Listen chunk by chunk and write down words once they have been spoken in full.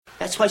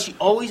That's why she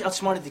always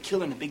outsmarted the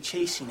killer in a big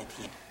chase scene at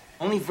the end.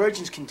 Only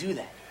virgins can do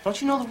that.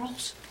 Don't you know the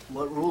rules?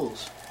 What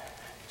rules?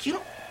 You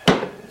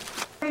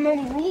don't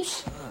know the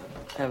rules?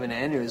 Have an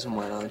aneurysm,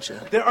 why don't you?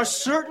 There are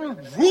certain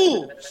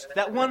rules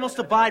that one must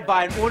abide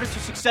by in order to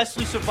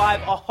successfully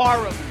survive a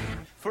horror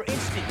movie. For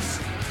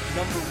instance,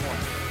 number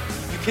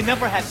 1, you can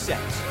never have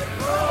sex.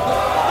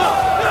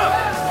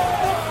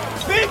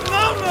 Big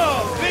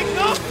no-no! Big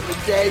no!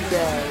 Dead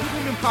man.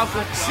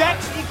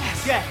 Sex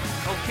equals death,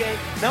 okay?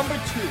 Number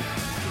 2, you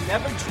can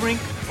never drink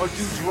or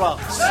do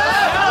drugs. No,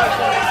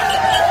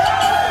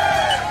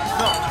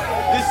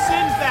 the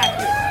sin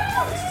factor.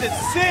 It's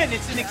a sin.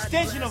 It's an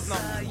extension of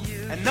number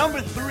 1. And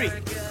number 3,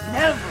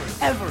 never,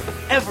 ever,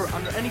 ever,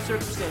 under any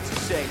circumstances,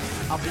 say,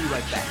 I'll be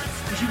right back.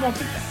 Because you won't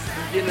be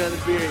back. Get another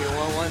beer, you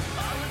want one?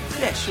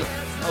 Yeah, sure.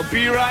 I'll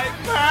be right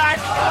back!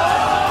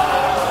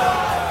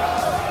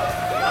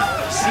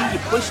 See, you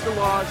push the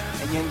laws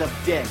and you end up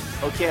dead.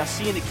 Okay, I'll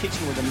see you in the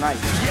kitchen with a knife.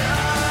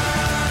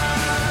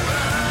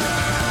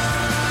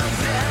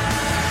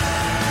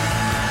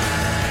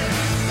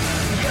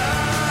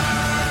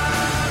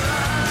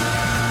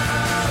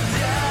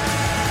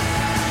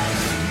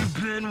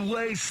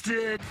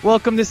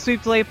 Welcome to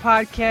Sweep Delay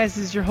Podcast. This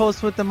is your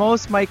host with the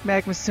most, Mike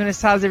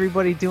Macmasunas. How's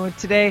everybody doing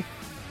today?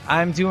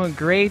 I'm doing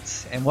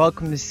great, and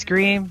welcome to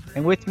Scream.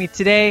 And with me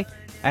today,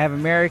 I have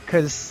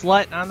America's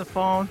slut on the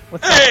phone.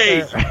 What's up,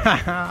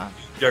 sir?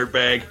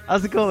 Dirtbag.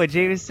 How's it going,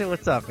 Jameson?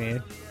 What's up,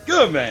 man?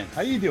 Good, man.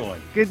 How you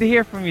doing? Good to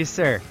hear from you,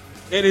 sir.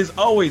 It is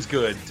always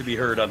good to be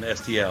heard on the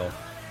STL.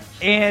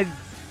 And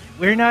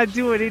we're not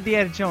doing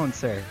Indiana Jones,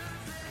 sir.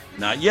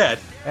 Not yet.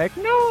 Heck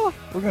no.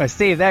 We're going to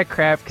save that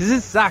crap, because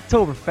this is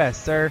Oktoberfest,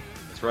 sir.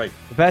 That's right.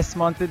 The best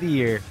month of the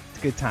year.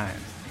 It's good times.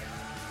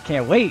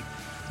 Can't wait.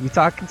 We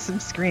talking some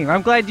Scream.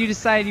 I'm glad you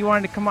decided you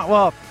wanted to come on.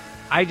 Well,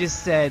 I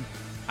just said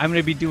I'm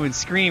going to be doing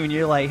Scream, and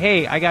you're like,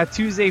 hey, I got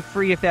Tuesday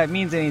free if that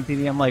means anything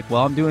to you. I'm like,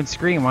 well, I'm doing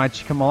Scream. Why don't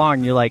you come along?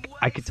 And you're like,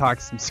 I could talk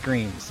some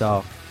Scream.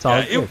 So it's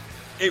all good.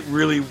 It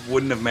really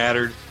wouldn't have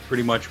mattered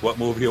pretty much what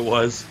movie it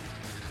was.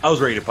 I was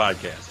ready to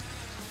podcast.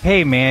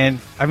 Hey, man.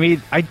 I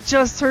mean, I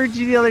just heard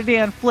you the other day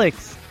on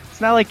Flicks. It's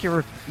not like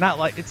you're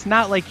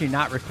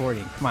not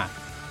recording. Come on.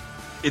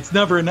 It's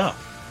never enough.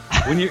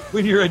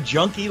 When you're a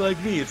junkie like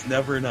me, it's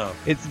never enough.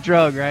 It's a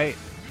drug, right?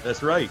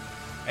 That's right.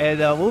 And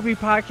we'll be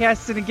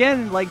podcasting again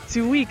in like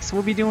 2 weeks.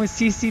 We'll be doing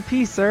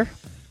CCP, sir.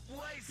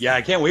 Yeah,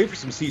 I can't wait for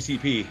some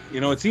CCP. You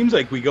know, it seems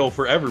like we go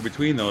forever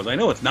between those. I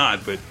know it's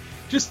not, but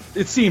just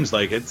it seems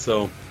like it.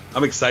 So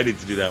I'm excited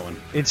to do that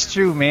one. It's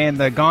true, man.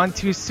 The Gone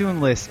Too Soon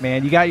list,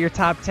 man. You got your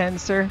top 10,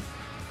 sir?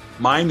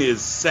 Mine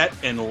is set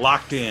and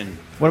locked in.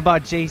 What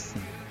about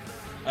Jason?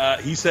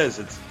 He says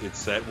it's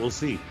set. We'll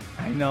see.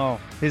 I know.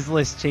 His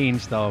list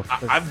changed, though.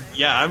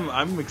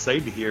 I'm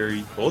excited to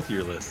hear both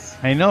your lists.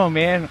 I know,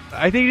 man.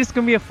 I think it's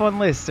going to be a fun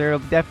list, sir.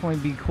 It'll definitely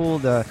be cool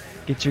to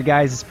get your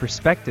guys'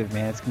 perspective,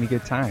 man. It's going to be a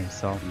good time.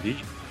 So. Indeed.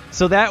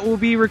 So that will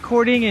be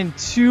recording in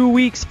 2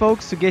 weeks,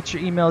 folks. So get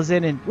your emails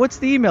in. And what's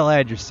the email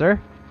address,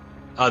 sir?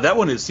 That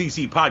one is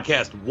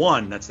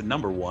ccpodcast1, that's the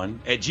number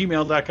 1, at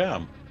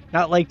gmail.com.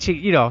 Not like,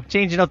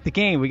 changing up the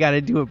game. We got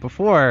to do it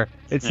before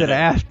instead of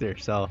after.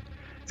 So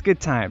it's good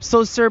time.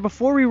 So, sir,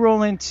 before we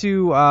roll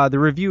into the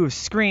review of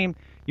Scream,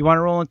 you want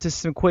to roll into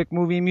some quick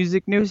movie and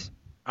music news?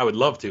 I would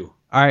love to.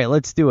 All right,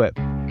 let's do it.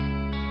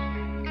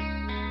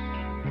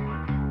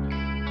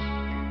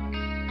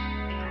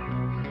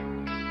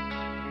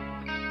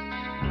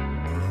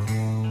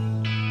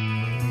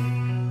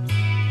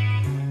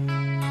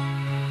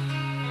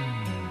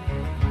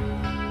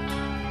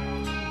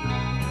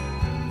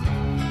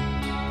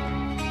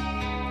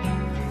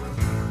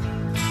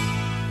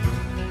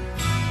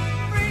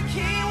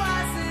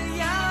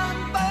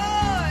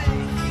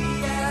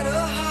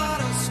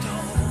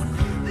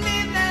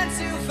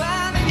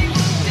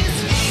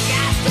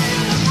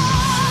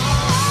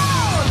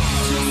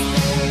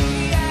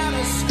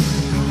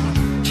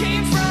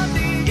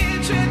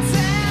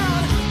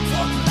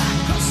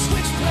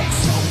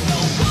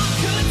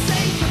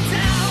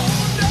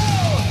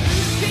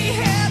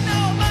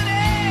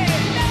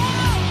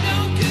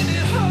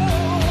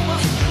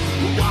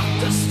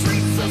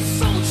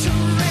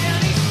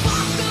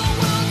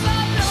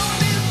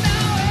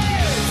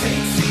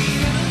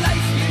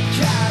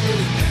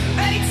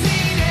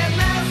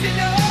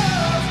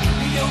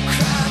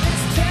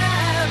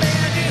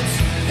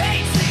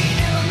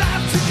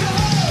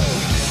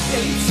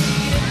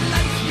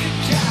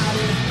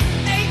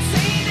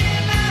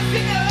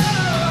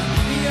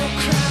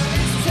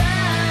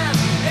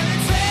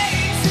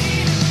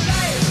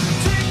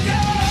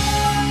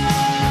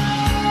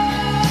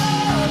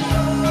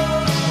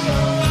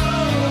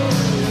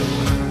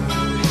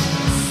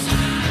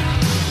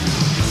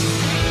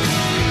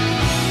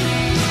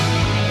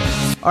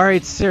 All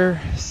right,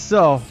 sir.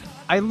 So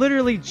I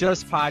literally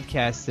just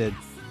podcasted,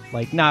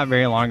 like, not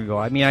very long ago.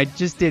 I mean, I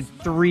just did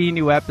 3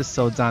 new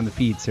episodes on the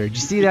feed, sir. Did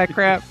you see that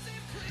crap?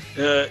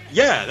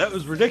 Yeah, that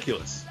was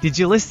ridiculous. Did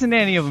you listen to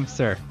any of them,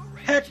 sir?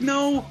 Heck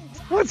no.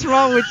 What's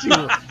wrong with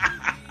you?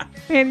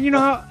 Man, you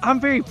know, I'm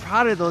very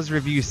proud of those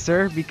reviews,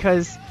 sir,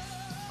 because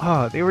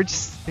Oh, they were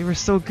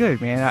so good,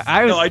 man.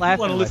 I was No, I do laughing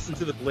want to at listen myself.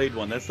 to the Blade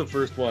one. That's the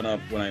first one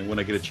up when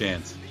I get a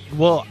chance.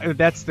 Well,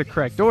 that's the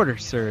correct order,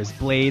 sir. Is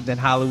Blade, then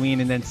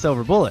Halloween, and then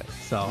Silver Bullet.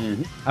 So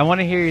Mhm. I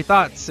want to hear your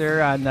thoughts,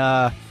 sir,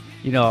 on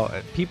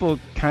people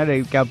kind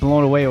of got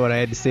blown away what I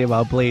had to say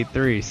about Blade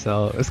 3.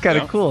 So it's kind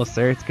of Yeah. cool,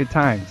 sir. It's good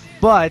times.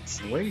 But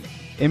Wait.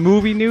 in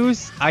movie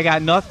news, I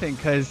got nothing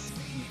because,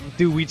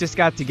 dude, we just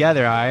got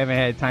together. I haven't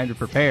had time to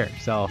prepare.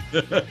 So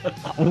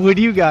what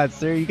do you got,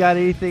 sir? You got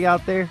anything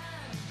out there?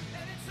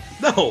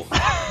 No,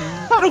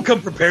 I don't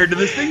come prepared to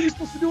this thing. You're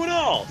supposed to do it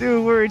all.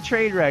 Dude, we're in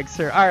train wreck,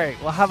 sir. All right,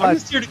 well, how I'm about...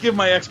 just here to give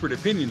my expert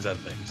opinions on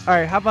things. All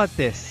right, how about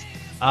this?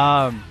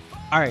 All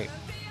right.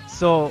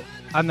 So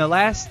on the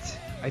last,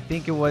 I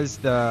think it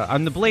was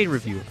on the Blade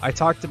review, I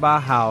talked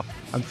about how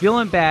I'm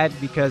feeling bad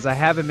because I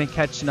haven't been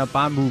catching up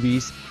on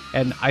movies,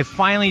 and I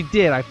finally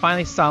did. I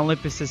finally saw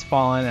Olympus Has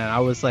Fallen, and I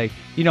was like,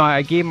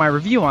 I gave my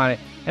review on it,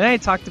 and I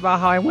talked about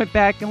how I went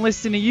back and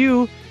listened to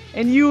you,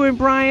 and you and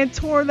Brian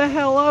tore the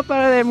hell up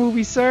out of that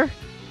movie, sir.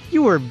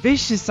 You were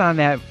vicious on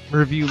that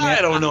review, man.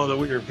 I don't know that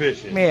we were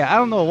fishing. Man, I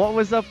don't know what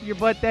was up your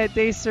butt that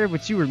day, sir,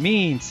 but you were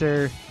mean,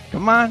 sir.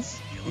 Come on.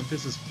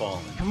 Olympus Has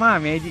Fallen. Come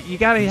on, man. You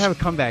got to have a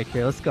comeback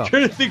here. Let's go. I'm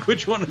trying to think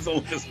which one is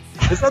Olympus.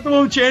 Is that the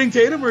one with Channing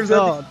Tatum, or is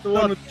No, that the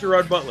one with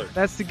Gerard Butler?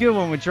 That's the good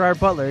one with Gerard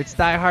Butler. It's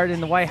Die Hard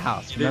in the White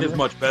House. It Remember? is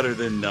much better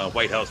than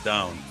White House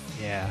Down.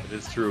 Yeah. It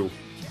is true.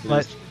 It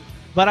But is-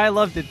 but I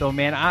loved it though,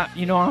 man.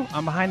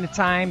 I'm behind the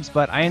times,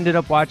 but I ended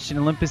up watching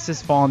Olympus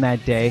Has Fallen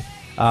that day.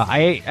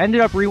 I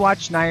ended up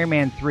rewatching Iron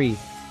Man 3.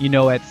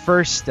 At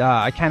first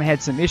I kind of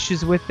had some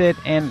issues with it,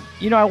 and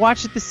I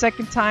watched it the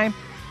second time,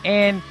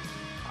 and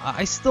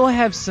I still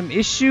have some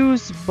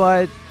issues,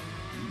 but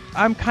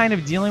I'm kind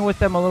of dealing with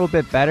them a little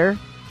bit better.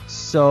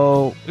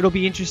 So it'll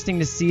be interesting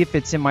to see if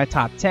it's in my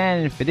top 10,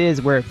 and if it is,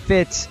 where it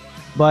fits.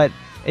 But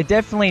it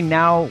definitely,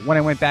 now when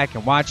I went back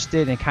and watched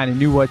it and kind of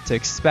knew what to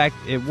expect,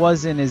 it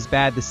wasn't as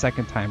bad the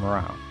second time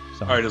around.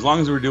 So All right, as long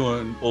as we're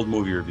doing old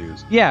movie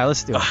reviews. yeah,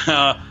 let's do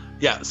it.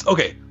 Yes.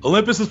 Okay.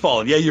 Olympus Has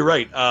Fallen. Yeah, you're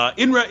right.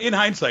 In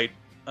hindsight,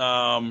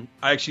 I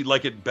actually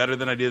like it better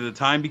than I did at the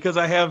time because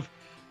I have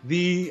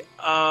the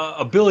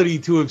ability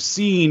to have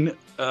seen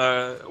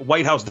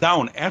White House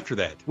Down after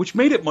that, which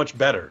made it much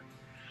better.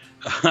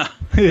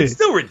 It's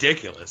still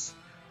ridiculous.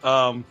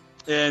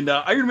 And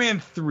Iron Man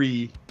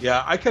 3,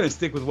 yeah, I kind of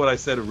stick with what I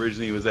said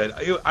originally, was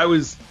that I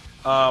was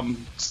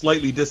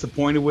slightly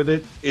disappointed with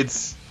it. I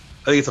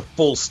think it's a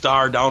full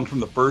star down from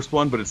the first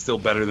one, but it's still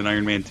better than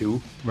Iron Man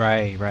 2.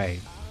 Right.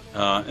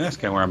 And that's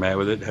kind of where I'm at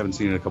with it. Haven't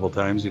seen it a couple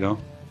times,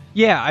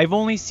 Yeah, I've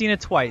only seen it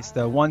twice.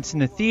 Once in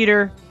the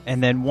theater,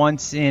 and then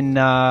once in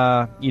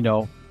the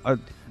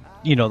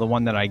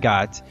one that I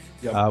got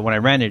Yep. when I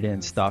rented it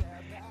and stuff.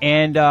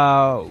 And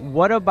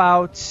what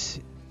about?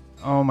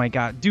 Oh my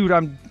God, dude,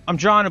 I'm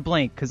drawing a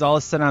blank because all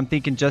of a sudden I'm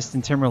thinking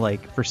Justin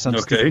Timberlake for some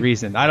stupid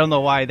reason. I don't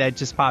know why that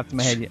just popped in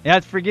my head. Yeah,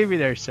 forgive me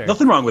there, sir.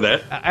 Nothing wrong with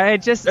that.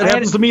 That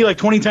happens to me like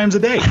 20 times a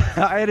day.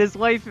 I had his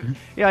wife.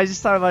 Yeah, I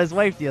just thought about his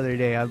wife the other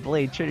day on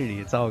Blade Trinity.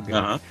 It's all good.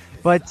 Uh-huh.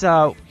 But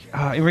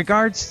in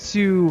regards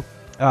to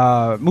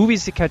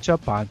movies to catch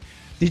up on,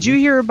 did you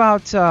hear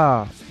about?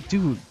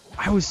 Dude,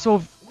 I was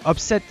so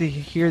upset to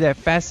hear that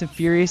Fast and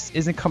Furious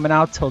isn't coming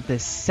out till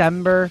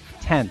December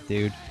 10th,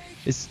 dude.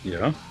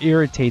 It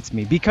irritates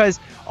me because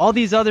all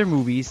these other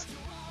movies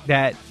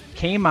that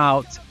came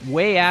out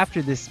way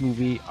after this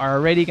movie are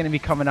already going to be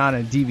coming out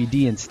on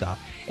DVD and stuff.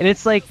 And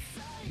it's like,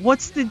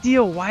 what's the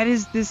deal? Why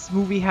does this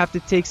movie have to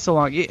take so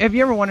long? Have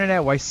you ever wondered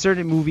that, why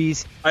certain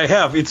movies... I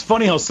have. It's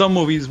funny how some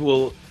movies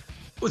will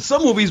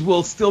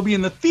still be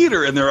in the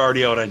theater and they're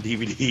already out on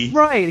DVD.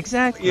 Right,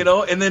 exactly.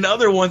 And then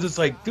other ones, it's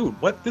like,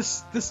 dude, what?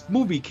 This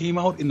movie came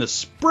out in the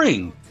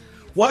spring.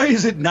 Why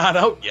is it not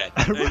out yet?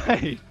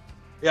 Right.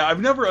 Yeah,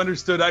 I've never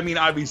understood. I mean,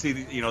 obviously,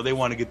 they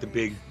want to get the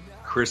big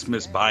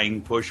Christmas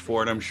buying push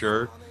for it, I'm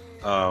sure.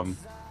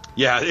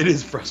 Yeah, it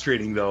is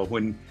frustrating, though,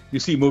 when you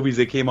see movies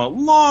that came out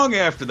long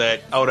after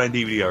that out on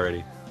DVD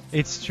already.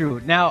 It's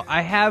true. Now,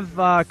 I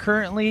have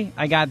currently,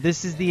 I got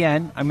This Is the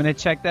End. I'm going to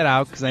check that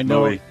out because I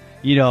know,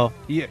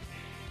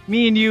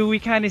 me and you, we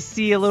kind of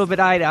see a little bit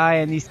eye to eye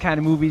in these kind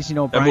of movies,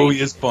 Brian. That movie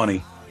is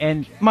funny.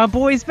 And my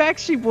boys,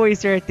 Backstreet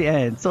Boys, are at the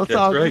end, so it's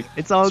all right.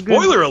 It's all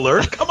good. Spoiler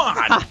alert! Come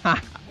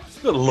on.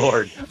 Good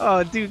Lord.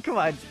 Oh, dude, come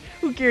on.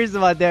 Who cares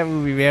about that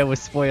movie, man, with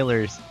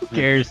spoilers? Who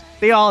cares?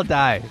 They all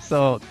die.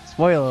 So,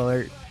 spoiler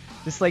alert.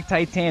 Just like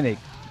Titanic.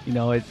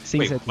 It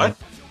sings Wait, at the what? end.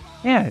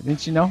 Yeah,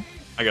 didn't you know?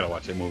 I gotta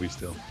watch that movie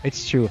still.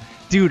 It's true.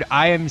 Dude,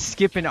 I am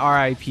skipping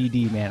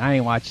R.I.P.D., man. I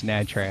ain't watching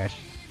that trash.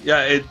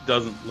 Yeah, it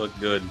doesn't look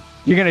good.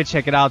 You're going to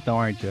check it out, though,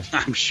 aren't you?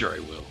 I'm sure I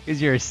will.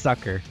 Because you're a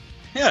sucker.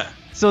 Yeah.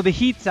 So, The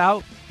Heat's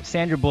out.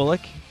 Sandra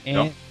Bullock.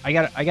 And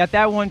Yep. I got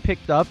that one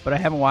picked up, but I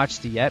haven't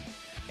watched it yet.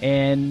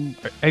 And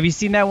have you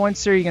seen that one,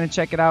 sir? You going to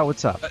check it out?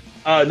 What's up?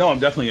 No, I'm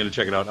definitely going to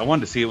check it out. I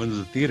wanted to see it when it was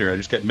in the theater. I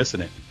just kept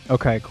missing it.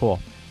 Okay, cool.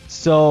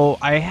 So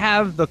I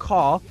have The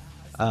Call.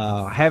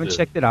 I haven't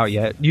checked it out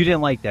yet. You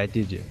didn't like that,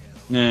 did you?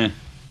 Nah.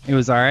 It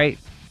was all right?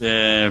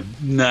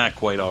 Not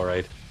quite all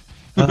right.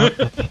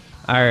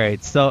 All All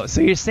right, so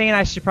you're saying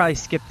I should probably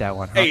skip that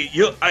one, huh?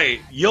 Hey,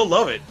 you'll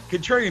love it.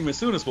 Contrarian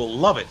Masunas will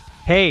love it.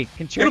 Hey,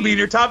 It'll be in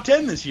your top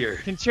 10 this year.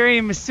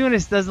 Contrarian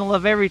Masunas doesn't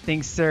love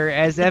everything, sir,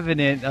 as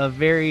evident of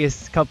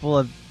various couple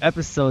of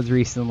episodes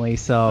recently.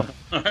 So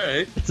All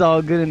right. it's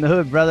all good in the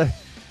hood, brother.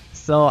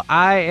 So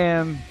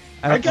I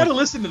got to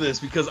listen to this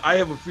because I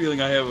have a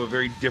feeling I have a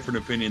very different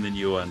opinion than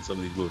you on some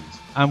of these movies.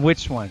 On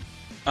which one?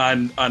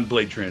 On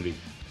Blade Trinity.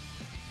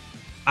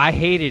 I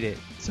hated it,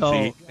 so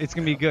See? it's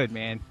gonna be good,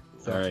 man.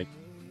 So, All right.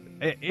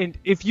 and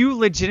if you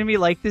legitimately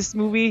like this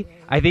movie,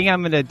 I think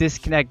I'm gonna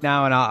disconnect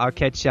now, and I'll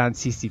catch you on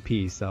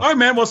CCP. So. All right,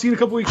 man. We'll see you in a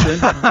couple weeks then.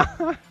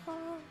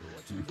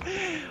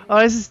 Oh,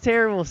 this is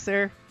terrible,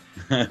 sir.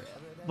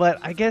 But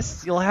I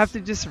guess you'll have to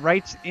just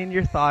write in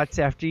your thoughts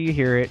after you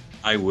hear it,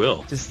 I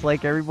will. just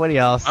like everybody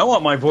else. I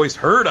want my voice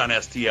heard on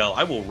STL.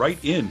 I will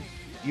write in.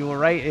 You will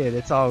write it.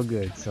 It's all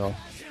good. So,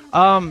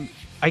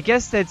 I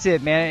guess that's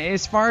it, man.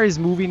 As far as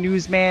movie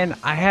news, man,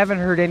 I haven't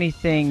heard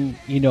anything,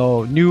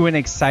 new and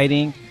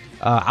exciting.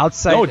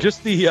 Outside. No,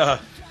 just the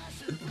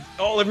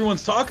all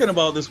everyone's talking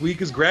about this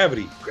week is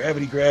Gravity.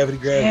 Gravity.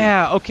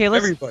 Yeah. Okay.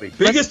 Everybody.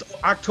 Biggest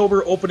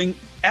October opening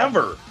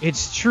ever.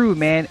 It's true,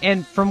 man.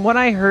 And from what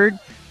I heard,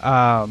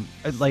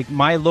 like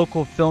my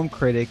local film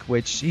critic,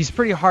 which he's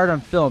pretty hard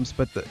on films,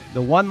 but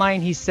the one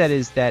line he said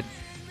is that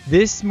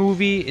this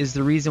movie is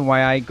the reason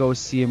why I go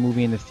see a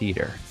movie in the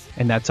theater,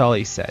 and that's all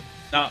he said.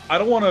 Now, I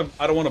don't want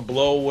to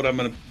blow what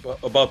I'm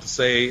about to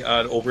say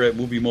over at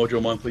Movie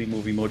Mojo Monthly,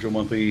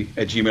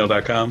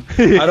 @gmail.com.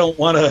 I don't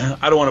want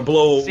to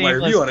blow my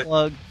review on it.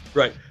 Plug.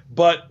 Right.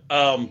 But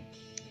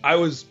I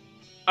was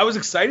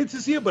excited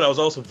to see it, but I was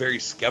also very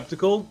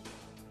skeptical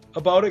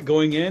about it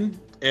going in.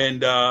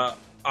 And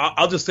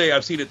I'll just say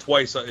I've seen it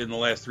twice in the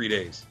last 3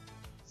 days.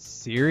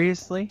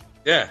 Seriously?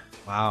 Yeah.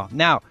 Wow.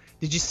 Now,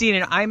 did you see it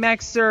in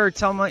IMAX, sir? Or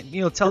tell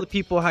the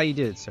people how you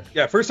did it, sir.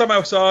 Yeah, first time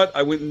I saw it,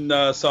 I went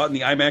and saw it in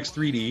the IMAX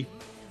 3D,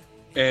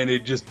 and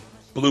it just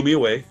blew me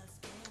away.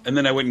 And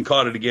then I went and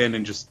caught it again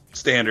in just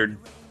standard,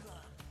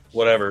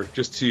 whatever,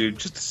 just to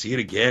see it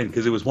again,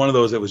 because it was one of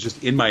those that was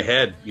just in my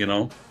head,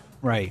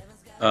 Right.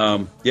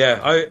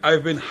 Yeah,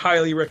 I've been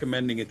highly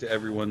recommending it to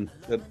everyone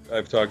that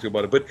I've talked to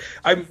about it. But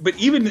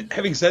even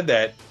having said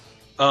that,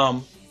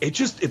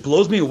 it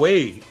blows me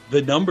away,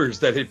 the numbers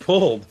that it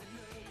pulled.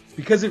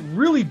 Because it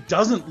really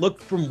doesn't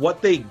look, from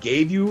what they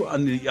gave you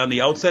on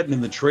the outset and in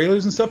the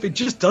trailers and stuff, it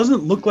just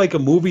doesn't look like a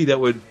movie that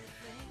would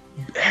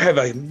have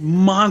a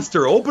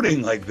monster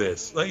opening like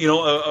this. Like,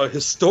 a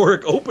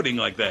historic opening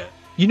like that.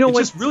 It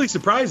just really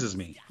surprises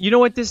me. You know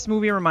what this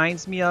movie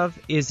reminds me of?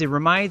 It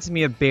reminds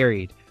me of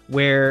Buried,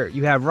 where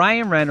you have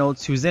Ryan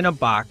Reynolds who's in a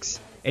box,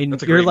 and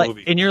That's a great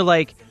movie. And you're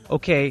like,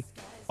 okay,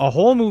 a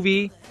whole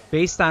movie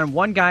based on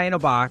one guy in a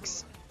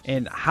box,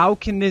 and how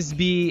can this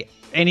be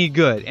any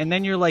good? And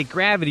then you're like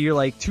Gravity, you're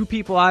like two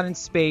people out in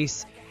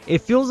space.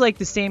 It feels like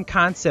the same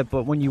concept,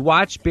 but when you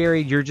watch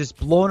Buried, you're just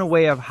blown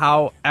away of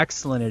how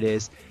excellent it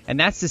is. And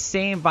that's the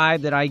same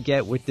vibe that I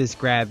get with this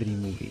Gravity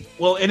movie.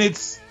 Well, and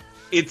it's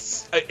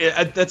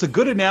that's a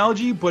good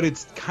analogy, but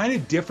it's kind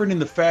of different in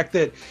the fact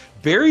that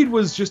Buried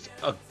was just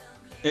a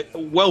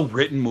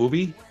well-written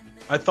movie.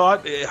 I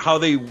thought how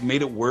they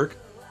made it work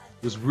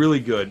was really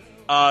good.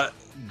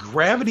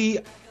 Gravity,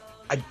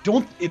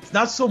 it's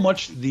not so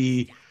much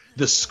the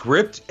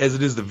script as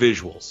it is the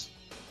visuals.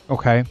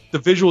 Okay. The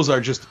visuals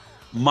are just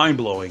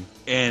mind-blowing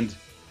and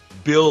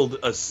build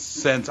a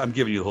sense. I'm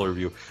giving you the whole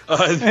review.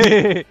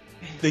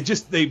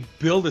 They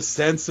build a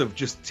sense of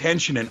just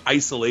tension and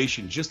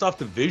isolation just off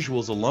the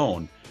visuals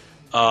alone,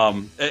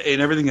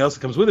 and everything else that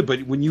comes with it.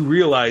 But when you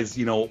realize,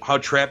 how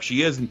trapped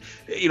she is, and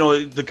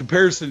the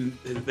comparison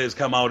that has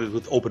come out is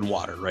with Open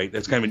Water, right?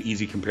 That's kind of an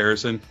easy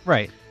comparison,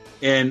 Right.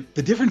 And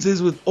the difference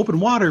is with Open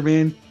Water,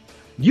 man,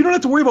 you don't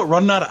have to worry about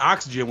running out of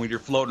oxygen when you're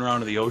floating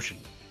around in the ocean.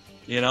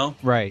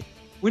 Right.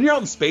 When you're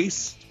out in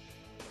space,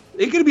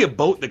 it's going to be a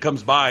boat that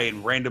comes by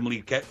and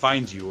randomly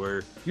finds you,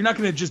 or you're not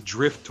going to just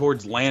drift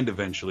towards land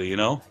eventually,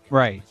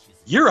 Right.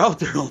 You're out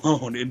there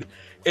alone.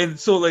 And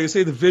so, like I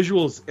say, the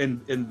visuals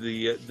and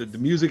the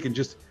music and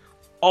just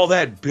all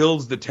that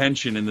builds the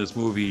tension in this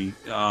movie.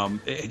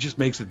 It just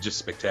makes it just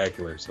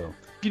spectacular. So,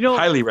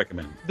 highly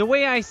recommend. The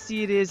way I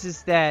see it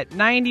is that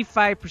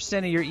 95%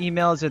 of your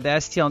emails are the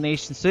STL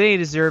Nation, so they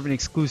deserve an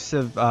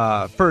exclusive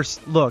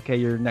first look at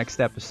your next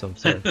episode,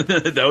 sir.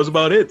 That was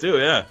about it, too,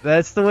 yeah.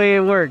 That's the way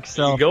it works.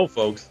 So. There you go,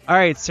 folks. All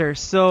right, sir.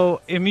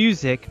 So, in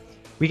music,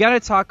 we got to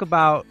talk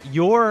about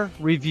your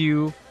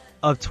review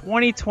of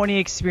 2020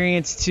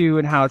 Experience 2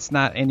 and how it's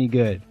not any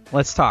good.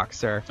 Let's talk,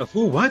 sir. Of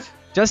who? What?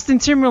 Justin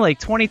Timberlake,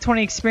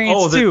 2020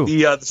 Experience 2.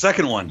 The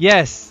second one.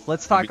 Yes.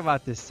 Let's talk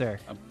about this, sir.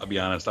 I'll be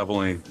honest. I've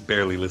only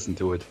barely listened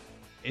to it.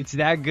 It's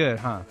that good,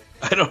 huh?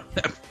 I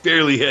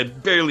barely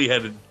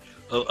had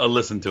a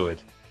listen to it.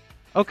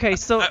 Okay,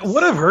 so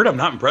what I've heard, I'm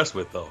not impressed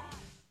with, though.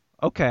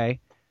 Okay,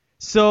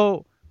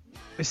 so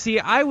see,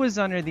 I was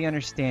under the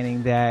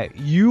understanding that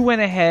you went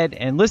ahead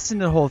and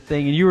listened to the whole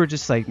thing, and you were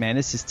just like, "Man,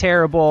 this is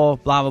terrible."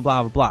 Blah blah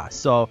blah blah blah.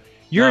 So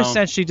you're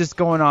essentially just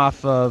going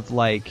off of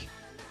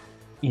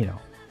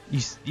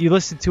you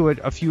listen to it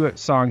a few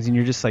songs and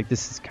you're just like,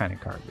 this is kind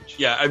of garbage.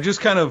 Yeah, I'm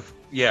just kind of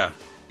yeah.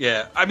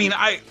 I mean,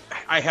 I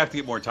have to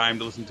get more time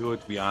to listen to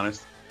it, to be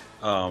honest.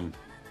 I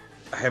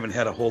haven't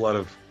had a whole lot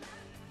of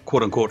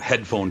quote unquote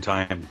headphone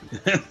time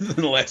in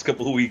the last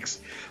couple of weeks.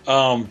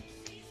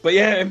 But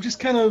yeah, I'm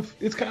just I'm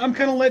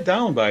kind of let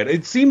down by it.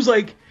 It seems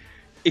like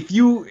if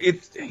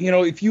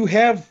you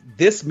have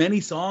this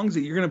many songs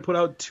that you're going to put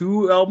out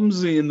 2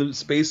 albums in the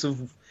space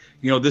of,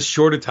 this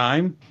short a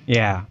time.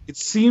 Yeah. It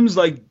seems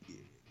like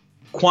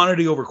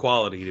quantity over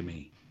quality to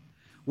me.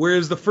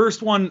 Whereas the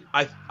first one,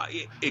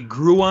 it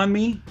grew on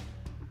me.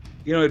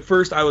 At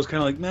first I was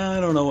kind of like, nah, I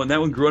don't know. And that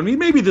one grew on me.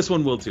 Maybe this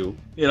one will too.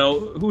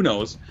 Who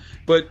knows?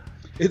 But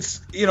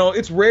it's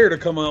rare to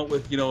come out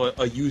with,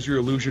 a Use Your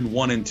Illusion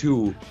 1 and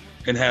 2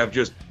 and have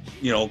just,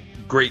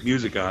 great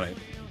music on it.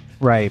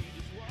 Right.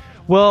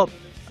 Well,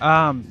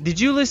 did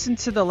you listen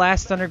to the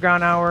last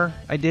Underground Hour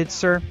I did,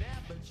 sir?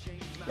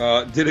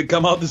 Did it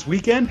come out this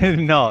weekend?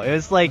 No, it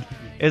was like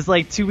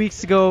 2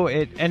 weeks ago.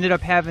 It ended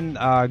up having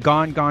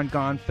Gone, Gone,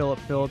 Gone, Philip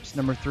Phillips,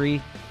 number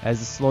 3,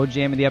 as a slow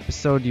jam of the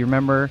episode. Do you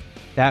remember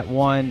that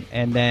one?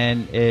 And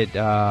then it...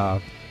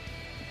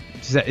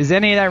 is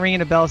any of that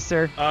ringing a bell,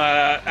 sir?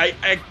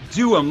 I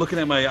do. I'm looking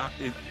at my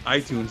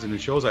iTunes and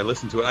it shows I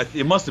listened to it.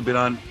 It must have been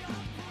on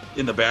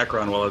in the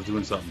background while I was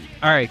doing something.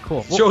 All right,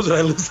 cool. It shows that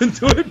I listened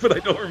to it, but I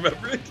don't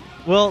remember it.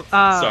 Well,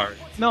 sorry.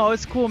 No,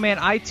 it's cool, man.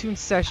 iTunes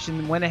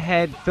session went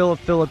ahead. Philip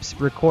Phillips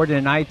recorded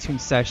an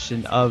iTunes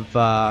session of,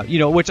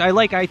 which I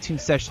like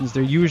iTunes sessions.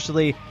 They're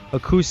usually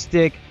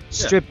acoustic,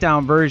 stripped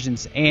down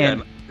versions,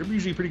 and they're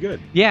usually pretty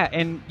good. Yeah,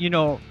 and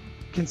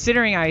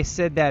considering I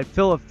said that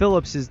Philip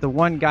Phillips is the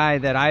one guy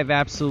that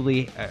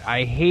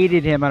I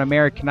hated him on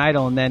American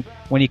Idol, and then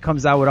when he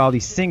comes out with all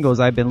these singles,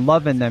 I've been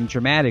loving them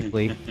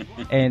dramatically.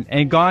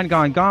 and Gone,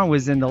 Gone, Gone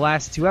was in the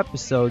last 2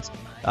 episodes.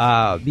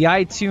 The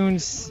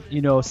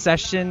iTunes,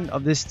 session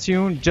of this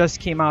tune just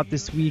came out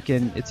this week,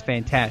 and it's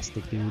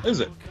fantastic, dude. Is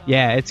it?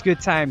 Yeah, it's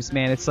good times,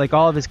 man. It's like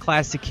all of his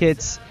classic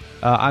hits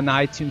on the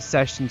iTunes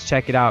sessions.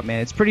 Check it out, man.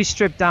 It's pretty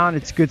stripped down.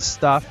 It's good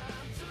stuff.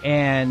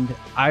 And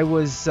I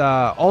was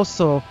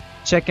also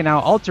checking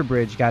out Alter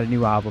Bridge. Got a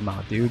new album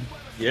out, dude.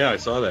 Yeah, I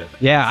saw that.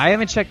 Yeah, I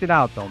haven't checked it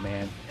out, though,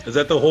 man. Is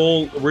that the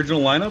whole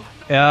original lineup?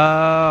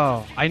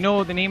 Oh, I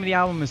know the name of the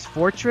album is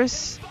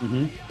Fortress.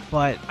 Mm-hmm.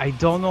 But I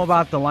don't know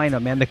about the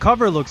lineup, man. The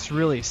cover looks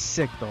really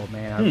sick, though,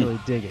 man. I really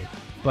dig it.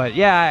 But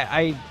yeah,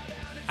 I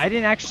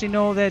didn't actually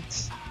know that.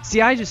 See,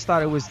 I just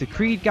thought it was the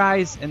Creed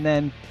guys and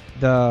then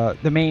the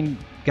main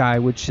guy,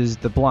 which is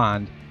the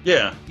blonde.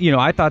 Yeah.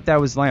 I thought that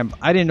was Lamb.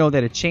 I didn't know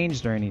that it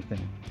changed or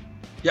anything.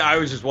 Yeah, I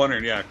was just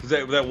wondering, because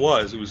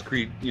it was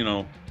Creed,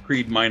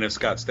 Creed minus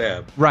Scott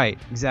Stapp. Right,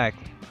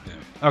 exactly.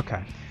 Yeah.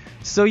 Okay.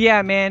 So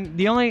yeah, man,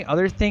 the only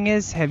other thing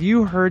is, have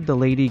you heard the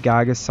Lady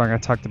Gaga song? I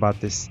talked about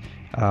this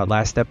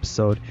last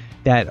episode,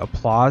 that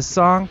Applause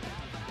song.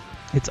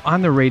 It's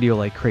on the radio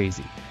like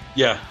crazy.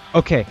 Yeah.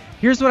 Okay,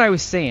 here's what I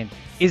was saying,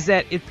 is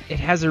that it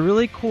has a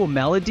really cool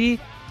melody,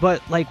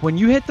 but like when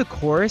you hit the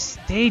chorus,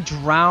 they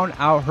drown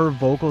out her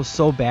vocals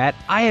so bad.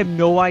 I have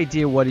no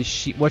idea what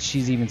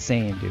she's even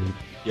saying, dude.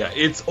 Yeah,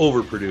 it's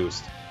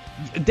overproduced.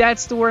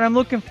 That's the word I'm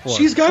looking for.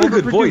 She's got a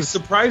good voice,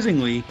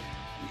 surprisingly.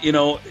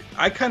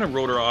 I kind of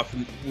wrote her off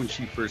when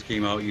she first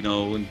came out,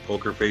 when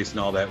Poker Face and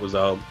all that was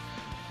out.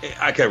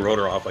 I kind of wrote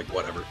her off like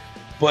whatever,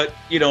 but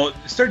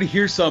started to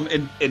hear some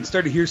and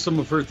started to hear some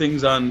of her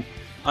things on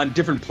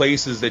different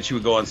places that she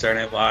would go on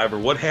Saturday Night Live or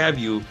what have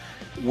you,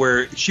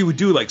 where she would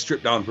do like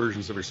stripped down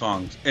versions of her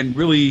songs and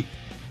really,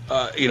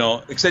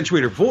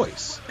 accentuate her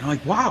voice. And I'm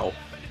like, wow,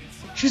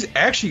 she's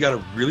actually got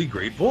a really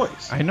great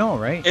voice. I know,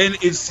 right? And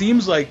it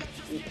seems like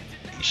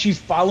she's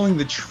following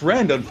the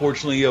trend,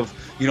 unfortunately, of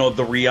the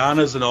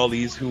Rihannas and all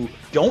these who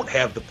don't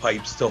have the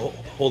pipes to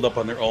hold up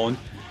on their own,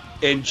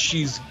 and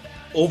she's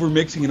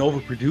over-mixing and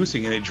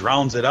overproducing, and it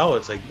drowns it out.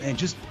 It's like, man,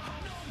 just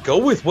go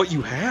with what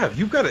you have.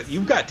 You've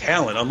got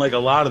talent, unlike a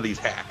lot of these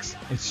hacks.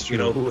 It's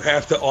true. Who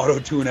have to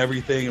auto-tune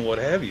everything and what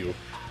have you.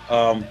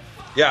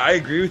 Yeah, I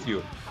agree with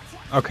you.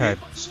 Okay.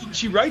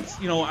 She writes,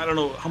 I don't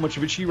know how much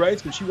of it she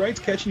writes, but she writes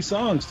catchy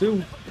songs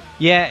too.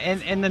 Yeah,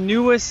 and the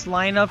newest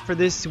lineup for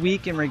this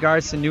week in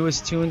regards to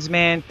newest tunes,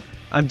 man,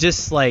 I'm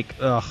just like,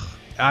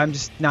 I'm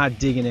just not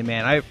digging it,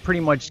 man. I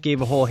pretty much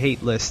gave a whole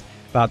hate list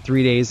about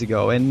 3 days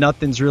ago, and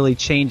nothing's really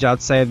changed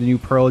outside of the new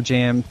Pearl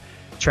Jam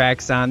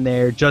tracks on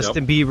there.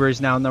 Justin Bieber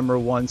is now number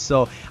 1,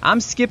 so I'm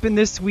skipping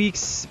this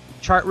week's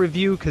chart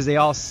review because they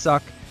all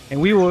suck, and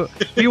we will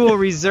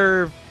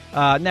reserve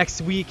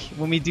next week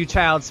when we do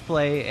Child's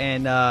Play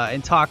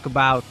and talk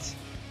about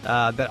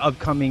the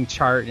upcoming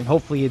chart, and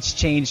hopefully it's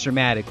changed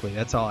dramatically.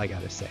 That's all I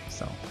gotta say.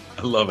 So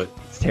I love it.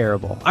 It's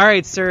terrible. All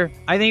right, sir.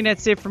 I think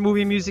that's it for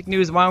movie and music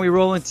news. Why don't we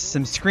roll into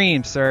some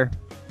screams, sir?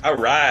 All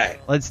right.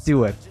 Let's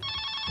do it.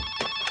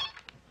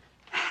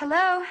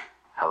 Hello?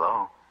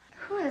 Hello?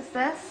 Who is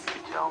this?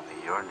 Tell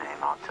me your name,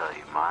 I'll tell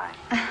you mine.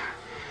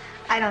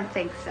 I don't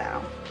think so.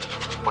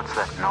 What's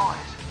that noise?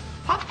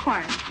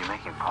 Popcorn. You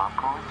making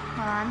popcorn?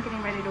 Well, I'm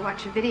getting ready to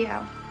watch a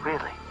video.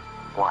 Really?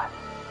 What?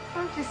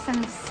 Oh, just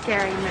some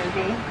scary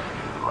movie.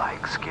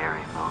 like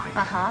scary movies?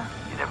 Uh-huh.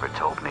 You never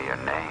told me your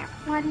name.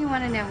 Why do you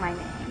want to know my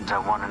name? I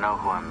want to know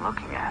who I'm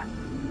looking at.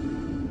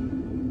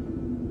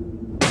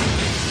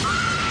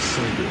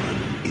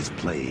 Someone is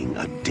playing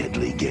a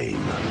deadly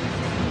game.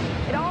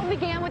 It all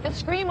began with a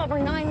scream over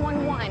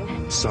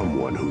 911.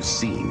 Someone who's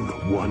seen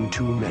one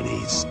too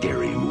many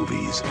scary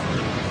movies.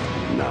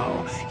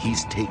 Now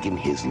he's taken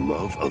his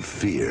love of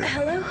fear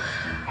Hello?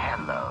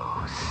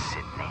 Hello,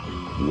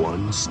 Sydney.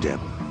 one step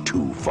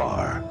too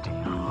far. Do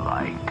you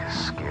like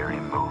scary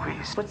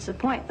movies? What's the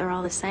point? They're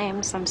all the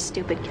same. Some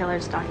stupid killer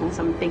stalking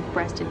some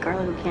big-breasted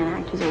girl who can't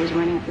act, who's always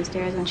running up the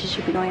stairs when she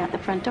should be going out the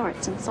front door.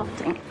 It's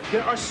insulting.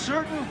 There are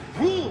certain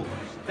rules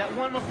that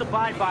one must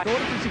abide by in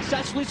order to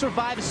successfully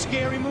survive a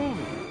scary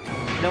movie.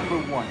 Number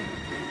 1,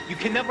 you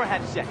can never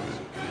have sex.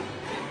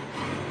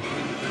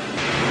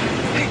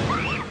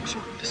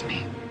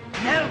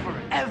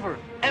 Never, ever,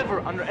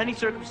 ever, under any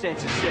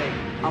circumstances, say,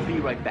 I'll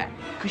be right back.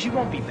 Because you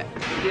won't be back.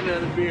 Get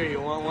another beer.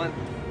 You want one?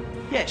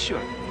 Yeah,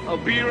 sure. I'll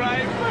be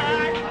right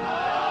back.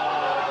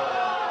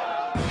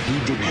 He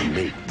didn't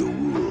make the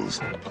rules.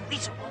 The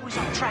police are always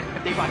on track.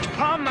 If they watch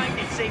prom night,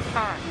 they save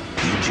time.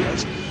 He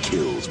just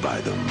kills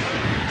by them.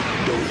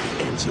 Don't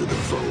answer the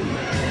phone.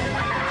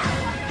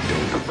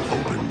 Don't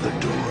open the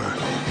door.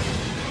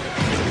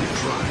 Don't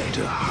try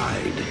to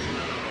hide.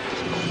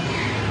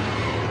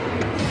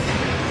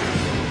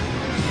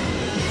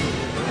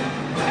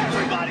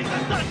 Everybody's a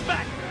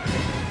suspect!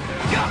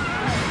 Go!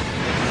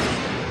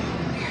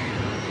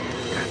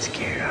 Not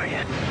scared, are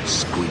you?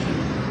 Scream.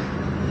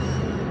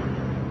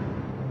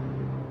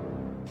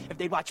 If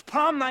they watch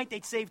prom night,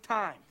 they'd save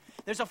time.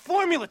 There's a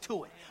formula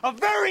to it. A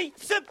very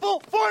simple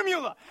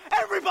formula.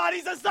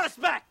 Everybody's a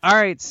suspect. All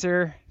right,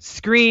 sir.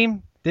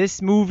 Scream.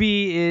 This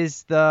movie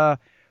is the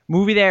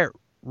movie that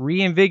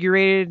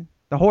reinvigorated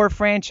the horror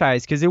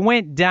franchise because it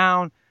went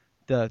down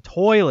the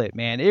toilet,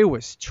 man. It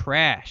was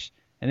trash.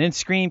 And then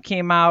Scream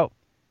came out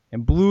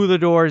and blew the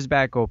doors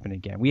back open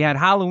again. We had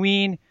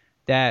Halloween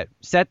that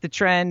set the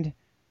trend,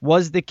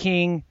 was the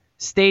king,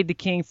 stayed the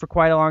king for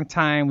quite a long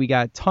time. We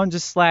got tons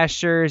of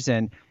slashers,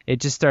 and it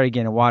just started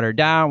getting watered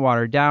down,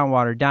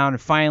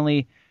 and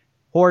finally,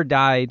 horror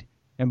died,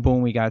 and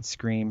boom, we got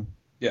Scream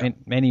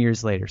many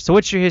years later. So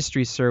what's your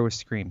history, sir, with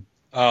Scream?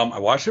 I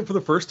watched it for the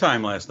first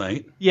time last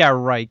night. Yeah,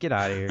 right. Get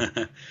out of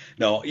here.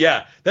 No,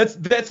 yeah, that's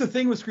the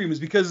thing with Scream is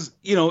because,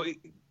 you know,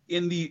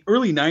 in the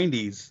early to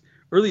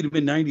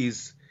mid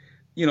 90s,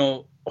 you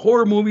know,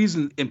 horror movies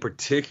and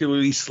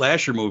particularly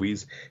slasher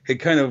movies had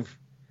kind of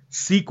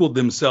sequeled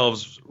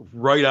themselves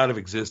right out of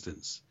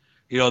existence.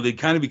 You know, they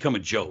kind of become a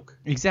joke.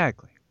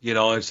 Exactly. You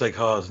know, it's like,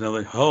 it's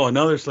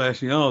another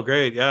slash,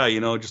 great.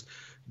 Yeah. Just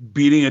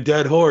beating a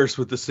dead horse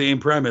with the same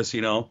premise,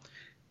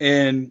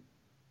 and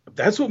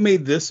that's what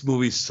made this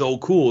movie so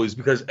cool is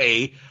because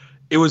it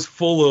was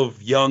full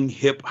of young,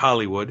 hip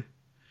Hollywood,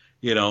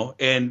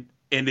 and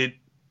it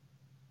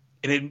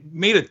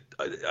made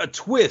a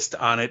twist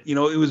on it. It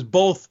was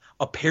both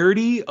a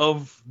parody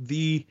of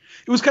it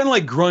was kind of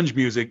like grunge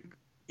music,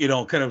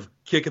 kind of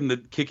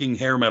kicking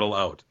hair metal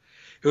out.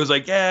 It was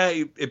like,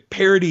 it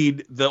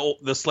parodied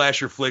the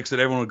slasher flicks that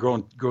everyone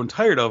had grown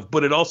tired of,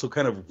 but it also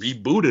kind of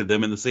rebooted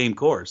them in the same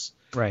course.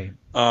 Right.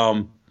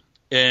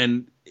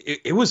 And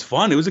it was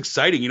fun. It was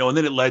exciting, and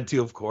then it led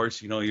to, of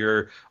course, I Know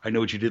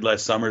What You Did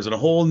Last Summer and a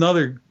whole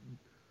nother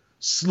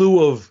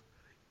slew of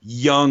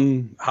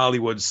young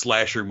Hollywood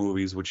slasher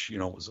movies, which,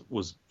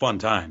 was fun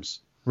times.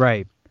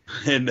 Right.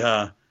 And,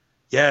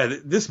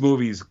 this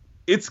movie's,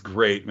 it's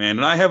great, man.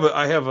 And I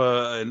have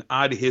an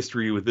odd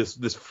history with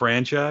this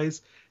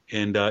franchise.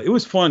 And it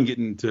was fun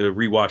getting to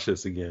rewatch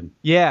this again.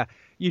 Yeah.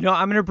 I'm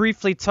going to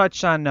briefly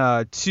touch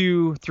on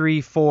 2,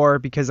 3, 4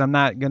 because I'm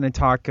not going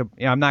to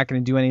I'm not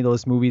going to do any of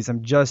those movies.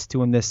 I'm just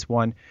doing this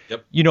one.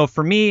 Yep.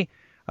 For me,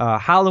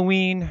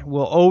 Halloween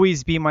will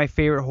always be my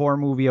favorite horror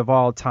movie of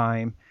all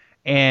time.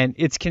 And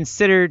it's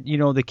considered,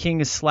 the king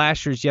of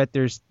slashers, yet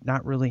there's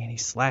not really any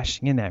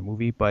slashing in that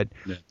movie. But,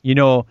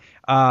 to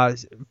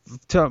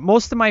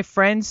most of my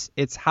friends,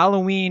 it's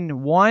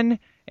Halloween 1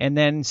 and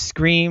then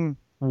Scream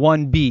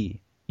 1B.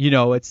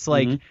 It's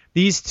like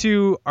these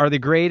two are the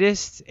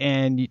greatest,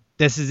 and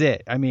this is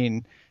it. I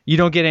mean, you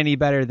don't get any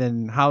better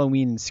than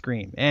Halloween and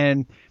Scream.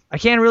 And I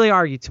can't really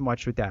argue too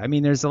much with that. I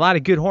mean, there's a lot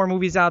of good horror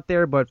movies out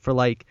there, but for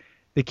like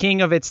the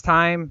king of its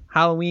time,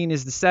 Halloween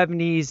is the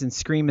 70s and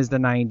Scream is the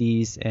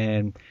 90s.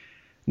 And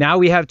now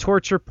we have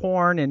torture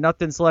porn and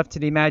nothing's left to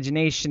the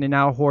imagination, and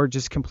now horror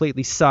just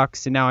completely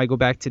sucks. And now I go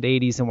back to the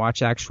 80s and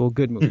watch actual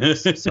good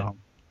movies. So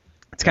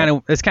it's kind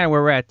of where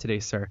we're at today,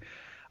 sir.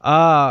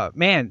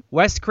 Man,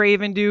 Wes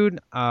Craven,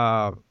 dude,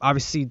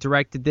 obviously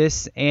directed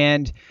this,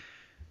 and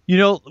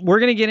we're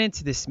gonna get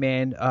into this,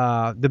 man.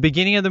 The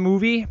beginning of the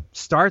movie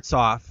starts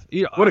off.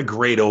 What a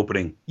great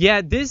opening! Yeah,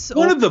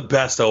 one of the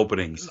best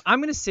openings. I'm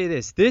gonna say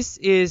this. This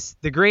is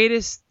the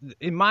greatest,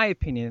 in my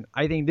opinion.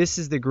 I think this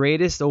is the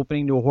greatest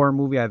opening to a horror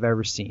movie I've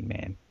ever seen,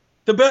 man.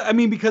 The best. I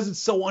mean, because it's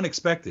so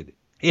unexpected.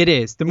 It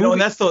is. The movie,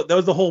 and that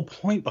was the whole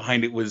point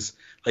behind it. Was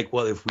like,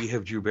 well, if we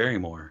have Drew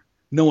Barrymore,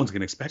 no one's going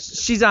to expect it.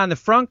 She's on the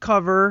front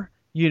cover,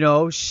 You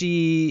know,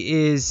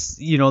 she is,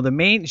 you know,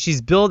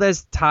 she's billed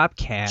as top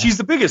cast. She's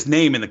the biggest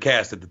name in the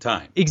cast at the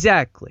time.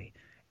 Exactly.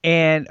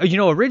 And, you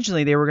know,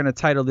 originally they were going to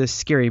title this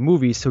Scary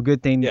Movie, so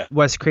good thing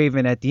Wes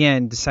Craven at the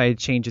end decided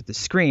to change it to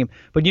Scream.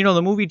 But, you know,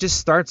 the movie just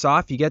starts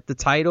off, you get the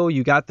title,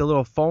 you got the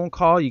little phone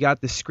call, you got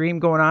the scream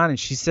going on, and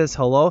she says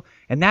hello.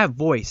 And that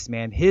voice,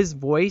 man, his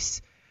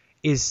voice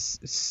is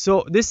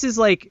so, this is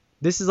like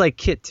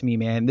Kit to me,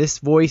 man. This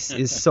voice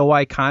is so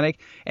iconic.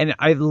 And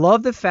I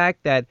love the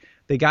fact that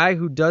the guy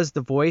who does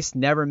the voice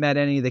never met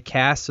any of the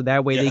cast, so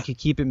that way they could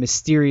keep it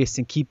mysterious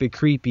and keep it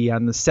creepy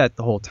on the set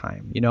the whole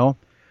time, you know?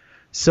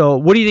 So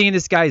what do you think of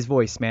this guy's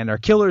voice, man? Our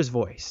killer's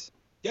voice.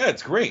 Yeah,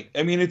 it's great.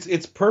 I mean,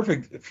 it's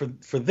perfect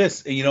for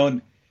this, you know,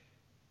 and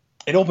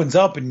it opens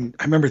up, and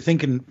I remember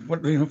thinking,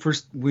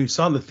 first we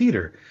saw in the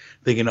theater,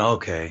 thinking,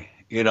 okay,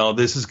 you know,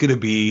 this is going to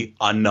be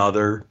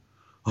another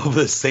of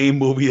the same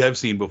movie I've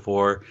seen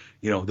before,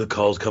 you know, the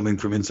calls coming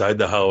from inside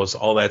the house,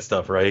 all that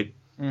stuff, right?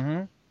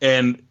 Mm-hmm.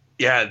 And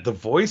yeah, the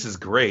voice is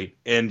great,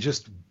 and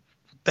just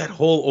that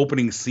whole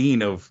opening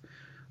scene of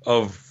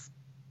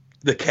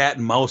the cat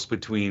and mouse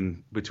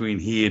between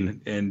he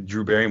and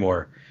Drew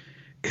Barrymore,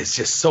 it's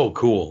just so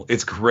cool.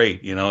 It's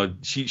great, you know.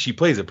 She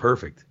plays it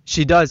perfect.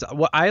 She does.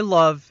 What I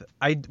love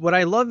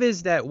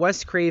is that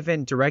Wes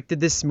Craven directed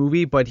this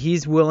movie, but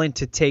he's willing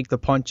to take the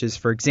punches.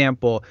 For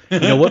example, you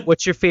know,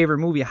 what's your favorite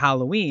movie?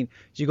 Halloween.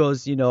 She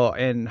goes, you know,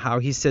 and how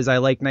he says, I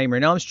like Nightmare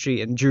on Elm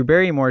Street, and Drew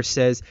Barrymore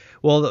says,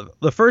 well,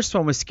 the first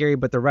one was scary,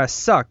 but the rest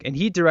suck. And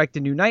he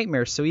directed New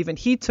Nightmare, so even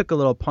he took a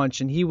little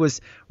punch, and he was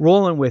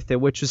rolling with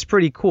it, which was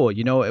pretty cool.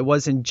 You know, it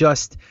wasn't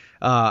just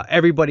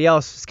everybody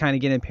else was kind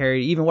of getting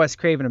parodied. Even Wes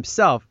Craven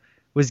himself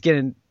was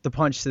getting the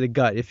punch to the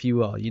gut, if you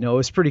will. You know, it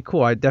was pretty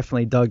cool. I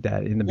definitely dug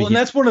that in the beginning. And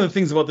that's one of the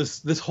things about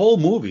this whole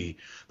movie.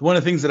 One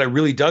of the things that I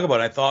really dug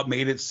about it, I thought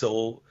made it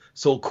so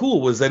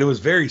cool, was that it was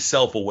very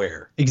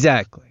self-aware.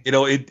 Exactly. You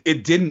know, it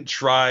didn't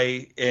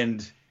try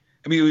and,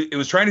 I mean, it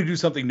was trying to do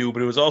something new,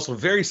 but it was also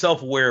very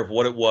self-aware of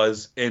what it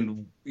was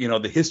and, you know,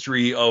 the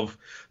history of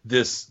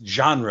this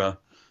genre.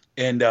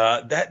 And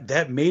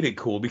that made it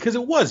cool because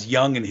it was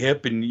young and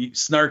hip and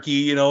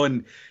snarky, you know,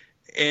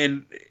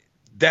 and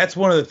that's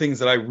one of the things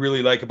that I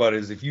really like about it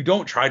is if you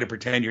don't try to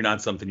pretend you're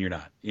not something you're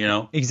not, you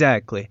know?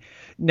 Exactly.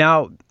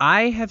 Now,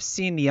 I have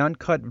seen the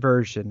uncut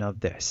version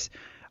of this,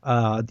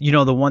 you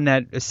know, the one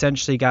that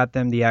essentially got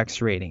them the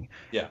X rating.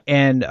 Yeah.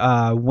 And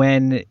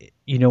when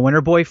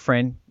her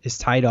boyfriend is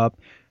tied up,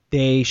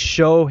 they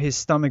show his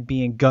stomach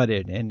being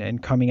gutted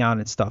and coming out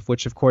and stuff,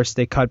 which, of course,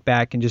 they cut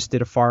back and just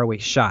did a faraway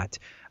shot.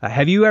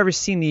 Have you ever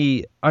seen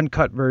the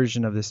uncut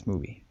version of this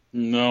movie?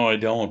 No, I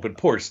don't, but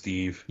poor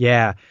Steve.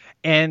 Yeah.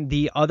 And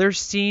the other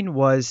scene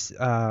was,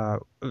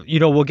 you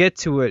know, we'll get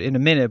to it in a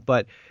minute,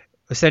 but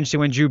essentially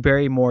when Drew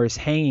Barrymore is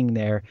hanging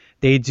there,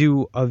 they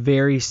do a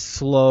very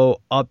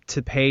slow up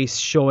to pace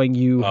showing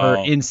you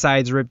her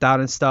insides ripped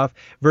out and stuff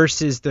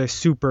versus the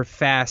super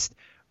fast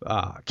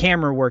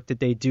camera work that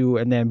they do,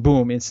 and then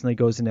boom, instantly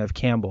goes into Neve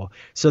Campbell.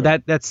 So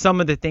that's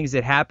some of the things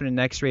that happened in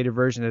the X-rated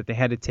version that they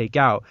had to take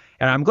out.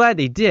 And I'm glad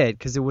they did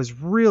because it was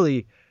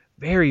really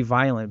very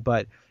violent,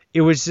 but it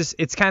was just,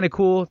 it's kind of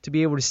cool to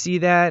be able to see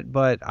that,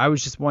 but I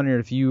was just wondering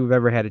if you've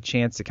ever had a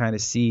chance to kind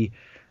of see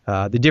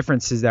the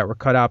differences that were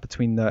cut out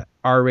between the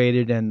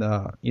R-rated and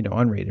the, you know,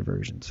 unrated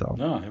version. So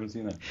no, I haven't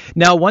seen that.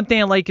 Now, one thing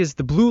I like is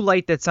the blue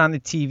light that's on the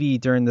TV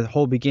during the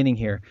whole beginning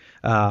here.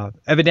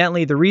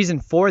 Evidently, the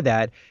reason for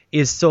that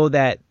is so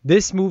that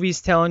this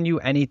movie's telling you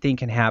anything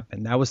can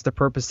happen. That was the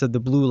purpose of the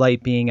blue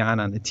light being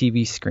on the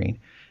TV screen.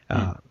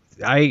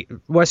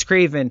 Wes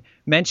Craven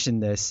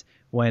mentioned this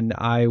when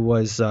I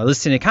was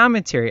listening to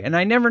commentary, and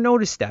I never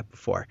noticed that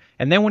before.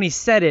 And then when he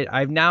said it,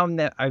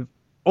 I've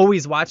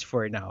always watched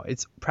for it now.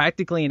 It's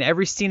practically in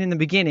every scene in the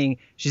beginning,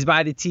 she's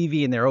by the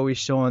TV, and they're always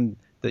showing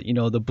the, you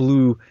know, the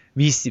blue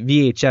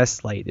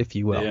VHS light, if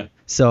you will. Yeah.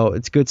 So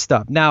it's good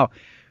stuff. Now,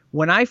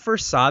 when I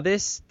first saw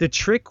this, the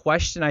trick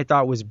question I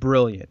thought was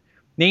brilliant.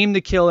 Name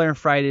the killer in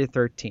Friday the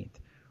 13th.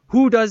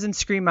 Who doesn't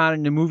scream out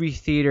in the movie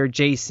theater,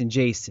 Jason,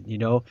 Jason, you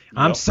know? Yep.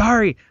 I'm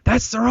sorry,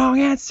 that's the wrong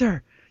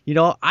answer. You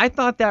know, I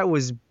thought that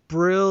was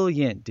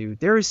brilliant, dude.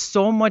 There is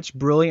so much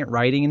brilliant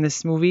writing in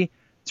this movie.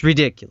 It's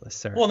ridiculous,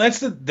 sir. Well, that's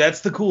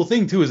the cool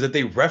thing too, is that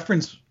they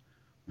reference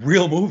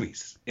real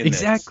movies in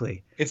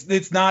exactly. This.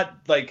 It's not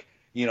like,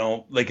 you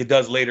know, like it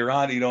does later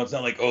on. You know, it's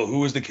not like, oh, who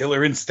was the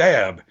killer in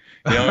Stab?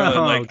 You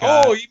know, like,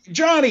 oh,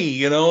 Johnny.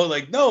 You know,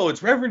 like, no,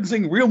 it's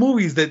referencing real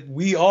movies that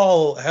we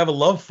all have a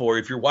love for.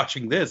 If you're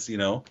watching this, you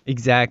know.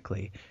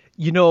 Exactly.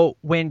 You know,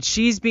 when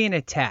she's being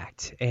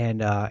attacked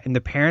and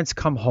the parents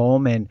come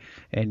home and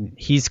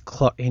he's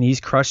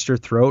crushed her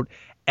throat,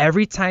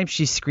 every time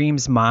she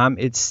screams "Mom,"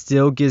 it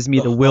still gives me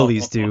the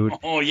willies, dude.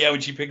 Oh yeah,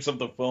 when she picks up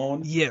the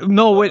phone. Yeah,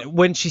 no,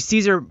 when she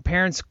sees her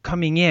parents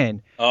coming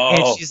in, Oh.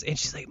 and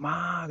she's like,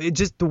 "Mom," it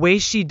just the way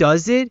she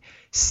does it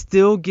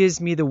still gives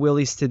me the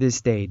willies to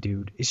this day,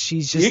 dude.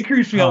 She's just. It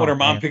creeps me out when her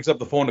mom man. picks up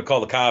the phone to call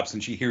the cops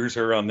and she hears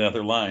her on the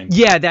other line.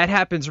 Yeah, that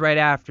happens right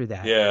after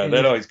that. Yeah, And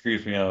that always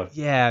creeps me out.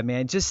 Yeah,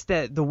 man, just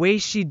that the way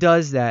she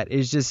does that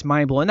is just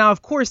mind blowing. Now,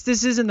 of course,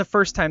 this isn't the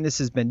first time this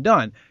has been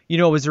done. You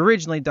know, it was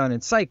originally done in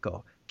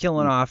Psycho,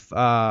 killing off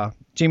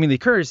Jamie Lee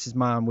Curtis's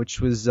mom,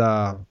 which was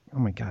oh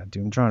my god,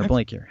 dude, I'm drawing a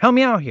blank here. Help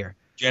me out here.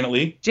 Janet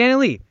Leigh? Janet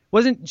Leigh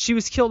she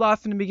was killed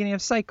off in the beginning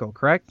of Psycho,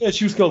 correct? Yeah,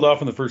 she was killed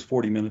off in the first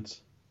 40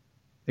 minutes.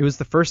 It was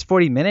the first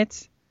 40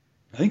 minutes.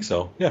 I think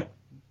so. Yeah.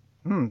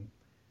 I'm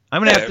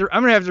gonna have to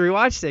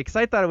rewatch it because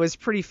I thought it was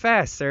pretty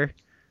fast, sir.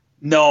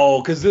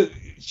 No, because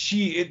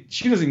she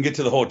doesn't get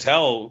to the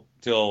hotel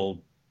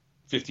till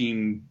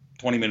 15,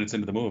 20 minutes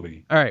into the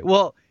movie. All right,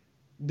 well.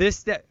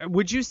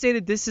 Would you say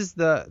that this is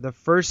the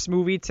first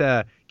movie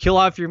to kill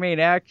off your main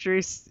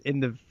actress in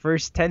the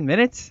first 10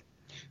 minutes?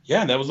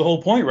 Yeah, that was the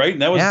whole point, right?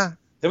 And that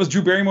was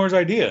Drew Barrymore's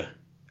idea.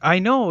 I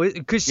know,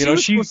 because she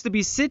was supposed to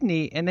be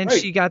Sydney, and then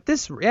Right. she got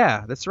this.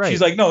 Yeah, that's right.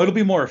 She's like, no, it'll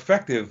be more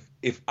effective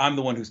if I'm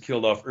the one who's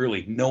killed off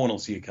early. No one will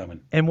see it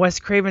coming. And Wes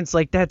Craven's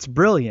like, that's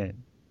brilliant,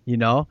 you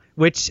know?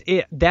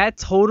 That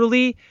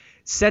totally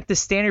set the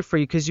standard for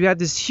you because you have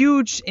this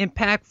huge,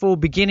 impactful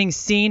beginning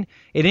scene.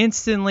 It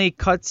instantly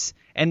cuts,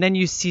 and then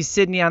you see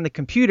Sydney on the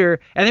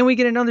computer, and then we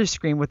get another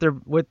screen with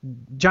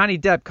Johnny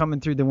Depp coming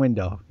through the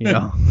window, you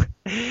know?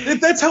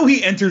 That's how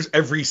he enters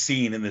every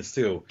scene in this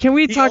too. Can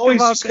we he talk always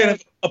about just kind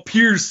that? of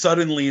appears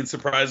suddenly and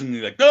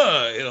surprisingly, like,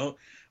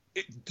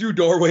 through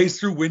doorways,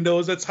 through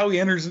windows. That's how he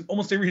enters in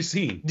almost every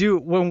scene.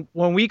 Dude, when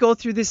we go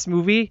through this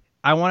movie,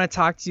 I want to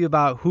talk to you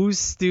about who's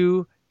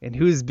Stu and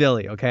who's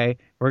Billy, okay?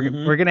 We're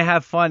going to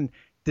have fun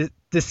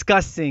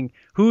discussing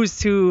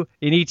who's who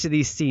in each of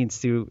these scenes,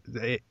 Stu.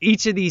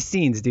 Each of these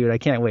scenes, dude, I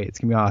can't wait. It's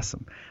going to be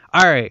awesome.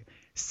 All right,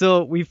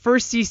 so we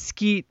first see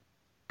Skeet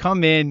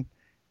come in,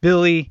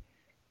 Billy,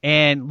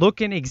 and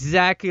looking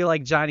exactly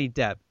like Johnny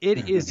Depp.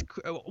 It is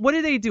what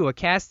did they do? A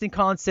casting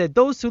call and said,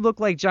 those who look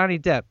like Johnny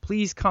Depp,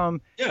 please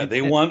come. Yeah,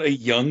 they want a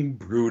young,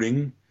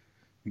 brooding,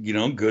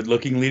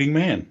 good-looking leading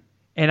man.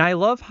 And I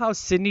love how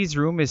Sydney's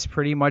room is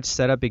pretty much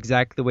set up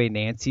exactly the way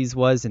Nancy's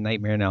was in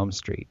Nightmare on Elm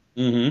Street.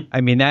 Mm-hmm.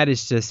 I mean, that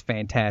is just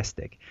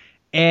fantastic.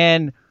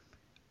 And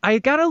I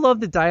gotta love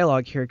the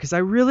dialogue here because I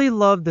really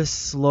love the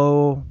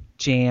slow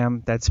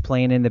jam that's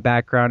playing in the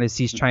background as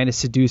he's trying to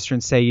seduce her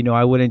and say,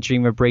 I wouldn't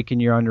dream of breaking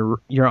your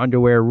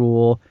underwear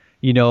rule,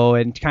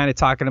 and kind of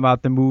talking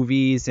about the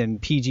movies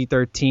and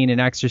PG-13 and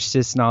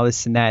Exorcist and all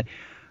this and that.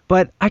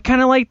 But I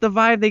kind of like the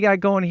vibe they got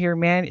going here,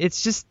 man.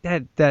 It's just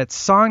that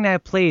song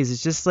that plays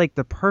is just like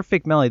the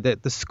perfect melody.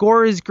 The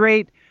score is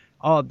great.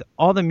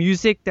 All the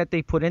music that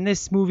they put in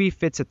this movie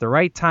fits at the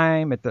right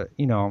time.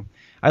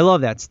 I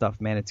love that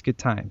stuff, man. It's good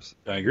times.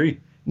 I agree.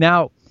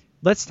 Now,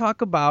 let's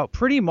talk about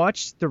pretty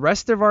much the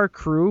rest of our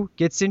crew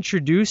gets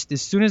introduced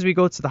as soon as we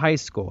go to the high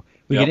school.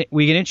 We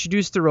get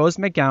introduced to Rose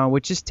McGowan,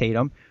 which is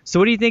Tatum. So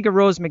what do you think of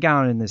Rose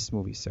McGowan in this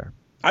movie, sir?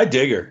 I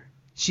dig her.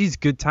 She's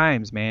good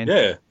times, man.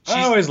 Yeah,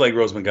 I always like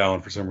Rose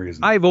McGowan for some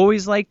reason. I've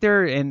always liked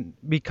her, and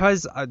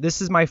because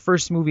this is my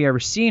first movie ever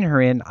seen her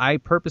in, I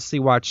purposely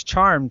watched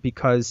Charmed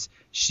because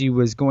she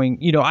was going.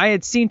 I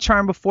had seen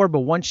Charmed before, but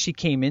once she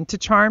came into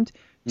Charmed,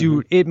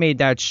 dude, it made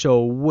that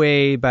show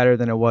way better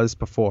than it was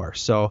before.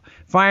 So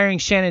firing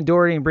Shannon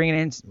Doherty and bringing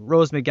in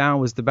Rose McGowan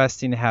was the best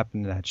thing to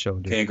happen to that show,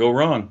 dude. Can't go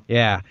wrong.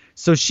 Yeah.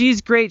 So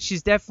she's great.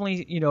 She's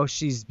definitely,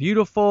 she's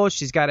beautiful.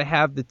 She's got to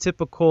have the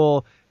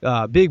typical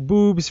big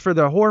boobs for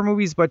the horror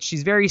movies, but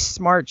she's very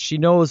smart. She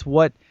knows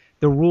what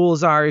the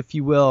rules are, if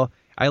you will.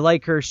 I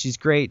like her. She's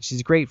great. She's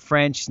a great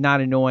friend. She's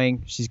not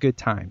annoying. She's good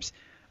times.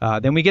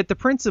 Then we get the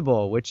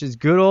principal, which is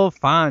good old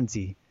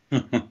Fonzie.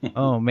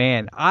 Oh,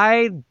 man.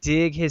 I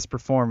dig his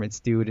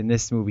performance, dude, in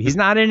this movie. He's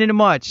not in it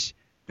much,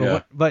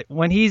 but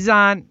when he's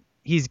on,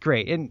 he's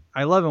great. And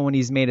I love him when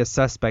he's made a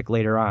suspect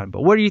later on.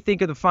 But what do you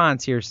think of the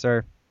Fonz here,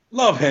 sir?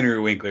 Love Henry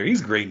Winkler.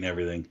 He's great in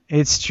everything.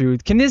 It's true.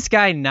 Can this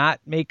guy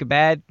not make a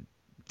bad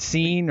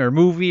scene or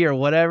movie or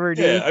whatever,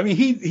 dude? Yeah, I mean,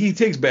 he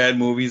takes bad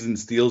movies and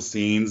steals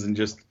scenes and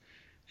just,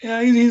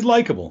 he's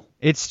likable.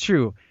 It's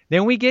true.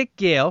 Then we get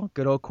Gail,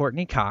 good old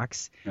Courtney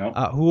Cox,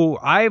 who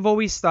I've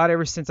always thought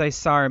ever since I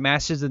saw her in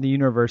Masters of the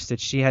Universe that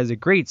she has a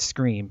great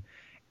scream.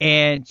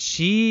 And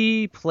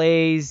she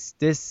plays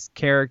this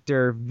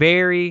character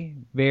very,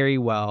 very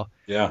well.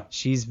 Yeah.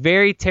 She's a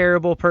very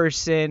terrible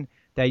person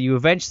that you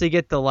eventually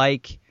get to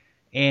like.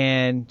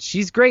 And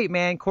she's great,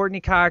 man.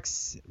 Courtney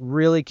Cox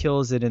really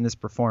kills it in this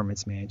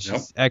performance, man.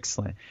 She's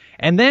excellent.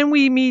 And then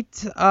we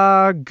meet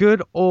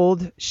good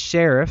old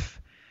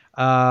Sheriff,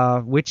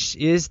 which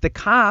is the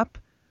cop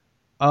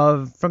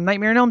from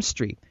Nightmare on Elm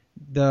Street.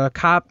 The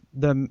cop,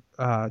 the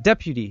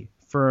deputy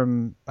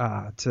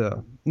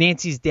to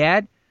Nancy's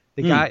dad.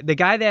 The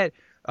guy that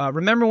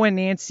remember when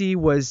Nancy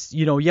was,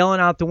 yelling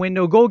out the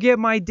window, "Go get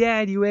my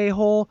dad, you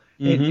a-hole,"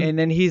 and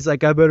then he's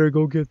like, "I better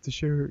go get the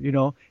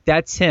sheriff."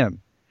 That's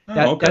him.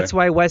 Okay. That's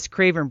why Wes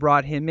Craven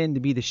brought him in to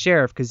be the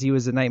sheriff, because he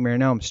was a Nightmare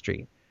on Elm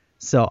Street.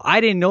 So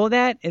I didn't know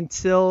that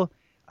until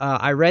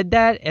I read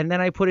that, and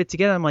then I put it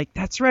together. I'm like,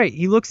 that's right.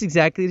 He looks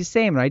exactly the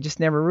same, and I just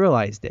never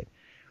realized it.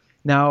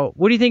 Now,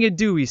 what do you think of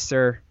Dewey,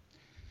 sir?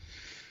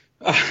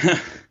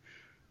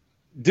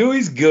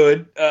 Dewey's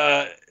good.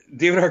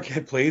 David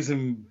Arquette plays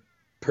him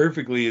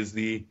perfectly as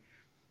the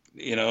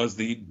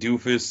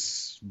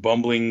doofus,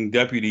 bumbling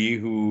deputy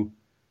who,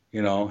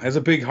 has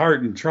a big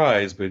heart and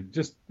tries, but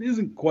just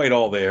isn't quite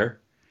all there.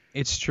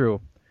 It's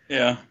true.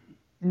 Yeah.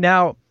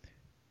 Now,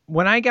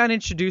 when I got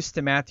introduced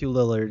to Matthew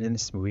Lillard in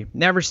this movie,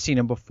 never seen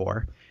him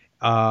before,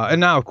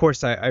 and now, of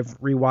course, I've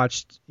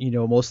rewatched,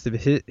 most of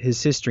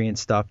his history and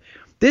stuff.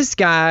 This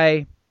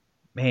guy,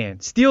 man,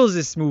 steals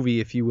this movie,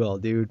 if you will,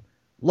 dude.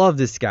 Love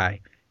this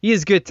guy. He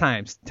has good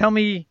times.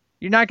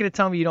 You're not going to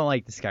tell me you don't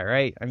like this guy,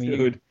 right? I mean,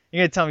 Dude. you're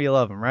going to tell me you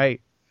love him,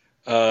 right?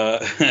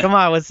 Come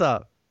on, what's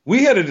up?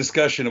 We had a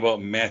discussion about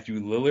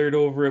Matthew Lillard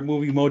over at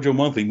Movie Mojo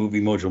Monthly,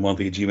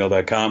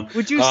 moviemojomonthly@gmail.com.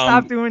 Would you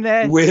stop doing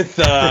that? With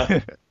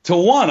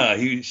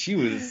Tawana.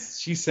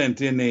 She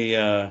sent in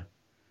a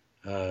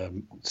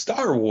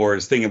Star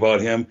Wars thing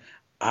about him.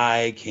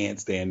 I can't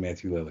stand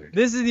Matthew Lillard.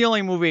 This is the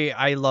only movie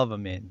I love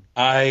him in.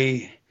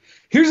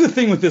 Here's the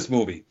thing with this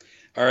movie.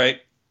 All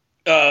right.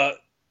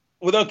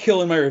 Without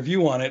killing my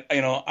review on it,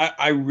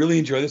 I really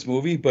enjoy this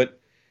movie, but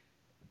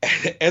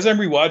as I'm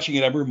rewatching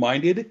it, I'm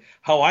reminded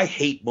how I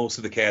hate most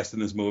of the cast in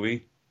this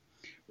movie.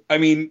 I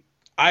mean,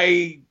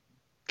 I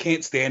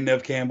can't stand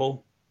Neve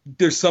Campbell.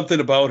 There's something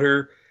about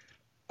her.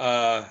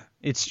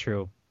 It's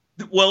true.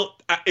 Well,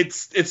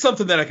 it's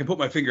something that I can put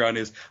my finger on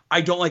is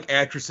I don't like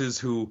actresses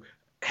who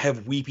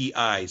have weepy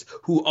eyes,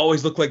 who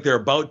always look like they're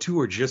about to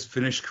or just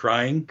finished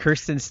crying.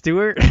 Kirsten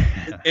Stewart.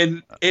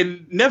 and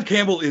Neve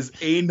Campbell is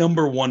a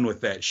number one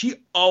with that. She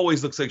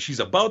always looks like she's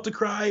about to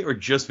cry or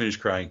just finished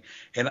crying.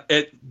 And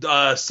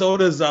so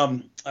does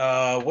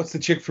what's the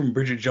chick from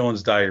Bridget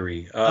Jones'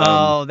 Diary?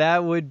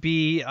 That would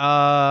be dude.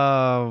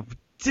 Oh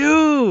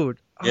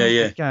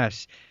yeah. My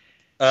gosh.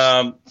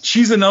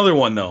 She's another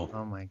one though.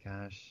 Oh my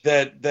gosh.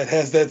 That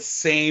has that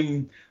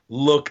same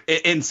look,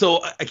 and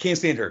so I can't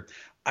stand her.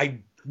 I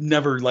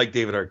never liked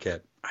David Arquette.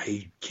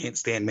 I can't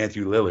stand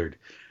Matthew Lillard.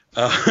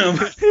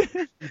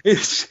 I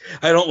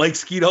don't like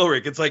Skeet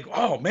Ulrich. It's like,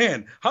 oh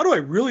man, how do I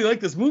really like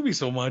this movie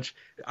so much?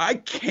 I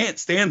can't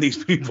stand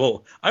these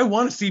people. I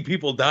want to see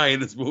people die in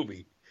this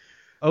movie.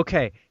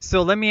 Okay,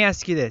 so let me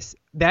ask you this.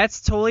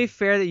 That's totally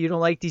fair that you don't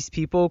like these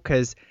people,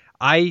 because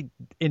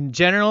in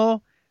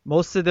general,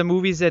 most of the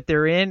movies that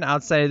they're in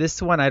outside of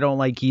this one, I don't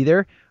like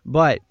either.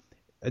 But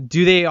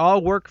do they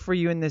all work for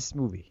you in this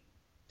movie?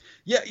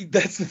 Yeah,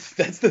 that's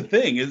the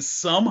thing, is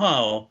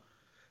somehow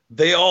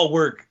they all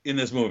work in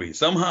this movie.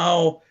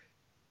 Somehow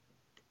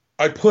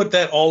I put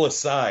that all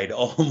aside,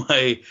 all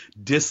my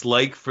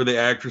dislike for the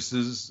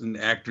actresses and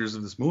actors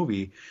of this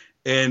movie,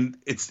 and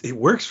it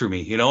works for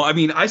me. I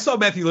mean, I saw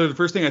Matthew Lillard. The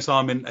first thing I saw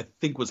him in, I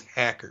think, was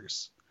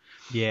Hackers.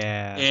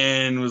 Yeah.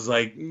 And was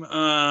like,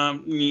 I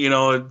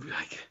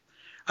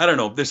don't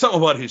know. There's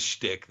something about his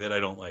shtick that I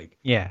don't like.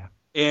 Yeah.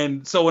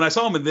 And so when I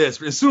saw him in this,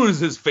 as soon as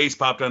his face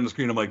popped on the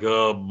screen, I'm like,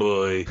 oh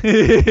boy,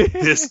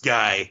 this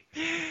guy.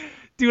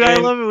 Dude, I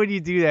love it when you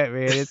do that,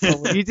 man.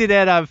 You did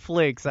that on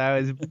Flicks.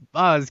 I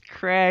was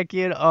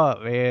cracking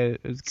up, man.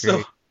 It was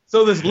great.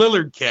 So this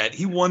Lillard cat,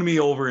 he won me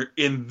over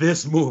in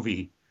this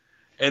movie.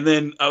 And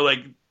then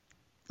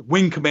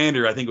Wing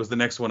Commander, I think, was the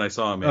next one I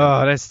saw him in.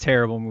 Oh, that's a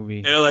terrible movie.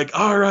 And they're like,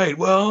 all right,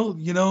 well,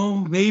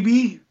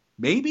 maybe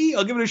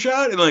I'll give it a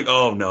shot. And like,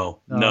 oh no.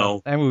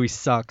 That movie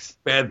sucks.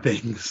 Bad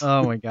things.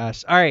 Oh my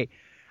gosh. All right.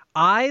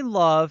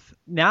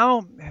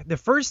 Now, the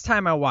first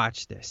time I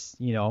watched this,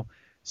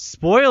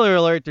 spoiler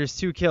alert, there's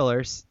two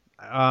killers.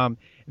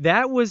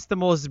 That was the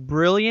most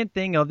brilliant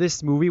thing of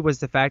this movie, was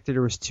the fact that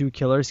there was two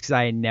killers, because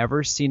I had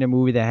never seen a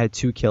movie that had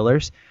two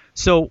killers.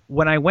 So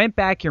when I went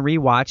back and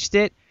rewatched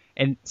it,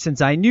 and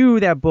since I knew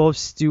that both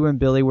Stu and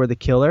Billy were the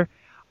killer,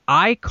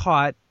 I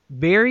caught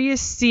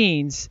various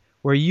scenes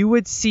where you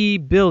would see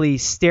Billy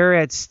stare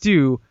at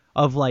Stu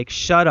of like,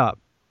 shut up.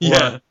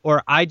 Yeah.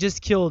 Or I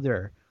just killed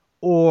her.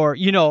 Or,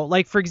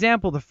 like, for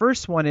example, the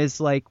first one is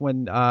like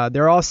when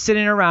they're all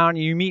sitting around,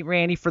 and you meet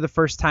Randy for the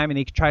first time, and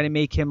they try to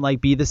make him like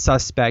be the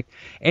suspect.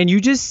 And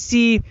you just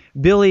see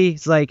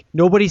Billy's like,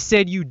 nobody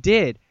said you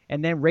did.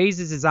 And then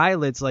raises his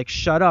eyelids like,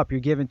 shut up, you're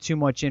giving too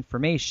much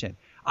information.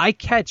 I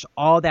catch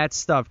all that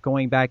stuff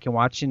going back and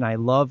watching. I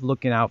love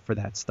looking out for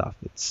that stuff.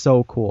 It's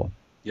so cool.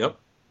 Yep.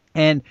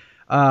 And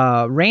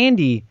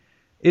Randy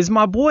is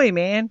my boy,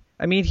 man.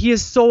 I mean, he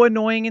is so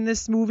annoying in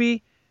this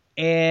movie,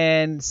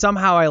 and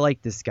somehow I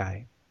like this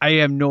guy. I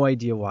have no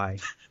idea why.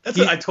 I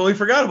totally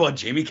forgot about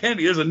Jamie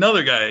Kennedy. There's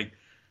another guy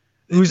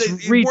who's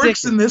he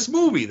works in this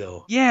movie,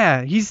 though.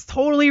 Yeah, he's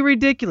totally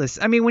ridiculous.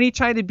 I mean, when he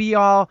tried to be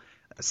all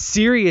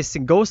serious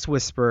and Ghost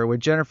Whisperer with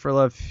Jennifer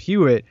Love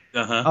Hewitt,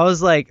 I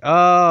was like,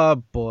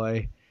 oh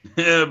boy.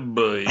 Yeah,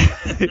 boy.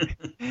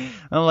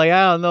 I'm like,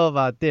 I don't know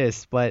about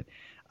this, but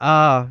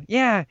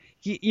yeah,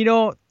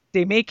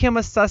 they make him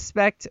a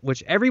suspect,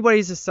 which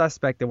everybody's a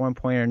suspect at one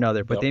point or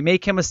another, but Yep. they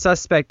make him a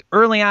suspect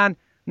early on,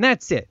 and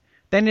that's it.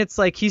 Then it's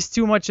like he's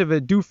too much of a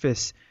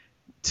doofus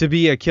to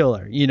be a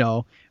killer, you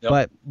know. Yep.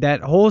 But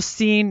that whole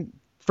scene,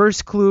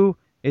 first clue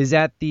is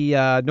at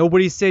the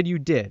nobody said you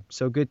did.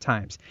 So good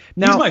times.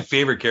 Now, He's my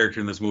favorite character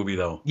in this movie,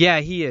 though. yeah,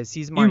 he is.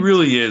 He's He mine.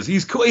 really is.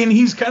 He's cool, and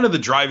he's kind of the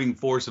driving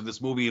force of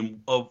this movie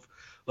and of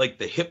like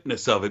the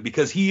hipness of it,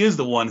 because he is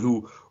the one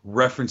who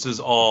references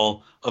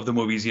all of the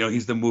movies. You know,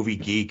 he's the movie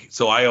geek,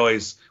 so I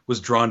always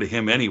was drawn to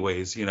him,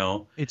 anyways. You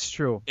know, It's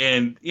true.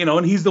 and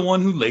and he's the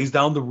one who lays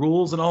down the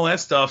rules and all that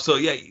stuff. So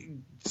yeah,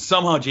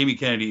 somehow Jamie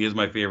Kennedy is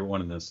my favorite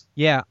one in this.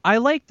 Yeah, I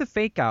like the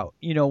fake out.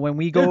 You know, when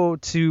we go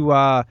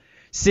to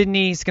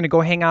Sydney's going to go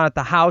hang out at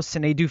the house,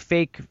 and they do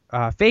fake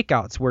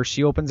outs where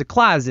she opens a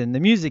closet and the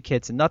music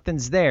hits and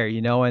nothing's there,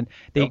 you know, and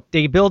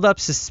they build up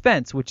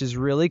suspense, which is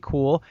really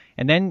cool.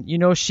 And then, you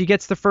know, she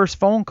gets the first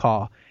phone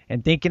call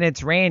and thinking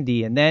it's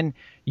Randy. And then,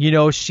 you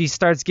know, she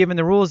starts giving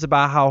the rules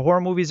about how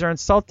horror movies are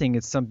insulting.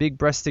 It's some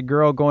big-breasted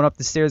girl going up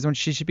the stairs when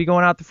she should be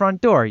going out the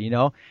front door, you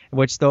know,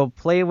 which they'll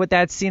play with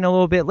that scene a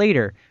little bit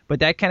later.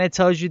 But that kind of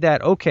tells you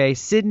that, okay,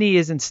 Sydney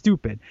isn't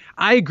stupid.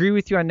 I agree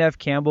with you on Neve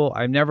Campbell.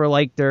 I've never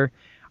liked her.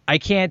 I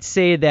can't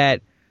say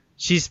that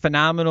she's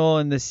phenomenal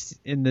in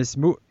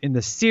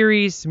the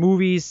series,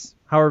 movies,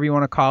 however you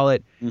want to call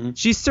it. Mm-hmm.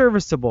 She's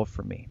serviceable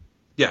for me.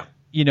 Yeah.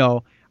 You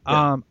know,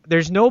 Yeah.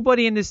 There's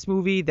nobody in this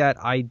movie that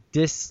I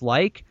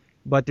dislike,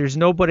 but there's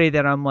nobody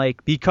that I'm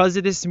like, because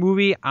of this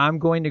movie, I'm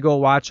going to go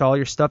watch all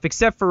your stuff,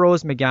 except for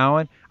Rose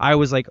McGowan. I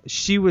was like,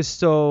 she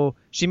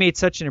made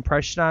such an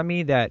impression on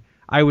me that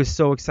I was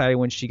so excited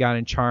when she got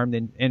in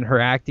Charmed, and her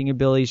acting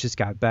abilities just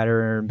got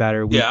better and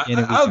better. Yeah,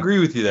 I agree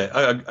with you that.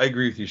 I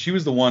agree with you. She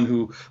was the one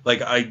who,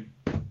 like, I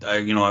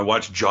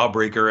watched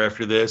Jawbreaker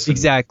after this.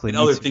 Exactly. And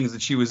other things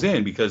that she was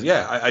in, because,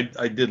 yeah,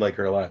 I did like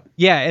her a lot.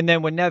 Yeah, and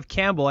then when Neve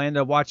Campbell, I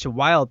ended up watching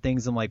Wild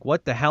Things. I'm like,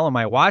 what the hell am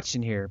I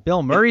watching here?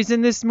 Bill Murray's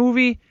in this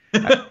movie?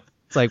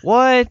 It's like,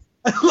 what?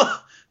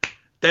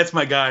 That's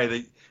my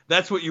guy.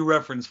 That's what you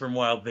reference from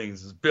Wild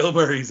Things. Is Bill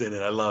Murray's in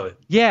it. I love it.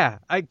 Yeah,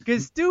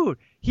 because, dude,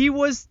 he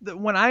was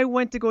when I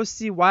went to go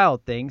see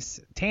Wild Things,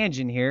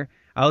 tangent here,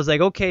 I was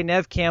like, okay,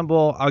 Neve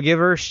Campbell, I'll give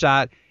her a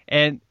shot.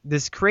 And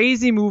this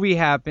crazy movie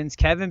happens,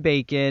 Kevin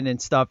Bacon and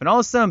stuff, and all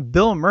of a sudden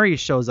Bill Murray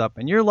shows up,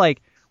 and you're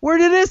like, where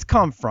did this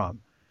come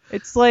from?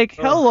 It's like,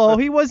 hello,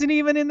 he wasn't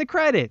even in the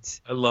credits.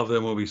 I love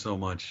that movie so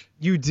much.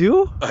 You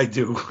do? I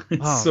do.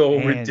 It's Oh, so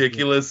man,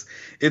 ridiculous.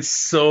 It's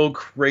so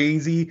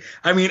crazy.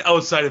 I mean,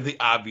 outside of the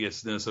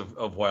obviousness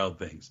of Wild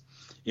Things,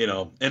 you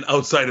know, and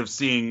outside of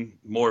seeing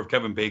more of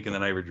Kevin Bacon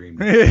than I ever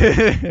dreamed of.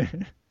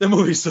 The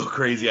movie's so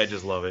crazy. I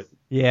just love it.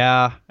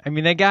 Yeah. I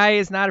mean, that guy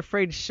is not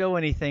afraid to show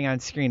anything on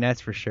screen, that's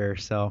for sure.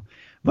 So,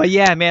 but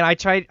yeah, man, I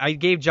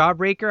gave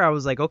Jawbreaker. I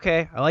was like,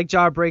 okay, I like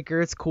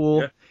Jawbreaker. It's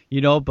cool. Yeah. You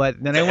know, but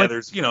then I went.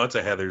 Heather's, you know, it's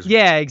a Heather's.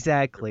 Yeah,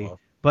 exactly.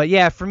 But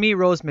yeah, for me,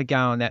 Rose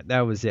McGowan,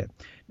 that was it.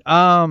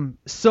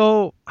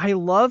 So I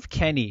love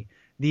Kenny,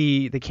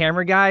 the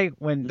camera guy.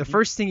 When the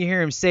first thing you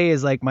hear him say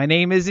is like, "My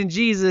name isn't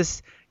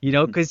Jesus," you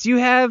know, because you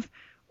have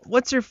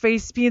what's her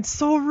face being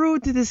so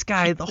rude to this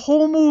guy the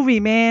whole movie,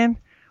 man.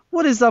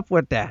 What is up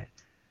with that?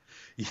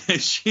 Yeah,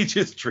 she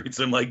just treats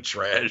him like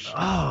trash.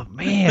 Oh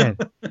man.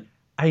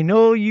 I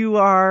know you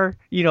are,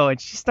 you know, and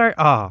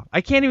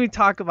I can't even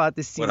talk about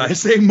this scene. When I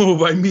say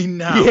move, I mean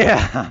now.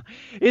 Yeah,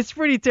 it's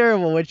pretty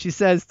terrible what she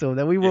says to him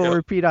that we won't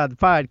repeat on the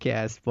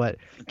podcast. But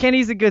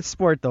Kenny's a good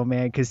sport, though,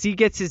 man, because he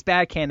gets his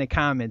backhanded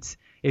comments.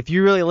 If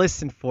you really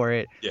listen for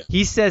it,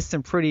 he says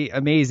some pretty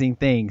amazing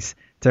things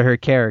to her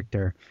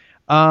character.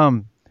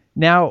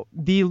 Now,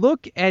 the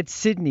look at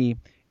Sydney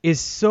is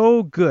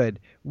so good,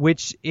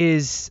 which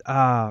is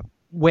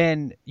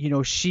when, you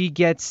know, she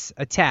gets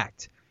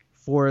attacked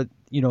for,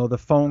 you know, the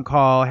phone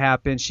call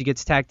happens. She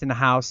gets attacked in the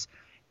house,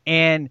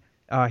 and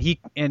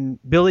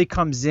Billy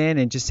comes in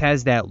and just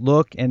has that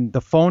look, and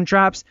the phone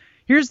drops.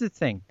 Here's the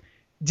thing.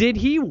 Did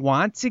he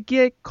want to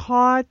get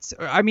caught?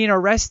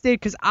 Arrested?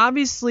 Because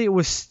obviously it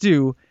was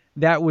Stu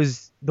that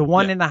was the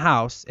one in the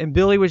house, and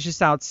Billy was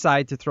just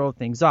outside to throw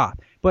things off.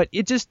 But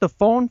the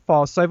phone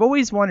falls. So I've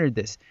always wondered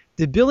this.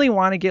 Did Billy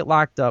want to get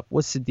locked up?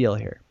 What's the deal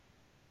here?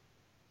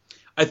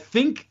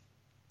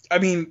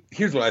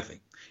 Here's what I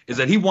think, is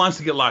that he wants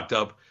to get locked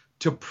up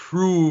to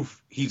prove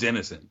he's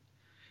innocent,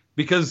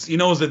 because he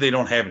knows that they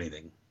don't have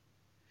anything.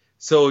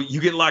 So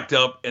you get locked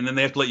up, and then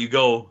they have to let you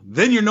go.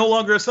 Then you're no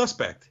longer a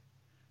suspect.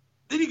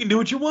 Then you can do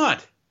what you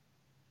want,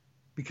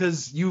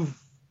 because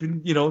you've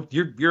been, you know,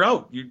 you're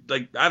out. You're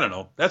like, I don't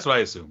know. That's what I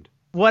assumed.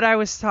 What I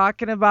was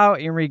talking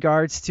about in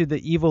regards to the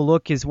evil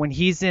look is when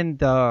he's in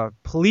the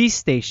police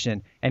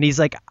station and he's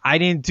like, I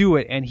didn't do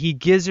it. And he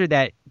gives her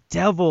that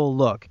devil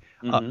look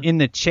in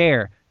the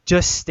chair,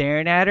 just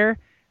staring at her.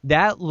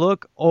 That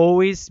look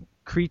always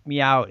creeped me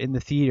out in the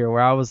theater,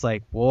 where I was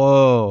like,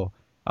 whoa.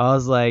 I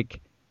was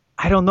like,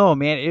 I don't know,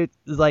 man. It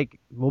was like,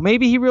 well,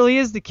 maybe he really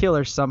is the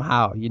killer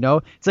somehow, you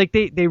know? It's like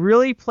they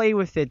really play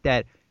with it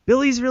that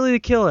Billy's really the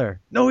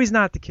killer. No, he's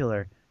not the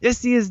killer.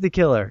 Yes, he is the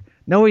killer.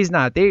 No, he's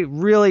not. They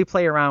really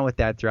play around with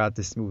that throughout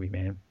this movie,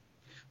 man.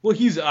 Well,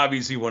 he's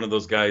obviously one of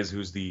those guys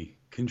who's the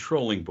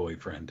controlling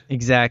boyfriend.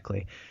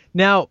 Exactly.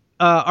 Now,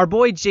 our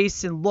boy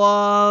Jason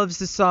loves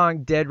the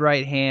song Dead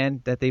Right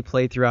Hand that they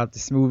play throughout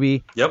this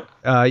movie. Yep.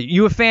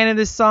 You a fan of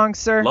this song,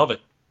 sir? Love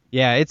it.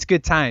 Yeah, it's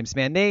good times,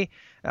 man. They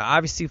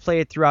obviously play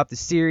it throughout the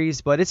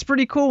series, but it's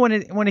pretty cool when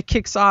it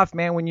kicks off,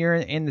 man, when you're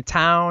in the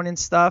town and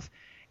stuff.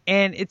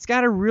 And it's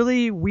got a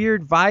really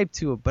weird vibe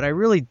to it, but I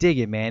really dig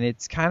it, man.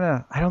 It's kind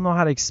of, I don't know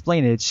how to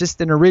explain it. It's just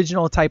an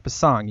original type of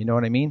song, you know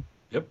what I mean?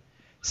 Yep.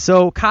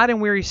 So, Cotton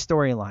Weary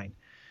storyline.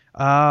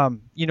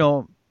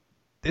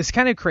 It's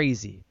kind of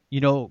crazy.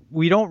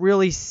 We don't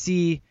really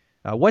see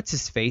what's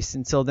his face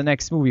until the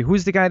next movie.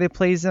 Who's the guy that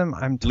plays him?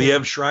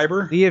 Liev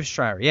Schreiber. Liev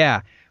Schreiber,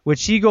 yeah.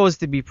 Which he goes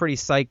to be pretty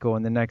psycho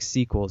in the next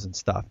sequels and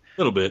stuff.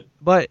 A little bit.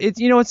 But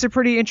it's a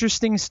pretty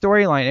interesting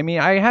storyline. I mean,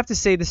 I have to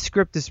say the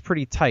script is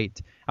pretty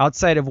tight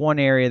outside of one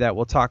area that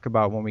we'll talk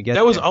about when we get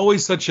there. That was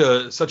always such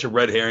a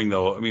red herring,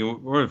 though. I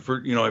mean,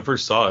 I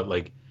first saw it,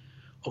 like,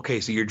 okay,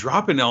 so you're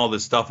dropping all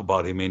this stuff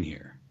about him in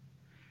here.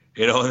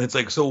 And it's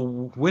like,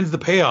 so when's the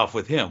payoff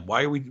with him?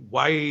 Why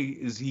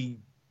is he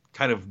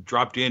kind of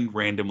dropped in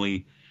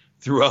randomly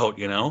throughout,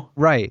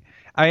 Right.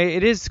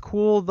 It is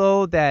cool,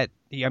 though, that,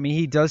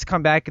 he does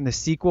come back in the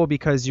sequel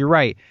because you're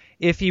right.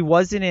 If he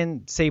wasn't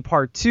in, say,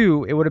 part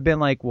 2, it would have been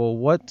like, well,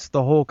 what's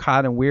the whole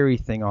Cotton Weary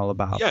thing all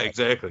about? Yeah,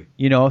 exactly.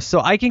 So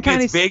I can kind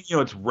of... It's big,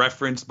 it's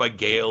referenced by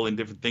Gale and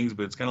different things,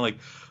 but it's kind of like,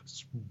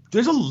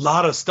 there's a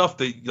lot of stuff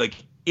that, like,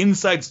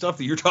 inside stuff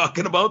that you're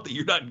talking about that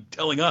you're not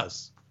telling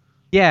us.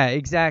 Yeah,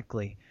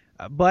 exactly.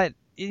 But,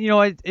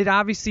 it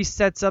obviously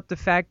sets up the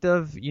fact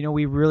of,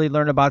 we really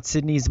learn about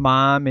Sydney's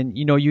mom and,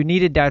 you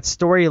needed that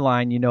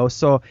storyline,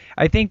 So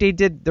I think they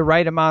did the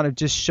right amount of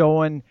just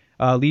showing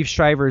Liev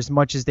Schreiber as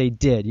much as they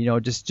did,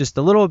 just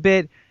a little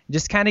bit,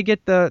 just kind of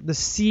get the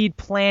seed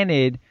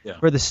planted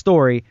for the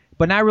story,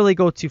 but not really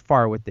go too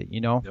far with it,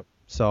 Yep.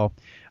 So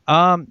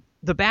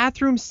the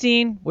bathroom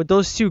scene with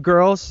those two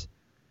girls,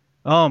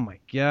 oh, my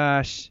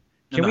gosh.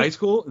 In high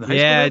school?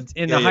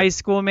 In the high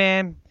school,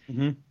 man.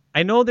 Mm-hmm.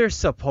 I know they're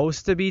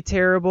supposed to be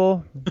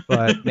terrible,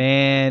 but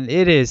man,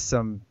 it is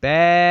some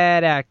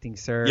bad acting,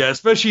 sir. Yeah,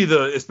 especially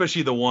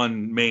the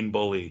one main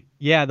bully.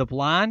 Yeah, the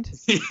blonde.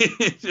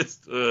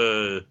 Just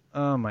oh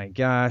my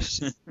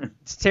gosh,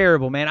 it's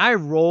terrible, man. I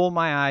roll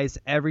my eyes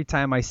every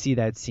time I see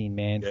that scene,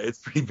 man. Yeah, it's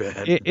pretty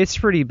bad. It's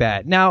pretty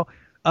bad. Now,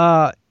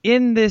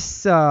 in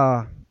this,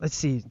 let's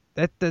see,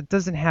 that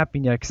doesn't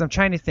happen yet because I'm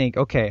trying to think.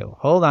 Okay,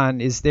 hold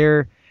on.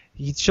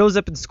 He shows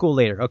up in school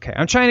later. Okay,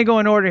 I'm trying to go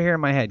in order here in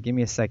my head. Give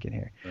me a second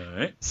here. All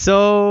right.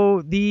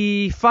 So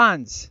the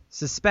Fonz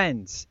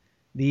suspends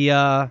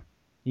the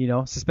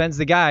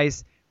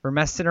guys for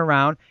messing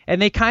around,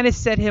 and they kind of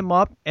set him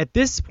up at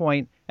this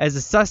point as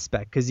a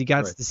suspect because he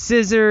got the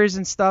scissors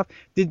and stuff.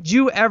 Did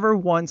you ever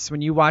once,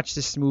 when you watched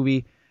this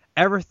movie,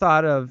 ever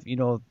thought of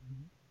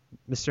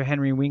Mr.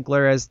 Henry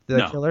Winkler as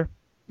the killer?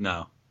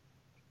 No.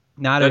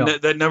 Not at all.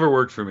 That never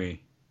worked for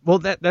me. Well,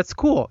 that's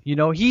cool.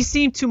 He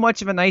seemed too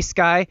much of a nice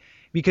guy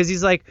because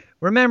he's like,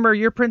 remember,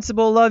 your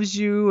principal loves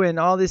you and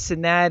all this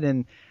and that.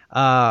 And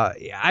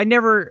I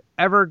never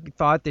ever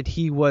thought that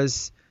he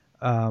was,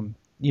 a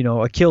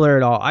killer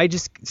at all.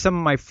 Some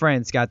of my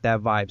friends got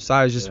that vibe. So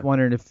I was just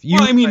wondering if you.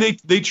 Well, I mean,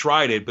 they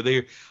tried it, but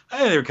they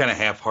were kind of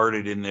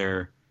half-hearted in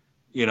their,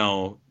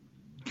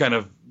 kind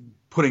of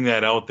putting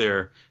that out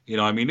there.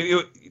 I mean,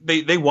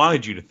 they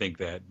wanted you to think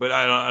that, but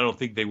I don't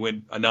think they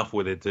went enough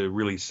with it to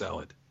really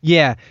sell it.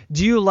 Yeah.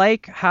 Do you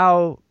like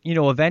how,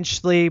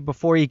 eventually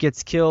before he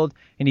gets killed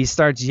and he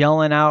starts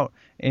yelling out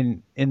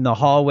in the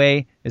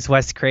hallway is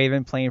Wes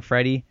Craven playing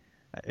Freddy?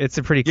 It's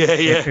a pretty cool.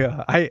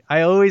 Yeah.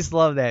 I always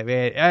love that,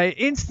 man. I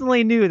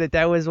instantly knew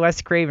that was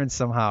Wes Craven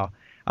somehow.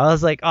 I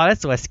was like, oh,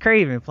 that's Wes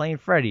Craven playing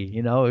Freddy.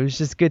 It was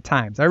just good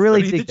times. I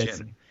really think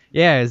that's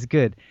yeah, it's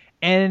good.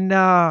 And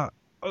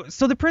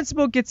so the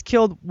principal gets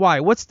killed.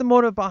 Why? What's the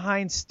motive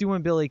behind Stu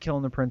and Billy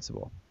killing the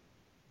principal?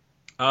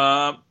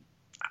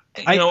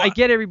 I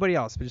get everybody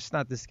else, but just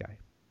not this guy.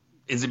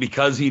 Is it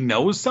because he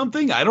knows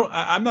something?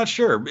 I'm not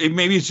sure.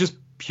 Maybe it's just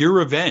pure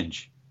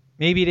revenge.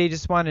 Maybe they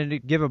just wanted to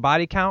give a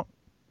body count.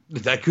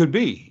 That could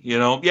be,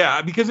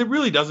 Yeah, because it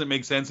really doesn't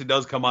make sense. It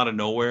does come out of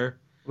nowhere.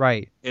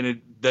 Right.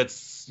 And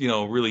that's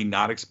really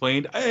not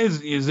explained.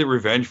 Is it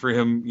revenge for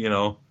him,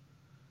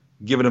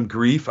 giving him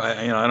grief?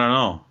 I don't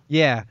know.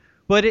 Yeah.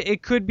 But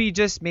it could be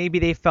just maybe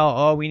they felt,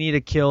 oh, we need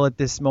a kill at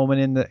this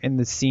moment in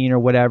the scene or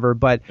whatever.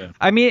 But,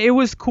 I mean, it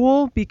was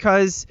cool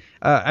because,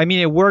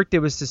 it worked. It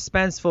was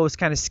suspenseful. It was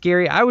kind of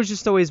scary. I was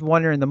just always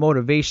wondering the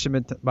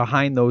motivation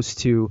behind those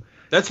two.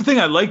 That's the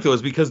thing I like, though,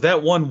 is because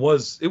that one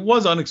was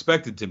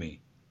unexpected to me.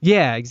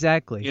 Yeah,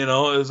 exactly. It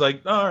was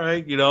like, all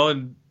right,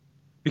 and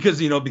because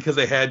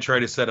they had tried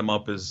to set him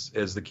up as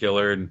the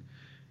killer. And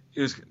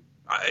it was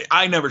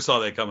I never saw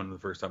that coming the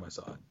first time I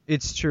saw it.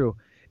 It's true.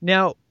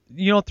 Now,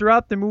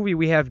 throughout the movie,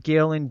 we have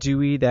Gale and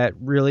Dewey that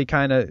really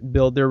kind of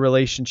build their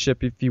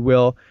relationship, if you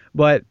will.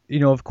 But,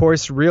 of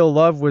course, real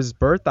love was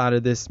birthed out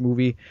of this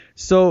movie.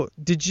 So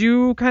did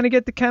you kind of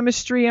get the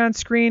chemistry on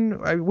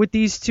screen with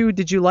these two?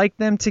 Did you like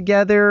them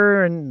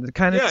together and the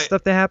kind of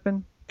stuff that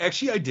happened?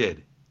 Actually, I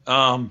did.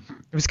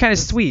 It was kind of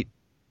sweet.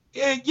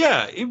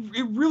 Yeah,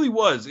 it really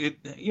was. It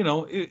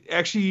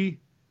actually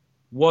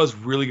was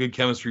really good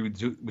chemistry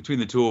between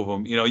the two of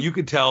them. You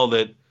could tell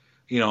that,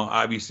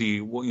 obviously,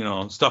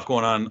 stuff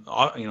going on,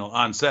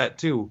 on set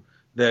too.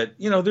 That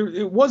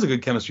it was a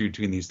good chemistry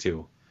between these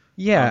two.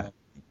 Yeah,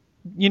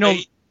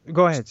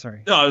 go ahead.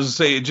 Sorry. No, I was gonna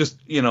say it just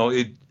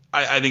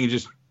I think it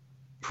just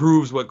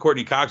proves what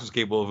Courtney Cox was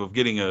capable of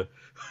getting a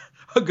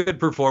good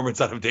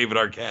performance out of David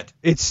Arquette.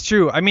 It's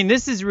true. I mean,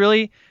 this is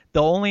really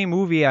the only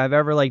movie I've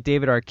ever liked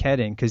David Arquette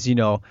in, because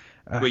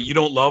wait, you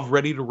don't love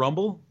Ready to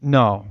Rumble?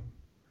 No.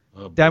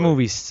 Oh, that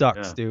movie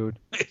sucks, dude.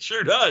 It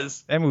sure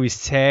does. That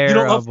movie's terrible.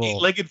 You don't love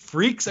Eight-Legged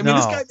Freaks? I mean,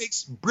 this guy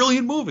makes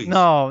brilliant movies.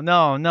 No.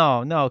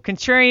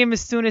 Contrarian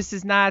Mastunis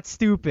is not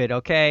stupid,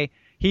 okay?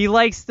 He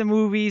likes the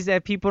movies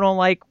that people don't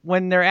like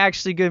when they're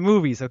actually good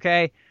movies,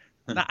 okay?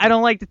 I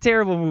don't like the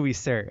terrible movies,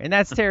 sir. And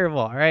that's terrible,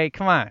 all right?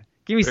 Come on.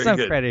 Give me some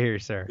credit here,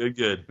 sir.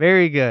 Good.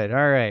 Very good.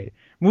 All right.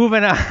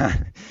 Moving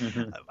on.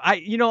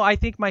 I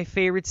think my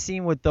favorite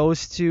scene with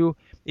those two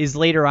is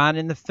later on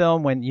in the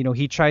film when,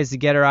 he tries to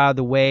get her out of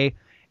the way.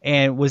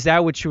 And was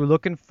that what you were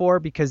looking for?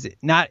 Because it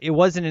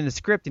wasn't in the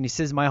script, and he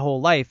says my whole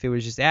life. It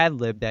was just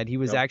ad-lib that he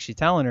was actually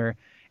telling her.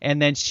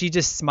 And then she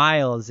just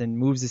smiles and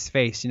moves his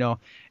face.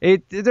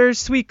 They're a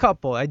sweet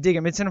couple. I dig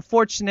them. It's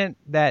unfortunate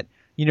that,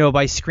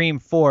 by Scream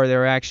 4, they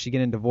were actually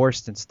getting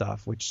divorced and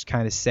stuff, which is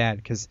kind of sad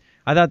because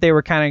I thought they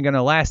were kind of going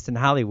to last in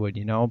Hollywood,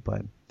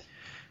 but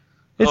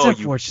it's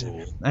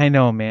unfortunate. I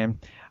know, man.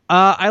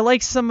 I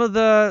like some of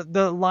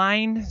the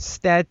lines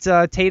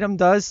that Tatum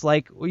does.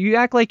 Like, you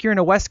act like you're in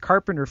a Wes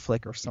Carpenter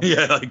flick or something.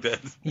 Yeah, I like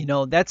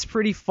that. That's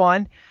pretty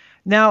fun.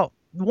 Now,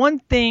 one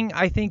thing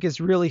I think is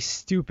really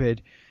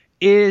stupid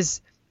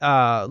is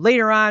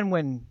later on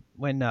when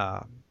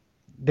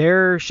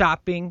they're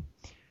shopping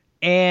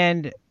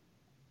and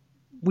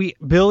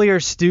Billy or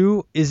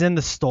Stu is in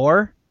the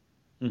store.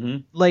 Mm-hmm.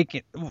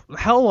 Like,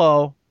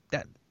 hello,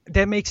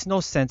 that makes no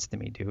sense to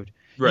me, dude.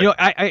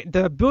 Right.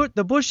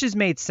 The bushes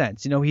made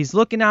sense. He's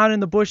looking out in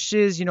the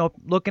bushes,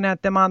 looking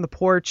at them on the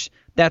porch.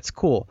 That's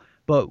cool.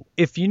 But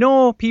if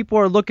people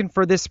are looking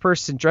for this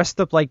person dressed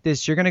up like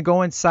this, you're going to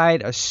go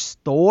inside a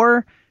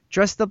store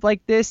dressed up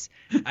like this.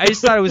 I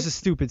just thought it was a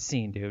stupid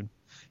scene, dude.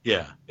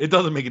 Yeah, it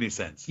doesn't make any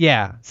sense.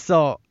 Yeah.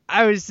 So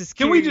I was just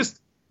curious. Can we just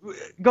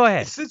go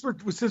ahead? Since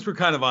we're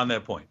kind of on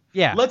that point.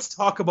 Yeah. Let's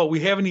talk about,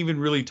 we haven't even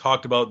really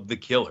talked about the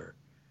killer.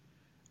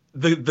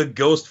 The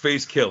ghost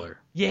face killer.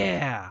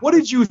 Yeah. What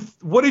did you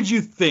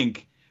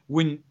think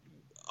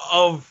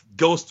of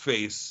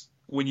Ghostface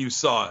when you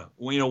saw it?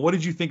 What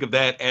did you think of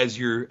that as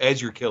your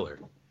killer?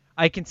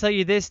 I can tell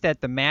you this, that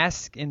the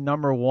mask in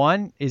number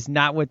 1 is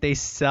not what they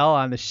sell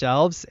on the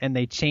shelves, and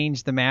they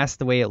changed the mask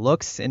the way it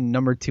looks in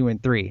number 2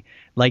 and 3.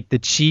 Like, the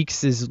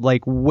cheeks is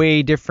like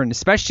way different,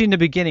 especially in the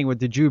beginning with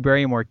the Drew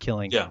Barrymore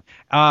killing.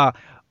 Yeah.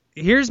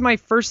 Here's my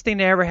first thing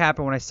that ever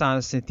happened when I saw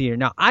this in the theater.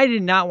 Now, I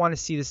did not want to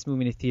see this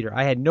movie in the theater.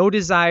 I had no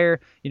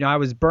desire. I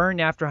was burned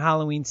after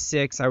Halloween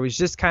 6. I was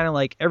just kind of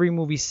like, every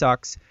movie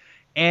sucks.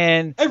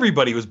 And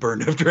everybody was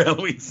burned after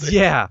Halloween 6.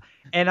 Yeah.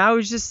 And I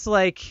was just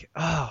like,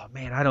 oh,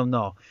 man, I don't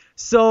know.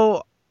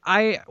 So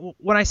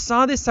when I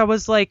saw this, I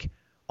was like,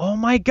 oh,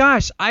 my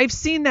gosh, I've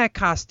seen that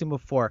costume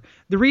before.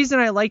 The reason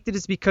I liked it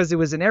is because it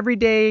was an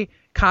everyday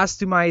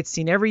costume I had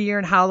seen every year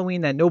in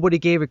Halloween that nobody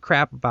gave a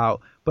crap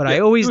about. But I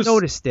always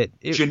noticed it.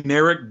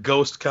 Generic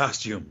ghost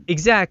costume.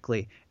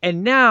 Exactly.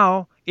 And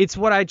now it's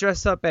what I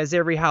dress up as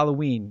every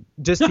Halloween,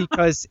 just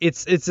because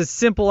it's a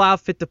simple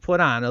outfit to put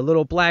on. A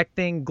little black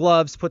thing,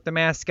 gloves, put the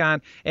mask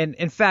on. And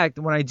in fact,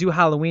 when I do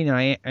Halloween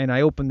and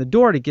I open the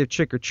door to give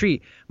trick or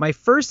treat, my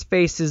first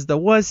face is the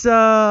 "What's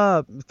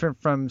up"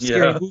 from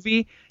Scary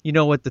Movie,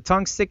 with the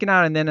tongue sticking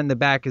out, and then in the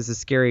back is a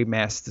scary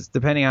mask,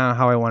 depending on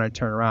how I want to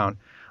turn around.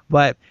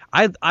 But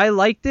I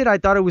liked it. I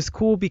thought it was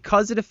cool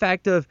because of the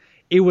fact of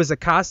it was a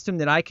costume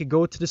that I could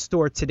go to the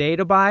store today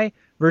to buy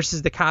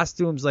versus the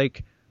costumes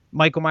like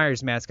Michael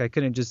Myers mask. I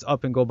couldn't just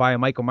up and go buy a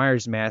Michael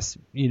Myers mask.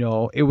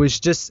 It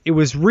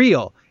was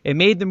real. It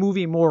made the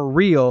movie more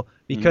real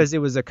because it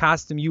was a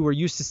costume you were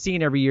used to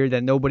seeing every year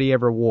that nobody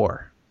ever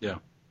wore. Yeah.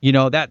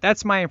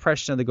 That's my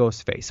impression of the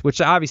ghost face,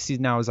 which obviously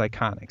now is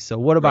iconic. So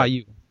what about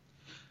you?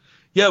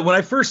 Yeah, when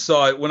I first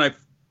saw it, like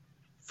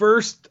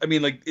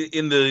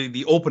in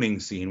the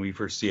opening scene, when you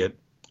first see it,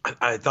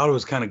 I thought it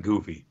was kind of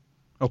goofy.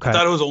 Okay. I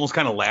thought it was almost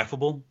kind of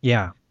laughable.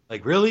 Yeah.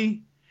 Like,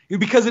 really?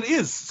 Because it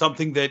is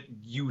something that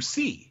you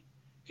see,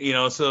 so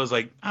it was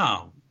like,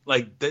 oh,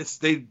 like this,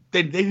 they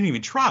didn't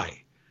even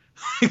try.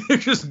 They're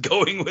just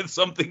going with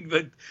something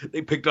that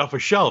they picked off a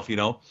shelf,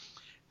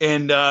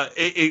 and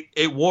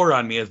it wore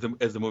on me as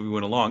the movie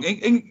went along.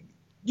 And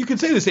you can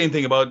say the same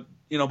thing about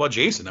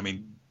Jason. I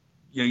mean,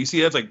 you see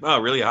that's like,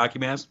 oh, really, a hockey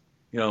mask?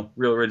 Real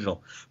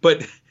original,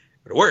 but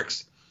it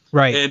works.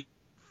 Right. And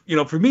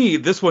for me,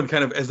 this one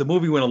kind of, as the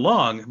movie went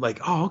along, like,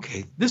 oh,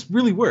 okay, this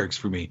really works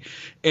for me.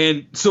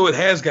 And so it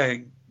has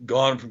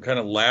gone from kind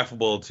of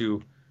laughable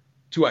to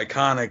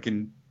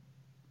iconic,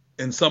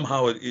 and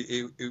somehow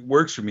it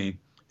works for me.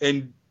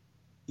 And,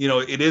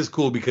 it is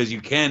cool because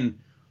you can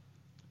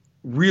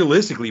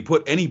realistically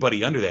put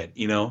anybody under that,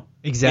 you know?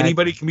 Exactly.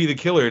 Anybody can be the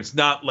killer. It's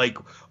not like,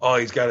 oh,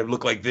 he's got to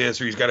look like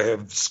this or he's got to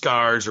have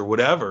scars or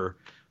whatever.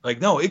 Like,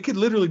 no, it could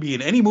literally be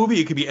in any movie.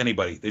 It could be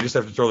anybody. They just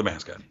have to throw the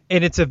mask on.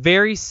 And it's a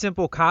very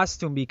simple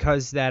costume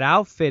because that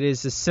outfit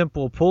is a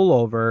simple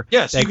pullover.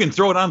 Yes, you can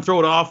throw it on, throw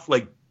it off,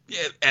 like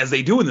as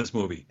they do in this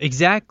movie.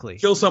 Exactly.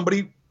 Kill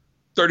somebody,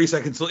 30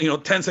 seconds,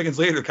 10 seconds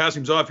later, the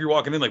costume's off. You're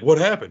walking in like, what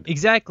happened?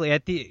 Exactly.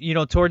 At the,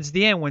 towards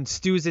the end when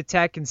Stu's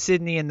attacking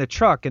Sidney in the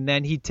truck, and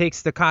then he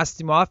takes the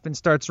costume off and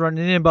starts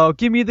running in about,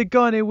 give me the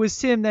gun. It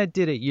was him that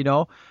did it,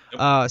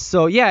 Yep.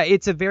 So yeah,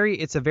 it's a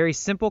very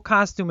simple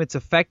costume. It's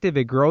effective.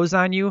 It grows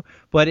on you,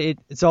 but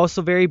it's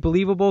also very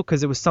believable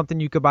because it was something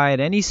you could buy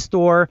at any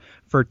store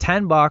for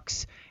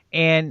 $10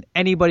 and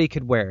anybody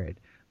could wear it.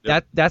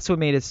 Yep. That's what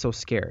made it so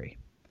scary.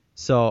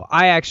 So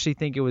I actually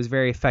think it was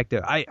very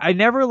effective. I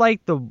never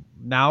liked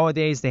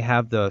nowadays they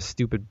have the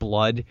stupid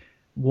blood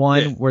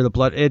one where the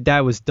blood,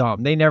 that was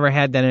dumb. They never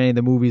had that in any of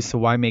the movies, so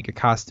why make a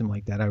costume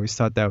like that? I always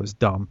thought that was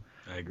dumb.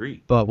 I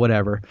agree. But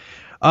whatever.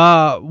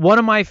 One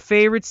of my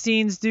favorite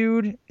scenes,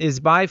 dude, is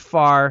by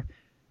far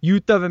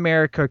Youth of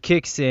America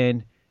kicks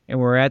in and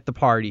we're at the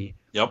party.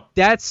 Yep.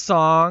 That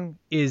song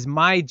is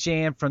my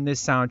jam from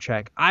this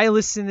soundtrack. I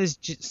listen to this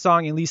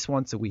song at least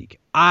once a week.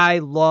 I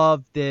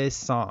love this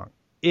song.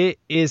 It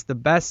is the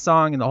best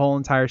song in the whole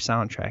entire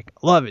soundtrack.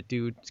 Love it,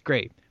 dude. It's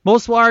great.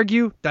 Most will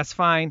argue that's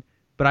fine,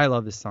 but I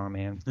love this song,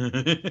 man.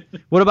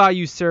 What about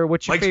you, sir?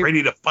 What's your Mike's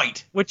ready to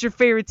fight. What's your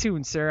favorite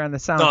tune, sir, on the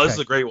soundtrack? No, this is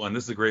a great one.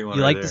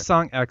 You like the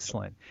song?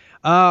 Excellent.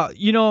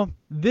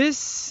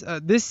 This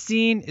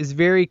scene is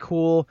very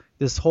cool.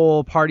 This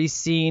whole party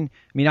scene.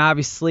 I mean,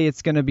 obviously,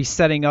 it's going to be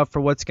setting up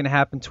for what's going to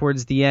happen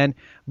towards the end.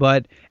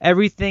 But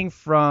everything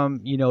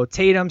from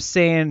Tatum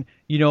saying,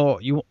 you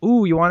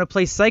want to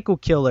play Psycho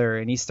Killer,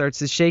 and he starts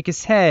to shake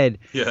his head.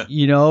 Yeah.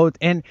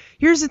 And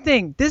here's the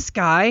thing: this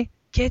guy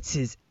gets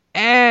his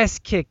ass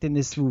kicked in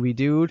this movie,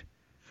 dude.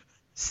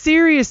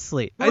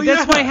 Seriously.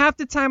 That's why half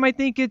the time I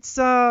think it's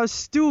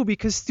Stu,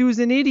 because Stu's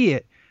an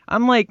idiot.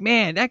 I'm like,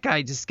 man, that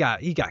guy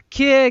he got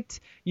kicked,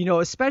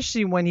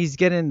 especially when he's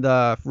getting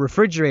the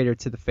refrigerator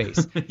to the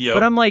face. Yep.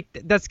 But I'm like,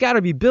 that's got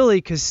to be Billy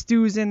because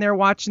Stu's in there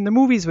watching the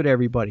movies with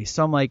everybody.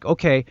 So I'm like,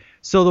 okay,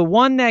 so the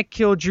one that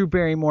killed Drew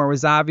Barrymore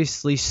was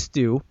obviously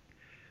Stu.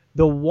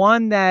 The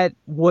one that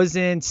was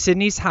in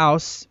Sidney's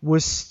house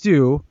was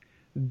Stu.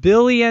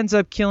 Billy ends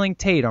up killing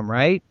Tatum,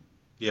 right?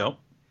 Yep.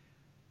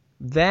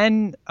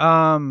 Then,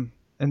 and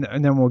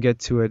then we'll get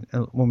to it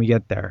when we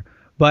get there.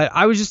 But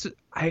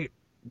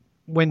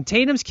when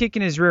Tatum's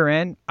kicking his rear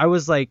end, I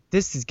was like,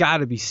 this has got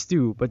to be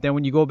Stu. But then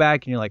when you go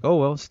back and you're like, oh,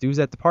 well, Stu's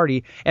at the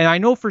party. And I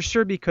know for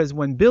sure because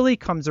when Billy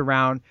comes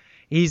around,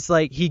 he's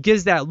like, he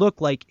gives that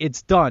look like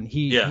it's done.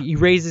 He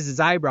raises his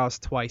eyebrows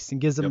twice and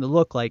gives him the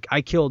look like,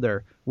 I killed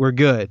her. We're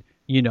good,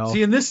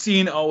 See, in this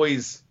scene,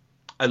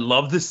 I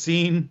love this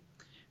scene,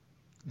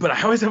 but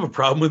I always have a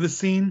problem with this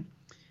scene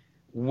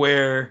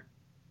where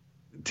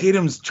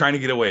Tatum's trying to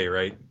get away,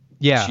 right?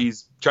 Yeah.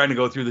 She's trying to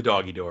go through the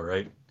doggy door,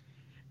 right?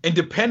 And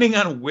depending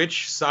on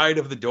which side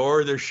of the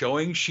door they're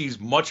showing, she's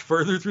much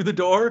further through the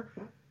door.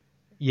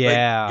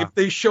 Yeah. Like, if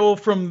they show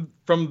from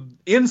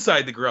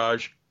inside the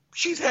garage,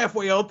 she's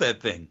halfway out that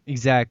thing.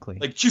 Exactly.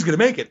 Like, she's going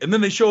to make it. And then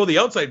they show the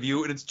outside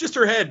view, and it's just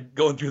her head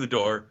going through the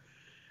door.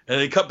 And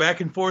they cut back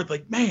and forth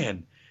like,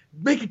 man,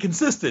 make it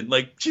consistent.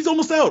 Like, she's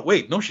almost out.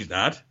 Wait, no, she's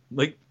not.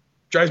 Like,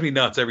 drives me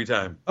nuts every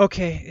time.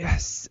 Okay,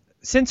 yes.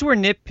 Since we're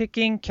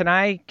nitpicking, can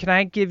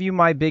I give you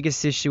my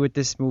biggest issue with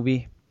this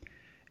movie?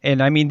 And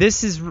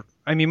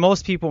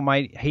most people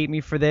might hate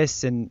me for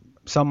this and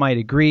some might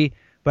agree,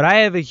 but I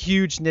have a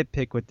huge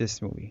nitpick with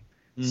this movie.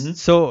 Mm-hmm.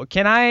 So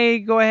can I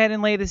go ahead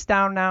and lay this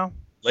down now?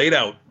 Lay it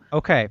out.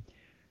 Okay.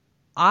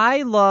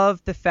 I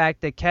love the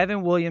fact that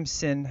Kevin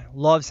Williamson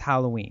loves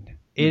Halloween.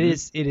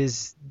 Mm-hmm. It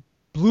is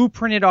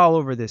blueprinted all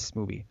over this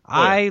movie.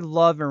 Oh, yeah. I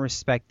love and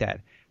respect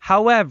that.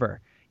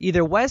 However,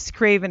 either Wes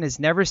Craven has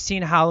never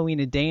seen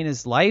Halloween a day in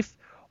his life,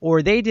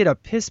 or they did a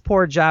piss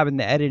poor job in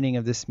the editing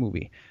of this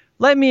movie.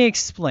 Let me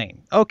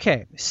explain.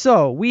 Okay,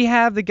 so we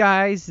have the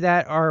guys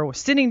that are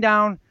sitting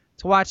down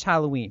to watch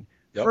Halloween.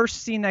 Yep.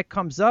 First scene that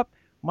comes up,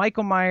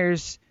 Michael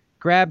Myers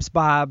grabs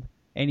Bob,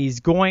 and he's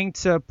going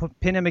to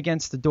pin him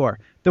against the door.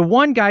 The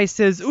one guy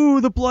says,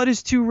 ooh, the blood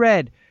is too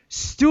red.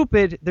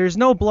 Stupid, there's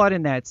no blood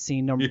in that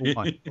scene, number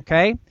one,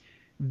 okay?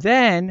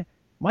 Then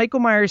Michael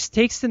Myers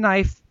takes the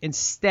knife and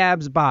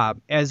stabs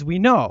Bob, as we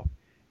know.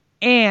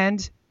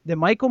 And then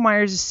Michael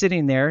Myers is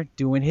sitting there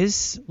doing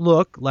his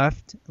look,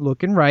 left,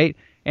 looking right.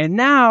 And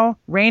now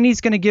Randy's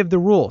going to give the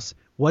rules.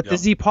 What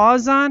does he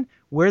pause on?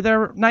 Where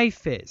the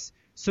knife is.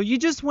 So you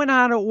just went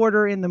out of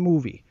order in the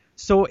movie.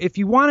 So if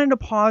you wanted to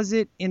pause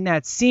it in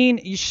that scene,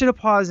 you should have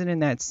paused it in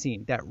that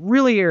scene. That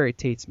really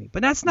irritates me.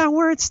 But that's not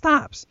where it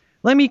stops.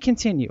 Let me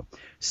continue.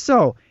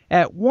 So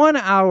at 1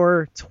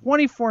 hour,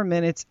 24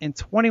 minutes, and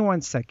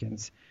 21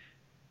 seconds.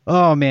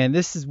 Oh, man,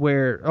 this is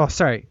where... Oh,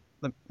 sorry.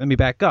 Let me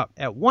back up.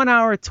 At 1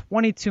 hour,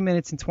 22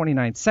 minutes, and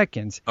 29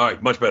 seconds. All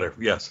right, much better.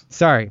 Yes.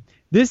 Sorry.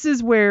 This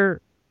is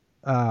where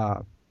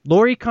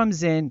Laurie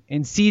comes in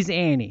and sees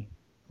Annie,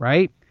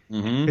 right?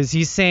 Because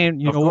he's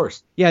saying, Of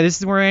course. yeah, this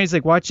is where Randy's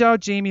like, watch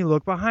out, Jamie,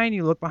 look behind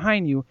you, look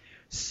behind you.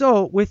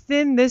 So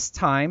within this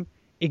time,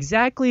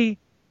 exactly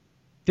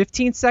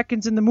 15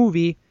 seconds in the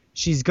movie,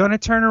 she's going to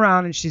turn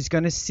around and she's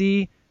going to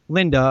see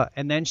Linda,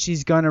 and then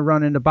she's going to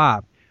run into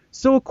Bob.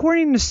 So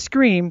according to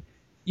Scream,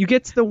 you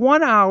get to the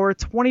 1 hour,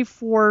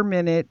 24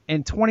 minute,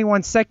 and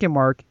 21 second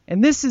mark,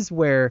 and this is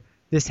where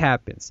this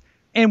happens.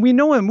 And we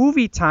know in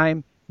movie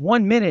time,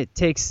 1 minute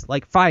takes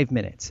like 5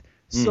 minutes.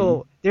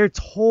 So they're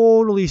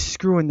totally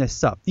screwing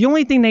this up. The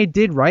only thing they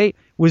did right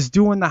was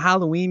doing the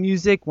Halloween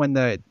music when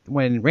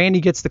Randy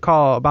gets the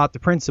call about the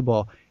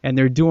principal, and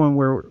they're doing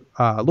where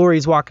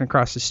Laurie's walking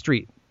across the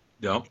street.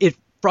 Yep. It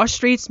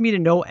frustrates me to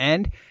no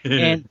end,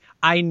 and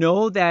I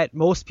know that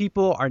most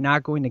people are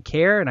not going to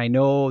care, and I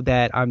know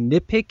that I'm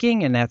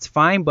nitpicking, and that's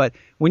fine. But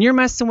when you're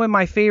messing with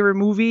my favorite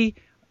movie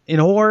in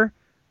horror,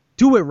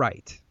 do it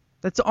right.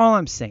 That's all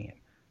I'm saying.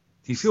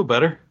 Do you feel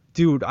better?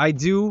 Dude, I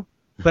do.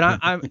 But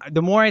I'm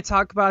the more I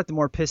talk about it, the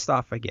more pissed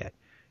off I get.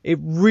 It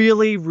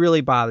really,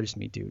 really bothers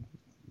me, dude.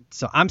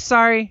 So I'm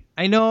sorry.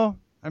 I know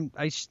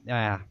I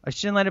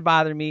shouldn't let it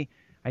bother me.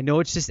 I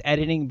know it's just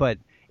editing, but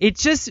it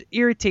just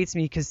irritates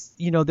me because,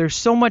 there's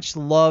so much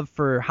love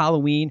for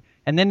Halloween,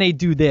 and then they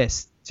do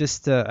this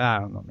just to, I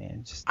don't know,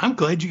 man. I'm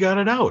glad you got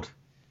it out.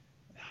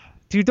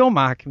 Dude, don't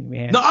mock me,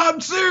 man. No,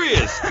 I'm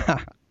serious.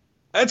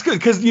 That's good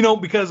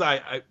because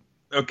I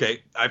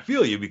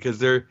feel you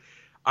because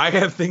I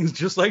have things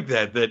just like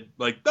that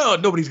like, no,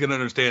 nobody's going to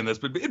understand this,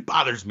 but it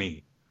bothers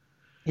me.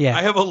 Yeah.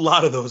 I have a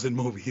lot of those in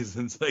movies,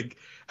 and it's like,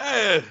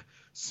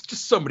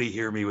 just somebody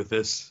hear me with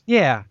this.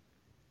 Yeah.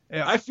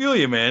 I feel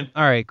you, man.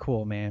 All right,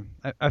 cool, man.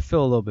 I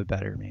feel a little bit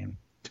better, man.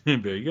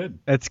 Very good.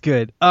 That's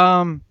good.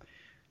 Now,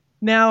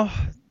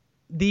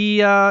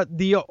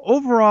 the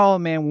overall,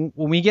 man,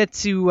 when we get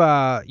to,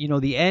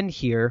 the end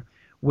here,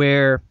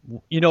 where,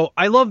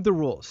 I love the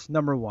rules,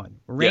 number one.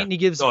 Randy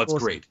gives the it's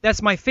rules. great.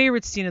 That's my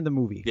favorite scene in the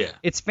movie. Yeah.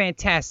 It's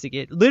fantastic.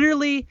 It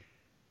literally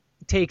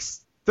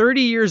takes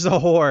 30 years of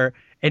horror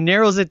and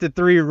narrows it to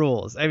 3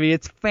 rules. I mean,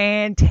 it's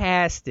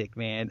fantastic,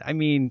 man. I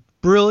mean,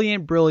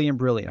 brilliant, brilliant,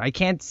 brilliant. I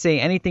can't say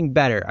anything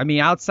better. I mean,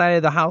 outside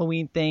of the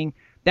Halloween thing,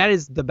 that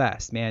is the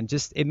best, man.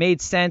 Just, it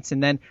made sense.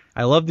 And then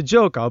I love the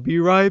joke. I'll be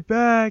right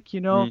back.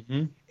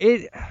 The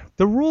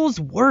rules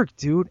work,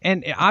 dude.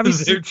 And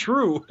obviously they're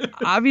true.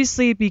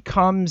 obviously it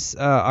becomes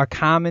a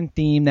common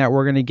theme that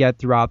we're going to get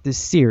throughout this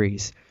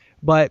series.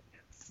 But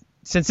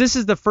since this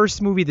is the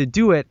first movie to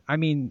do it, I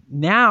mean,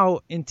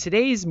 now in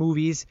today's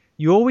movies,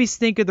 you always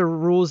think of the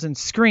rules in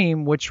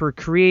Scream, which were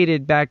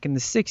created back in the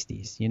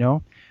 60s,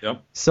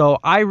 Yep. So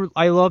I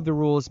love the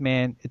rules,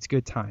 man. It's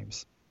good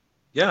times.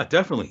 Yeah,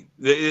 definitely.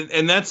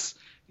 And that's,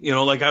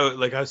 like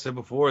I said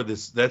before,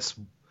 that's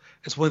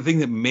one thing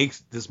that makes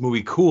this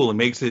movie cool and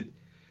makes it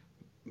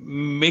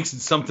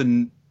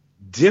something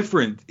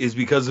different is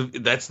because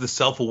that's the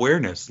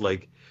self-awareness.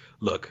 Like,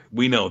 look,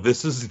 we know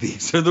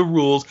these are the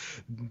rules.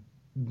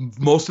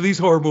 Most of these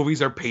horror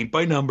movies are paint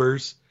by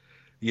numbers.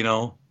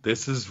 If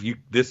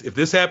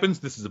this happens,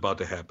 this is about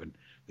to happen.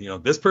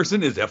 This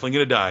person is definitely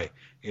going to die.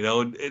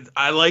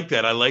 I like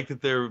that. I like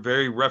that they're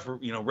very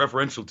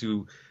referential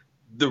to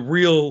the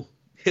real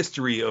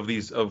history of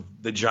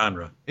the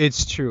genre.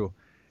 It's true.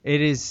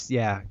 It is,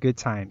 yeah, good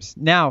times.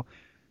 Now,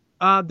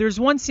 there's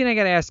one scene I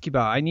got to ask you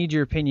about. I need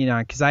your opinion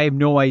on because I have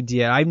no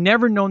idea. I've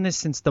never known this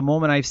since the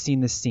moment I've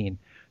seen this scene.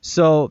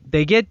 So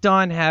they get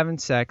done having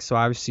sex. So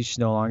obviously she's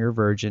no longer a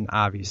virgin,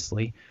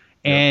 obviously.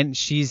 Yeah. And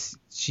she's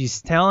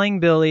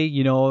telling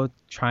Billy,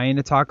 trying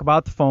to talk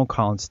about the phone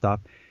call and stuff.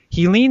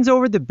 He leans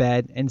over the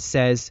bed and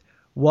says,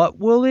 "What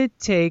will it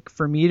take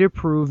for me to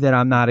prove that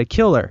I'm not a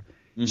killer?"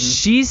 Mm-hmm.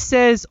 She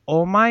says,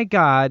 "Oh my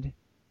God,"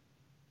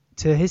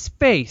 to his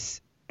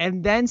face,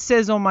 and then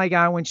says, "Oh my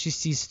God," when she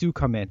sees Stu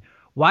come in.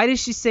 Why does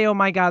she say, "Oh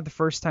my God," the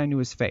first time to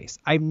his face?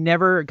 I've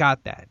never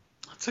got that.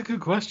 That's a good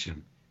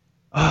question.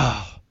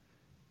 Oh,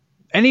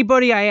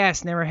 anybody I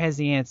ask never has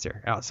the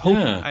answer. I was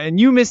hoping, and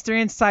you, Mr.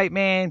 Insight,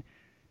 man.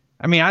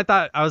 I mean,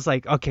 I was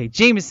like, okay,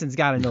 Jameson's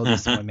got to know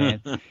this one,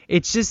 man.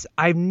 It's just,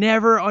 I've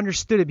never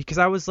understood it because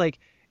I was like,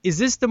 is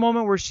this the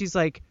moment where she's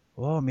like,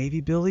 oh, maybe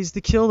Billy's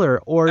the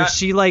killer? Or is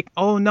she like,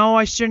 oh, no,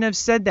 I shouldn't have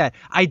said that.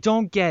 I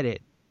don't get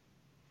it.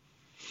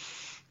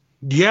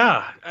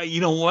 Yeah.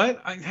 You know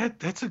what?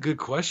 That's a good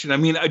question. I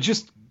mean, I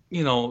just,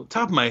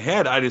 top of my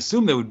head, I'd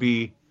assume that would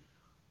be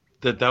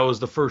that was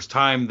the first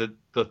time that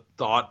the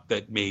thought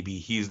that maybe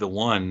he's the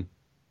one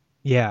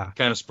kind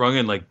of sprung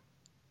in like,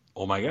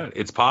 oh my God,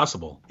 it's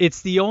possible.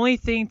 It's the only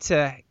thing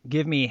to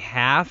give me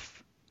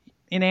half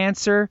an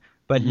answer,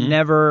 but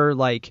never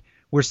like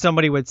where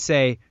somebody would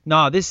say,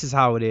 no, this is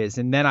how it is.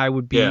 And then I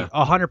would be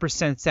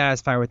 100%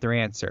 satisfied with their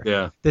answer.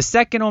 Yeah. The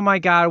second, oh my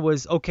God,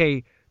 was,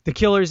 okay, the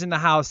killer's in the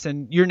house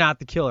and you're not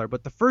the killer.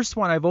 But the first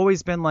one, I've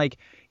always been like,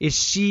 is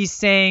she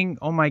saying,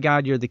 oh my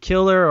God, you're the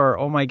killer, or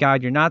oh my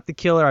God, you're not the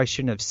killer? I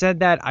shouldn't have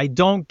said that. I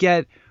don't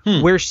get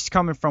where she's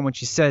coming from when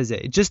she says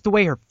it. Just the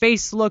way her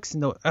face looks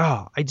and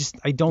I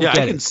don't get it.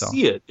 Yeah, I can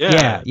see it.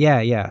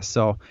 Yeah.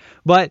 So,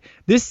 but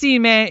this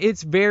scene, man,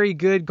 it's very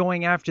good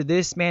going after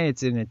this, man.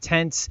 It's an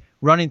intense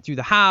running through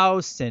the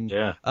house, and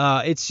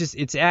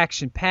it's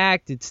action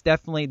packed. It's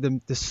definitely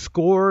the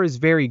score is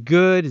very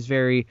good. It's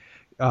very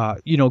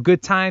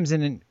good times,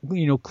 and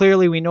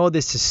clearly we know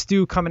this is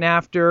Stu coming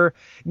after her.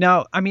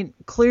 Now, I mean,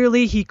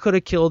 clearly he could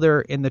have killed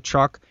her in the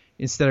truck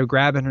instead of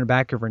grabbing her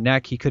back of her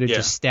neck. He could have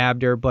just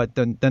stabbed her, but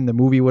then the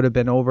movie would have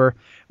been over,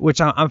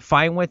 which I'm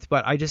fine with.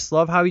 But I just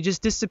love how he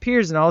just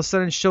disappears and all of a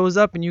sudden shows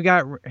up, and you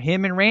got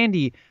him and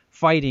Randy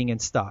fighting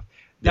and stuff.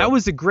 That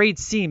was a great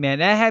scene, man.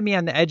 That had me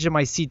on the edge of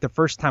my seat the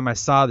first time I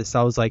saw this.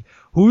 I was like,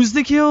 who's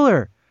the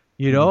killer?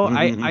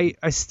 I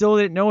still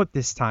didn't know it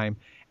this time.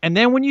 And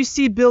then when you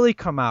see Billy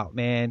come out,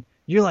 man,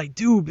 you're like,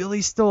 dude,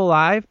 Billy's still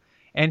alive?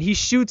 And he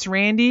shoots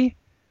Randy.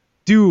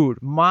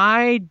 Dude,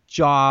 my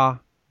jaw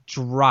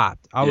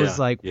dropped. I was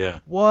like,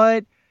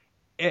 what?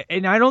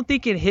 And I don't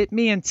think it hit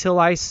me until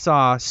I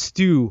saw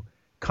Stu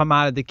come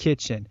out of the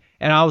kitchen.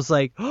 And I was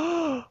like,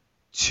 oh,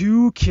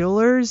 2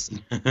 killers?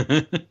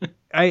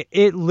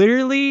 It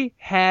literally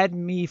had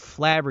me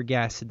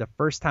flabbergasted the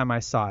first time I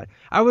saw it.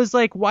 I was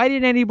like, why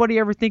didn't anybody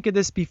ever think of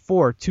this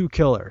before? 2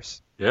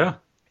 killers. Yeah.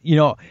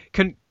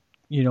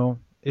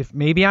 If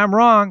maybe I'm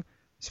wrong,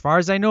 as far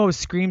as I know,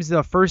 Scream's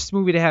the first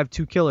movie to have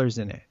 2 killers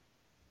in it.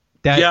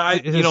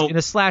 In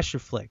a slasher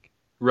flick.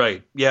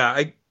 Right.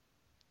 Yeah.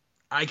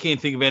 I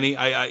can't think of any.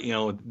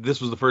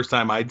 This was the first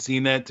time I'd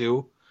seen that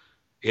too.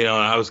 And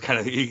I was kind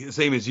of the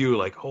same as you,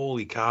 like,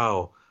 holy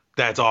cow,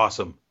 that's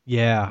awesome.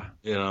 Yeah.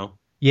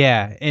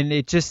 Yeah, and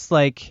it just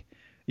like,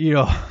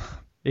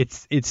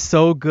 it's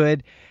so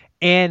good.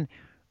 And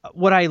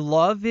what I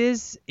love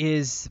is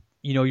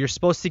you're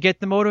supposed to get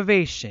the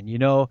motivation,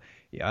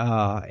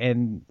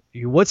 and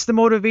what's the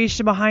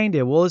motivation behind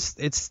it? Well,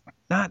 it's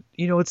not,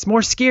 it's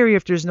more scary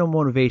if there's no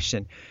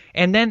motivation.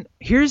 And then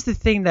here's the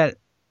thing that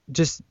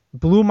just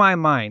blew my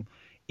mind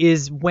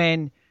is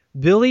when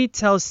Billy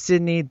tells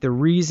Sidney the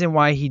reason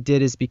why he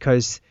did is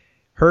because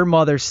her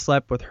mother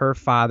slept with her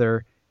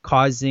father,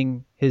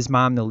 causing his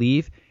mom to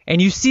leave.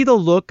 And you see the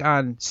look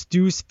on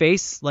Stu's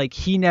face like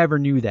he never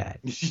knew that.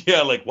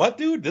 Yeah, like, what,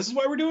 dude? This is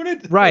why we're doing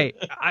it? Right.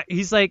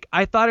 He's like,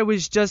 I thought it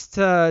was just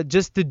to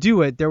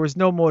do it. There was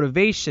no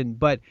motivation.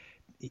 But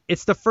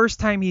it's the first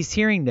time he's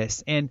hearing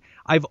this. And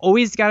I've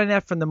always gotten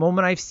that from the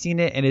moment I've seen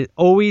it. And it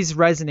always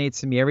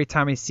resonates with me every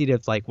time I see it.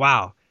 It's like,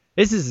 wow,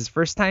 this is his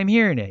first time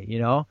hearing it,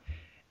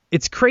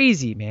 It's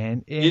crazy,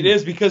 man. And it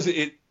is, because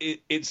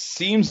it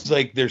seems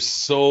like they're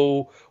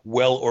so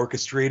well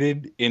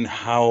orchestrated in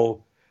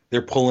how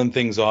they're pulling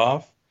things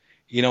off,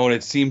 and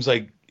it seems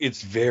like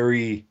it's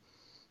very,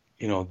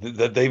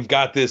 that they've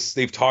got this,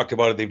 they've talked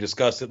about it, they've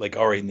discussed it, like,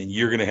 all right, and then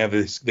you're going to have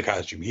the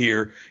costume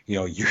here,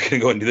 you're going to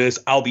go into this,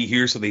 I'll be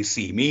here so they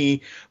see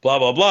me, blah,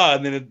 blah, blah.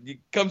 And then it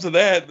comes to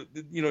that,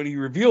 and he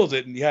reveals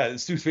it, and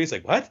Stu's face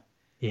like, what?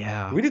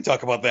 Yeah. We didn't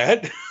talk about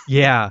that.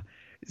 Yeah.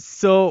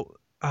 So,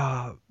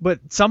 but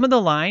some of the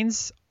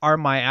lines are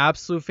my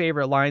absolute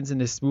favorite lines in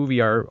this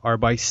movie are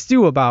by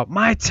Stu about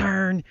my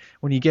turn,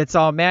 when he gets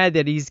all mad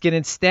that he's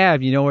getting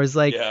stabbed, where it's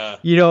like, I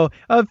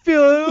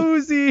feel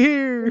oozy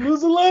here.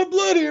 There's a lot of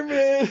blood here,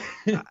 man.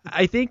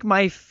 I think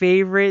my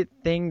favorite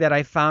thing that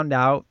I found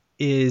out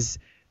is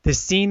the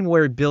scene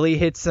where Billy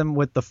hits him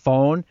with the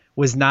phone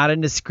was not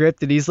in the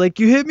script, and he's like,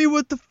 you hit me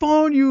with the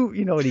phone,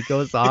 and he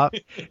goes off.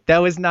 That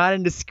was not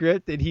in the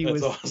script, and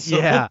That's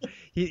awesome.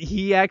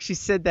 He actually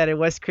said that, and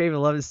Wes Craven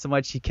loved it so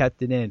much he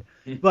kept it in.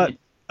 But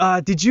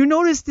did you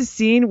notice the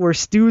scene where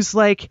Stu's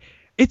like,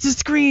 it's a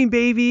Scream,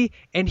 baby,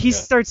 and he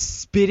starts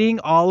spitting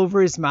all over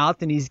his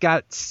mouth, and he's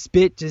got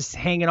spit just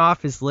hanging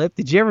off his lip?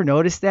 Did you ever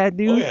notice that,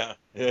 dude? Oh, yeah.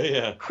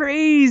 Yeah.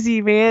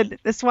 Crazy, man.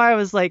 That's why I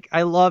was like,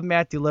 I love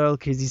Matthew Lillard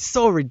because he's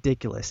so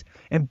ridiculous.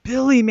 And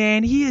Billy,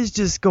 man, he is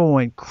just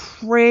going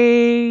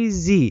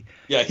crazy.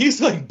 Yeah,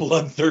 he's like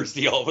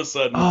bloodthirsty all of a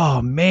sudden.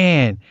 Oh,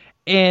 man.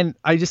 And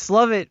I just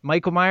love it.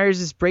 Michael Myers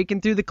is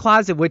breaking through the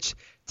closet, which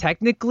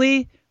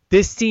technically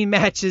this scene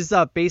matches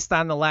up based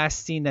on the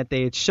last scene that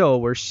they had showed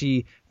where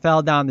she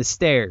fell down the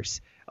stairs,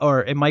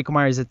 and Michael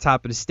Myers at the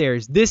top of the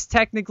stairs. This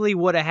technically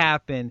would have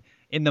happened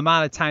in the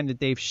amount of time that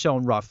they've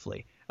shown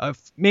roughly.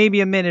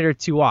 Maybe a minute or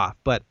two off,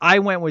 but I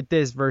went with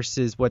this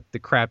versus what the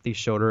crap they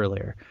showed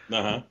earlier.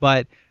 Uh-huh.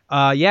 But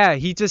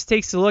he just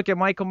takes a look at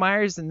Michael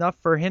Myers enough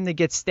for him to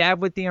get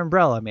stabbed with the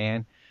umbrella,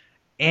 man.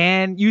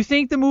 And you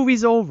think the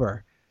movie's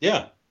over.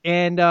 Yeah.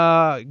 And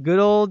good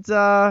old, dude,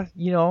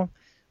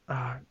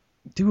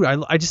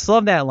 I just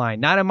love that line.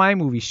 Not in my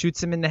movie.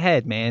 Shoots him in the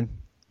head, man.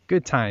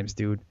 Good times,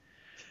 dude.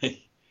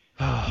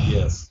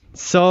 Yes.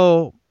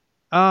 So,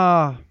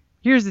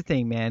 here's the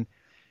thing, man.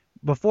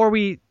 Before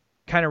we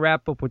kind of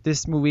wrap up with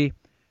this movie,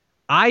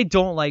 I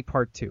don't like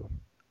part 2.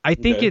 I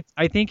think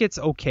it's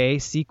okay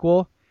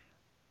sequel.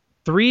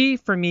 3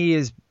 for me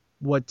is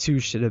what 2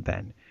 should have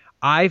been.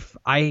 I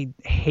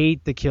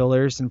hate the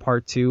killers in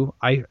part 2.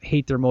 I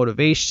hate their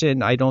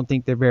motivation. I don't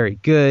think they're very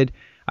good.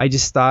 I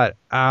just thought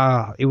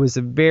it was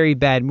a very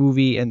bad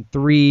movie, and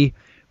 3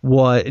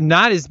 was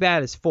not as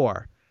bad as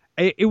 4.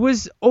 It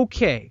was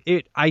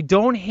okay. I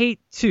don't hate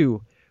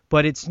 2,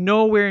 but it's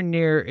nowhere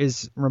near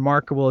as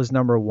remarkable as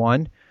number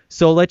 1.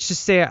 So let's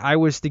just say I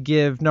was to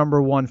give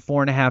number 1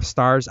 4.5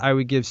 stars. I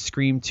would give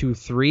Scream 2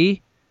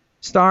 3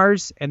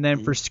 stars, and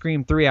then for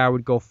Scream 3 I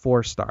would go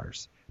 4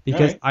 stars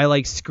because I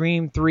like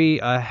Scream 3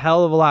 a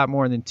hell of a lot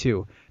more than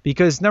 2.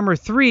 Because number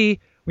 3,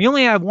 we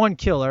only have 1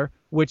 killer,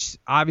 which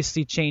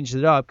obviously changed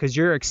it up because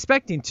you're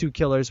expecting 2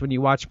 killers when you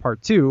watch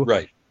part 2.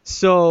 Right.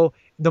 So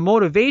the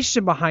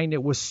motivation behind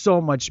it was so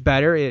much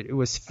better. It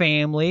was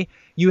family.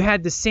 You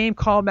had the same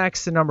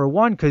callbacks to number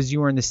 1 because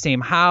you were in the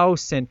same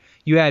house, and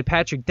you had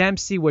Patrick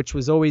Dempsey, which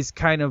was always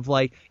kind of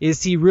like,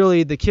 is he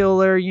really the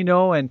killer?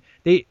 And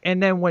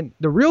then when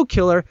the real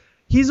killer,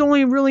 he's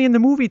only really in the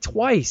movie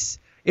twice.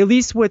 At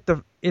least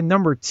in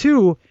number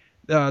 2,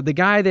 the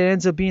guy that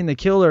ends up being the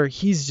killer,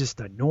 he's just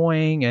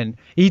annoying, and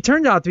he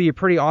turned out to be a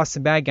pretty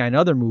awesome bad guy in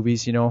other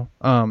movies.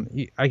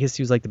 I guess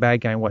he was like the bad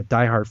guy in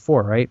Die Hard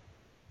 4, right?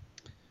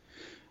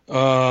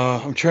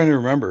 I'm trying to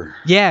remember.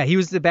 Yeah, he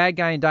was the bad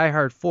guy in Die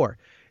Hard 4.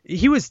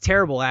 He was a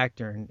terrible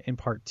actor in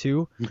part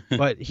 2,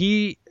 but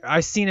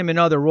I've seen him in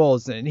other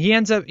roles, and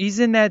he's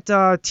in that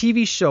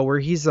TV show where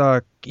he's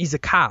a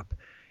cop.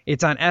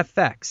 It's on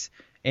FX,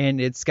 and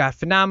it's got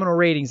phenomenal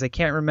ratings. I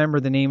can't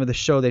remember the name of the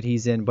show that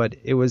he's in, but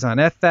it was on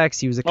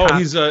FX. He was a cop. Oh,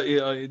 he's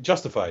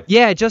Justified.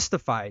 Yeah,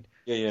 Justified.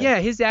 Yeah,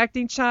 his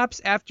acting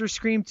chops after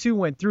Scream 2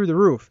 went through the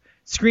roof.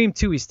 Scream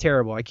 2, he's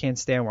terrible. I can't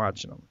stand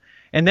watching him.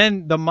 And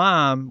then the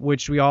mom,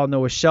 which we all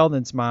know is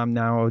Sheldon's mom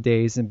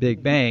nowadays in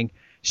Big Bang,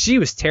 she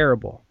was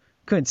terrible.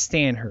 Couldn't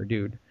stand her,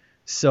 dude.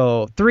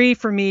 So 3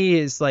 for me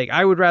is like,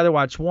 I would rather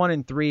watch 1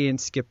 and 3 and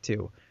skip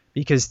 2.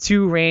 Because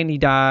 2, Randy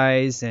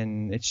dies,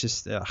 and it's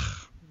just,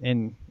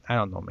 and I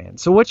don't know, man.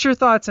 So what's your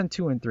thoughts on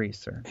 2 and 3,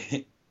 sir?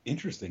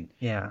 Interesting.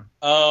 Yeah.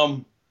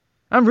 I'm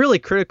really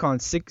critical on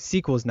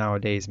sequels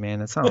nowadays, man.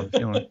 That's how I'm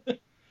feeling.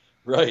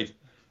 Right.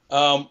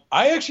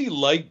 I actually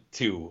liked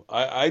 2.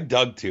 I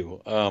dug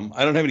 2.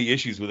 I don't have any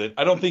issues with it.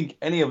 I don't think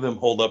any of them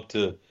hold up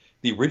to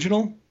the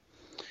original.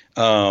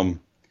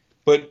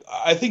 But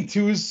I think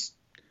 2 is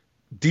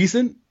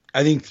decent.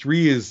 I think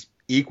 3 is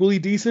equally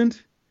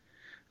decent.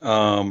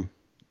 4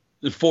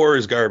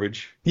 is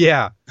garbage.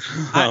 Yeah.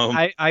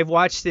 I've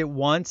watched it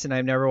once, and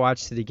I've never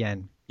watched it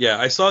again. Yeah,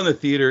 I saw it in the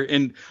theater,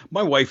 and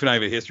my wife and I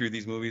have a history of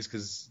these movies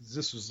because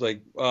this was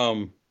like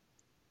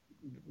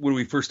when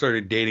we first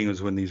started dating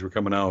was when these were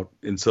coming out,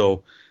 and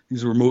so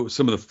these were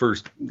some of the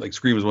first, like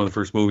Scream was one of the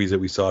first movies that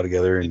we saw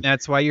together, and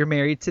that's why you're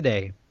married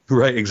today.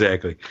 Right,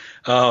 exactly.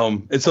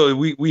 And so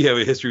we have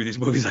a history of these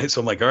movies, so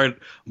I'm like, all right,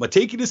 I'm gonna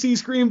take you to see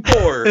Scream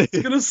 4. It's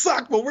gonna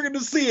suck, but we're gonna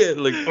see it.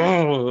 Like,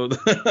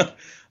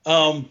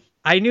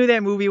 I knew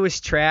that movie was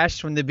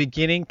trash when the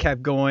beginning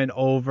kept going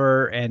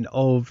over and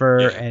over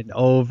and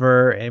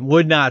over and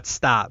would not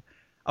stop.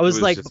 I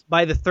was like,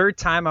 by the 3rd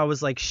time, I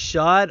was like,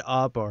 shut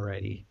up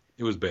already.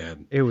 It was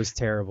bad. It was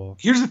terrible.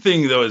 Here's the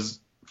thing, though,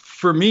 is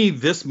for me,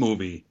 this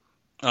movie,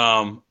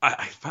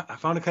 I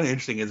found it kind of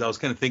interesting as I was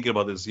kind of thinking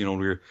about this, when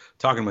we were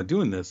talking about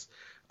doing this.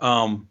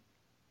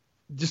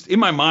 Just in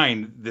my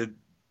mind,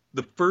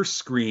 the first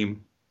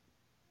Scream,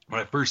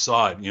 when I first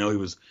saw it, it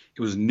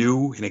was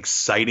new and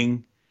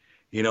exciting.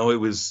 It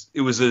was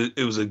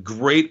a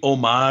great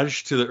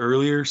homage to the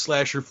earlier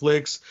slasher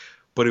flicks,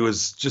 but it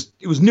was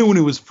new and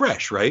it was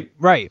fresh, right?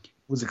 Right.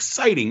 Was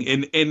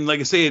exciting, and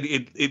like I say,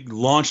 it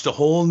launched a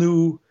whole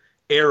new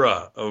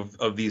era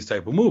of these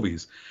type of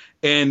movies.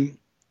 And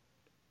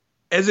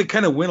as it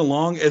kind of went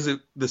along,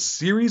 the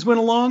series went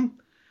along,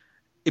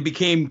 it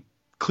became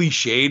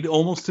cliched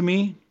almost to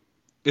me.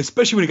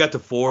 Especially when it got to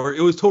 4,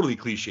 it was totally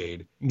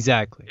cliched.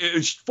 Exactly.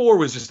 4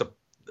 was just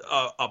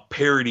a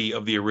parody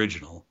of the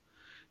original,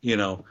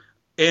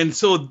 and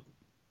so.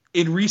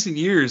 In recent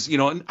years,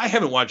 and I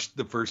haven't watched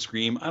the first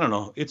Scream. I don't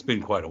know. It's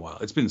been quite a while.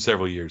 It's been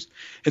several years.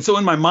 And so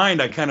in my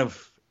mind, I kind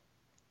of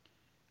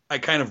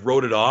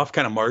wrote it off,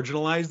 kind of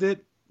marginalized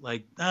it.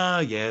 Like,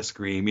 yeah,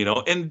 Scream,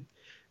 and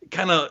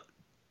kind of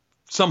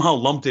somehow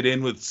lumped it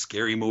in with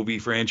Scary Movie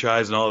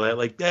franchise and all that.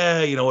 Like,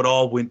 it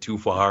all went too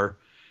far.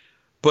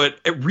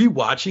 But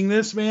rewatching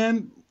this,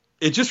 man,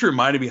 it just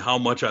reminded me how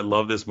much I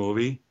love this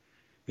movie.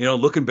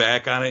 Looking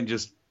back on it and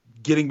just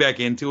getting back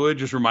into it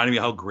just reminded me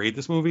how great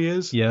this movie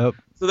is. Yep.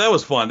 So that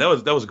was fun. That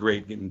was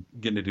great getting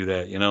to do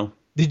that,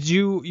 Did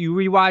you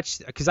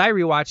rewatch? Because I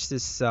rewatched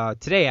this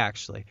today,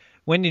 actually.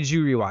 When did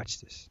you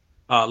rewatch this?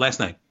 Last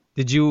night.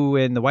 Did you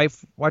and the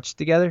wife watch it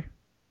together?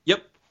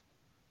 Yep.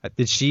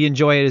 Did she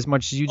enjoy it as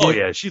much as you did? Oh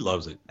yeah, she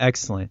loves it.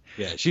 Excellent.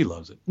 Yeah, she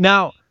loves it.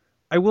 Now,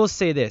 I will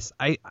say this: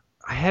 I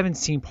haven't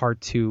seen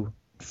part 2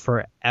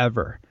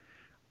 forever.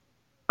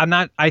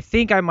 I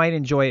think I might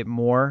enjoy it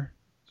more,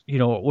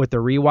 with the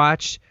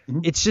rewatch. Mm-hmm.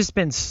 It's just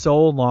been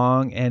so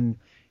long, and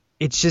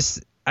it's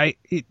just.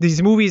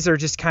 These movies are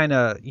just kind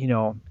of,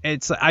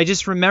 I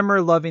just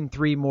remember loving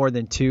 3 more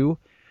than 2.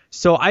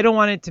 So I don't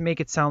want it to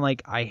make it sound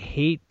like I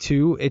hate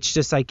 2. It's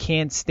just I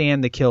can't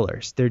stand the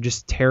killers. They're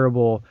just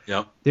terrible.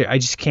 Yep. I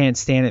just can't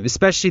stand it,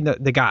 especially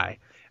the guy.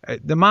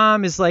 The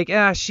mom is like,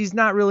 she's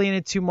not really in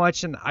it too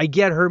much, and I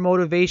get her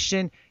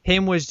motivation.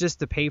 Him was just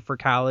to pay for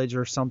college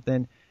or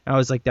something. I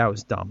was like, that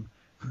was dumb.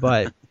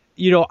 But,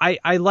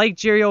 I like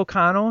Jerry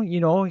O'Connell.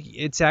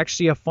 It's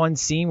actually a fun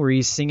scene where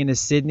he's singing to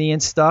Sydney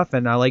and stuff,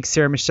 and I like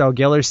Sarah Michelle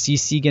Gellar,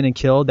 CC getting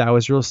killed. That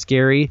was real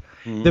scary.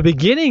 Mm-hmm. The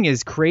beginning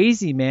is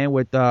crazy, man,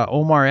 with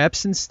Omar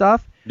Epps and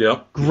stuff.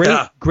 Yep.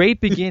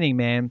 Great beginning,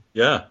 man.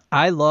 Yeah.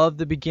 I love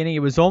the beginning. It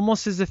was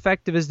almost as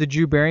effective as the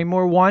Drew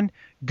Barrymore one.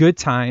 Good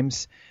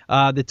times.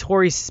 The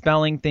Tori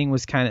Spelling thing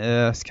was kind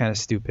of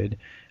stupid.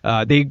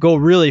 They go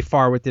really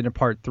far with it in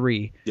part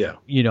 3. Yeah.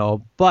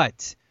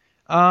 But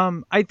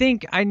I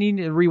think I need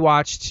to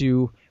rewatch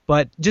 2.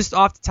 But just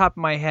off the top of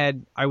my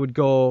head, I would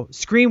go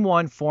Scream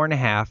 1,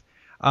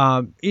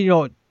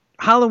 4.5.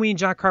 Halloween,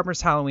 John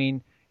Carpenter's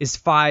Halloween is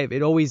 5.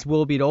 It always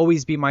will be. It'll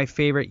always be my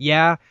favorite.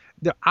 Yeah.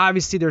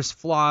 Obviously, there's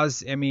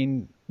flaws. I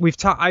mean,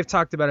 I've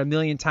talked about it a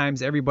million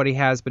times. Everybody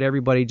has, but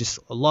everybody just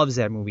loves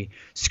that movie.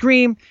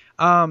 Scream,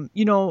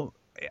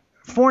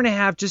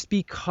 4.5, just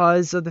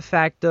because of the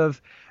fact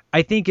of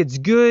I think it's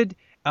good.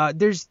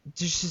 There's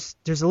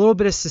a little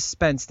bit of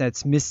suspense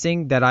that's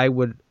missing that I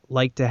would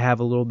like to have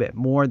a little bit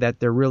more. That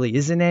there really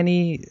isn't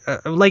any.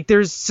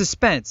 There's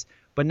suspense,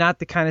 but not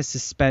the kind of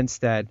suspense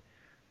that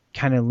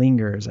kind of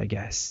lingers, I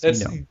guess.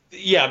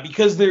 Yeah,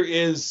 because there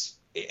is,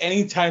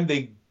 anytime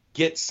they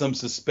get some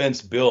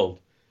suspense build,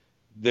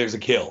 there's a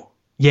kill.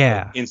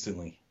 Yeah.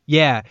 Instantly.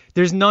 Yeah.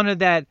 There's none of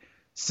that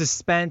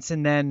suspense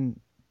and then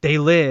they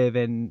live.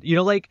 And,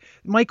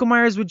 Michael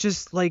Myers would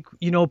just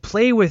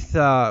play with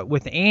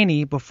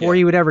Annie before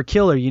he would ever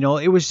kill her.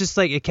 It was just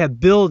it kept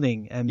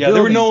building and building.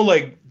 There were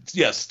no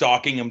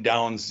stalking him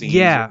down scenes.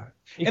 Yeah.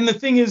 And the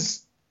thing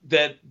is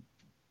that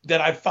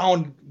I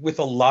found with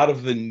a lot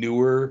of the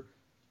newer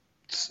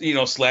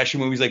slasher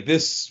movies like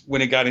this,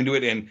 when it got into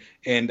it,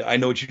 and I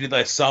Know What You Did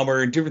Last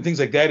Summer and different things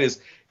like that, is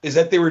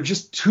that they were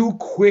just too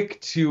quick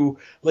to,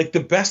 the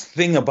best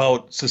thing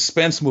about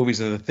suspense movies,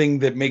 and the thing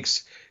that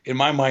makes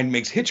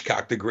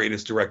Hitchcock the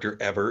greatest director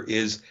ever,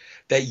 is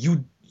that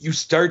you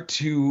start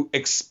to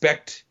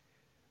expect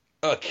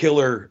a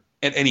killer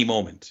at any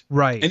moment.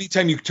 Right.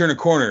 Anytime you turn a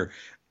corner,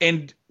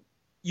 and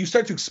you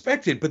start to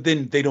expect it, but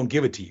then they don't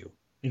give it to you.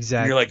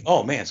 Exactly. And you're like,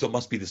 oh man, so it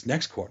must be this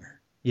next corner.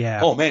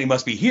 Yeah. Oh man, he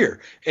must be here,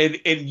 and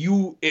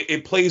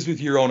it plays with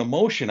your own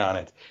emotion on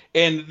it,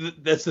 and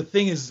that's the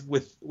thing is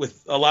with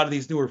a lot of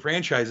these newer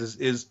franchises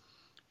is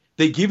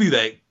they give you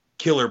that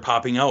killer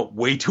popping out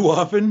way too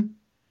often,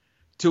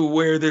 to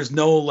where there's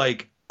no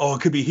it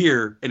could be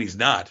here and he's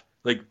not,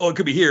 it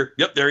could be here,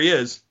 yep, there he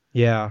is.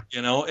 Yeah.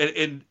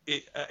 And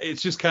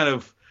it's just kind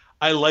of,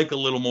 I like a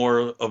little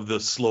more of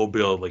the slow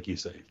build, like you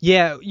say.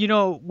 Yeah,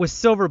 with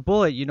Silver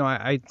Bullet,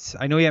 I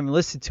know you haven't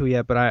listened to it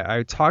yet, but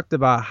I talked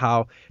about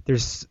how the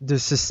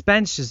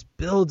suspense just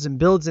builds and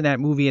builds in that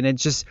movie, and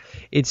it's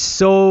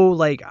so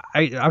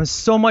I'm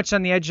so much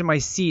on the edge of my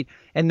seat,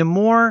 and the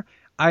more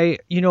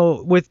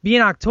with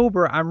being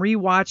October, I'm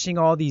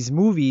rewatching all these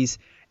movies,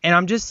 and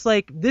I'm just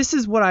this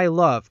is what I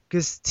love,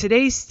 because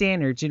today's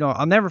standards,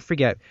 I'll never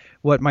forget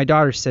what my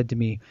daughter said to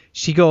me.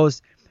 She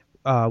goes,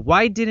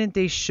 why didn't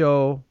they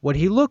show what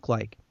he looked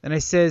like? And I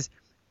says,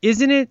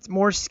 isn't it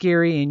more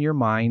scary in your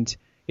mind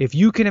if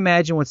you can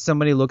imagine what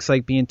somebody looks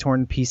like being torn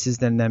to pieces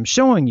than them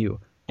showing you?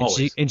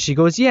 And she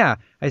goes, yeah.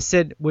 I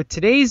said, with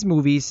today's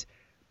movies,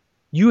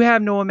 you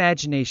have no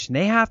imagination.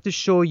 They have to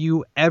show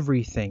you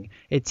everything.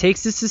 It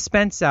takes the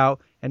suspense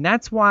out, and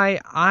that's why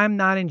I'm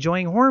not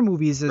enjoying horror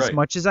movies as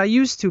much as I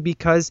used to,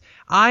 because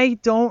I'm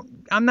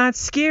not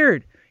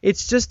scared.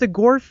 It's just a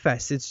gore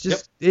fest. It's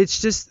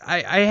just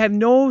I have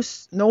no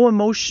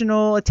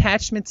emotional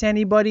attachment to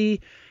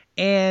anybody,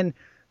 and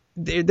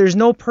there's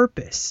no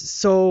purpose.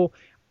 So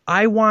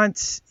I want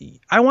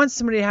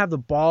somebody to have the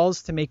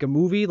balls to make a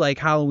movie like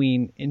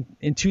Halloween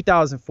in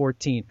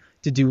 2014,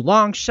 to do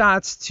long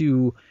shots,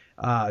 to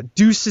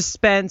do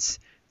suspense,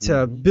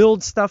 to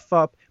build stuff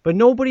up, but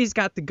nobody's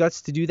got the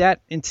guts to do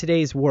that in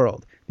today's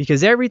world,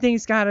 because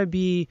everything's got to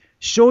be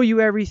show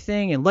you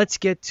everything and let's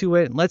get to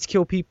it and let's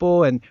kill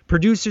people, and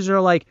producers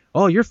are like,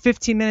 oh, you're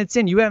 15 minutes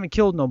in, you haven't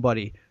killed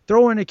nobody,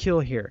 throw in a kill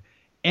here,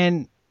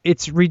 and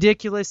it's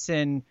ridiculous.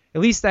 And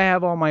at least I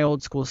have all my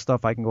old school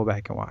stuff I can go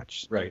back and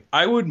watch. Right.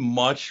 I would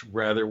much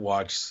rather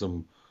watch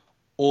some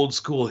old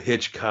school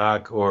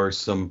Hitchcock or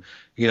some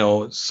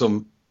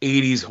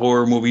 80s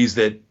horror movies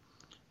that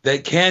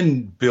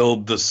can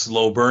build the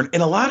slow burn.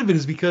 And a lot of it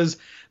is because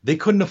they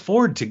couldn't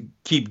afford to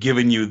keep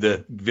giving you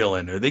the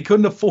villain, or they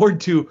couldn't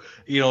afford to,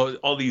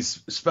 all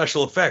these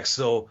special effects.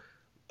 So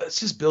let's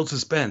just build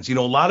suspense. A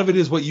lot of it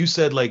is what you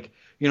said,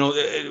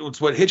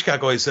 it's what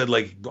Hitchcock always said,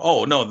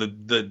 oh no,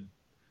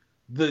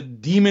 the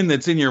demon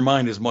that's in your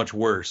mind is much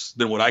worse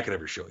than what I could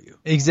ever show you.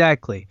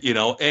 Exactly.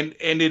 And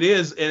it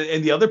is.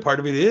 And the other part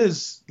of it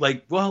is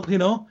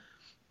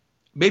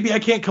maybe I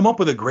can't come up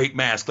with a great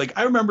mask.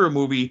 I remember a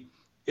movie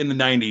in the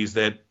 90s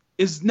that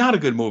is not a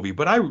good movie,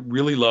 but I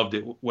really loved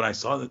it when I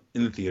saw it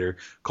in the theater,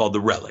 called The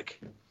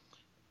Relic.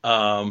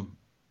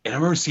 And I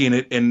remember seeing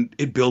it, and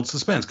it builds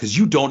suspense because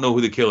you don't know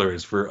who the killer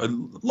is for a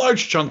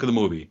large chunk of the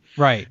movie.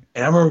 Right.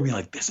 And I remember being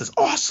like, this is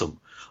awesome.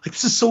 Like,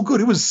 this is so good.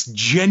 It was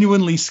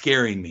genuinely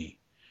scaring me.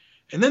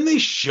 And then they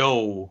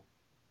show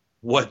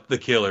what the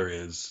killer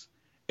is,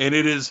 and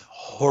it is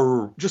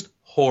just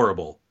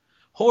horrible.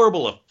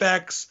 Horrible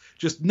effects,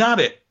 just not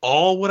at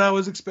all what I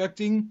was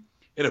expecting,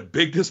 and a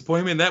big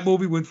disappointment. And that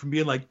movie went from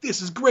being like,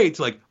 this is great,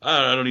 to like,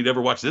 I don't need to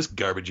ever watch this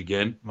garbage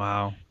again.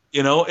 Wow.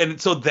 You know, and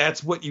so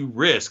that's what you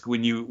risk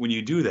when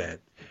you do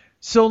that.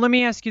 So let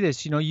me ask you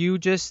this. You know, you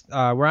just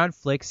were on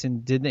Flicks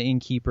and did the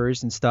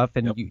Innkeepers and stuff,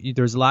 and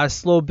there's a lot of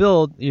slow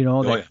build, you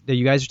know, that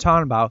you guys are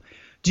talking about.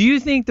 Do you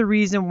think the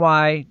reason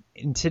why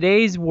in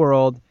today's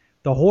world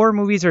the horror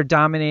movies are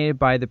dominated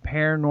by the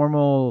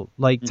paranormal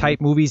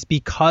type movies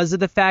because of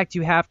the fact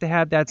you have to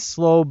have that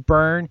slow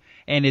burn,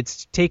 and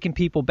it's taking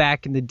people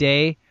back in the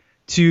day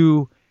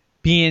to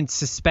be in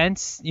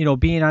suspense, you know,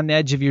 being on the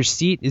edge of your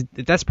seat?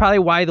 That's probably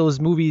why those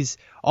movies,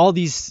 all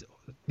these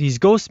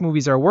ghost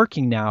movies are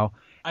working now,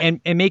 and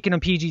making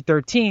them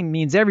PG-13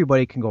 means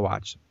everybody can go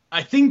watch them.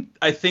 I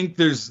think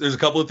there's a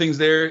couple of things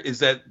there, is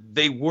that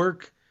they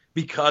work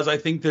because I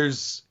think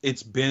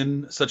it's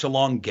been such a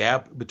long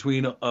gap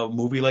between a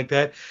movie like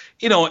that,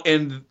 you know,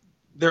 and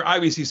they're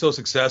obviously so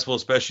successful,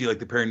 especially like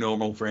the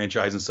Paranormal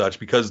franchise and such,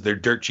 because they're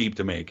dirt cheap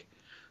to make.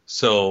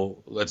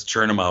 So let's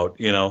churn them out,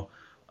 you know.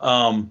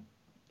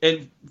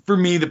 And for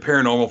me, the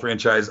Paranormal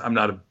franchise, I'm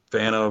not a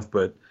fan of,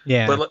 but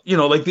you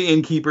know, like the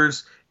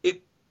Innkeepers,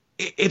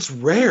 it's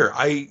rare.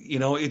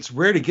 It's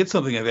rare to get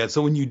something like that.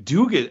 So when you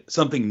do get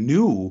something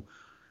new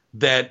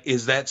that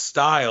is that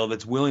style,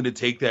 that's willing to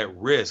take that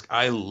risk,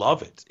 I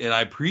love it and I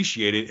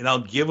appreciate it, and I'll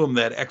give them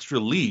that extra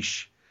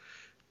leash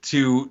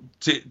to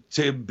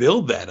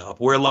build that up,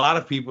 where a lot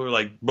of people are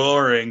like,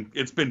 boring,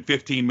 it's been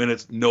 15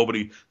 minutes,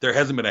 there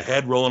hasn't been a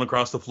head rolling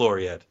across the floor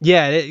yet.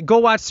 Yeah, go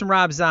watch some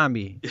Rob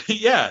Zombie.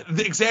 Yeah,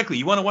 exactly.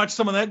 You want to watch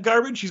some of that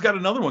garbage? He's got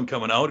another one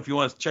coming out if you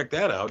want to check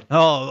that out.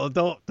 Oh,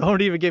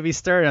 don't even get me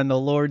started on the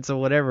Lords of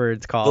whatever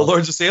it's called. The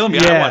Lords of Salem?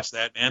 Yeah, I watched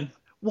that, man.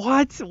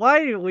 What?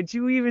 Why would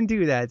you even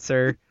do that,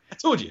 sir? I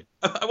told you.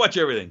 I watch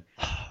everything.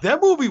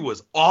 That movie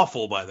was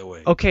awful, by the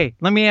way. Okay,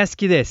 let me ask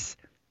you this.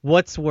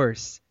 What's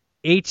worse,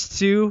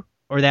 H2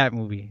 or that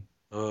movie?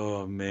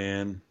 Oh,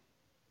 man.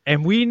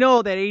 And we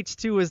know that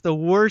H2 is the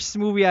worst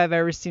movie I've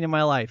ever seen in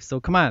my life. So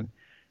come on,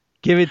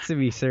 give it to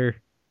me, sir.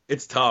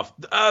 It's tough.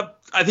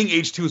 I think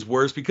H2 is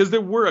worse because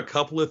there were a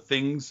couple of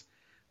things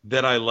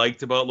that I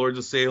liked about Lords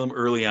of Salem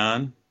early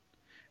on,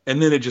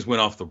 and then it just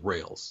went off the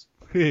rails.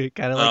 Kind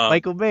of like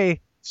Michael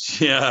Bay.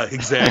 Yeah,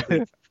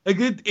 exactly.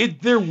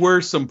 There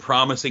were some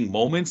promising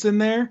moments in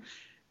there.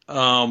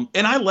 And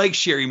I like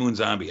Sherry Moon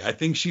Zombie. I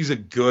think she's a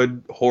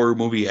good horror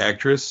movie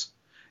actress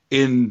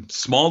in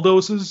small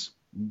doses,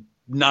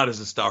 not as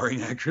a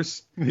starring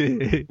actress,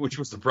 which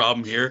was the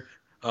problem here.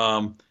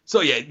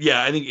 So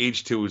yeah, I think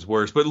H2 is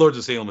worse, but Lords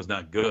of Salem is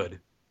not good.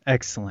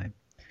 Excellent.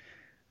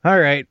 All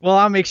right. Well,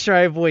 I'll make sure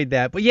I avoid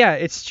that. But yeah,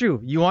 it's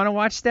true. You want to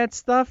watch that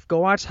stuff? Go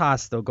watch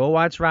Hostel. Go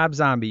watch Rob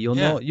Zombie. You'll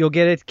know. You'll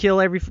get it.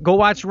 Go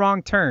watch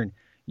Wrong Turn.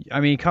 I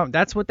mean,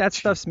 that's what that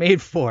stuff's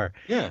made for.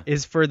 Yeah.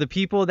 Is for the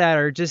people that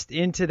are just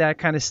into that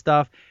kind of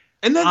stuff.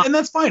 And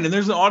that's fine. And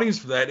there's an audience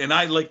for that. And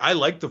I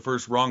like the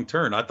first Wrong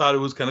Turn. I thought it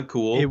was kind of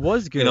cool. It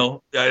was good. You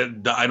know,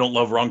 I don't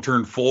love Wrong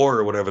Turn 4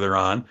 or whatever they're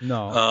on.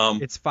 No.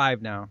 It's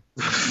 5 now.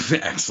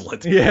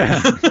 Excellent.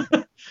 Yeah.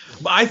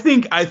 I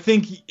think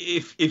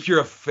if you're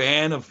a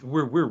fan of,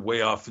 we're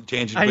way off the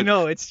tangent. I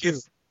know, it's true.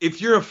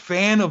 If you're a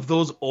fan of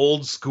those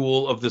old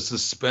school of the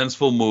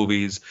suspenseful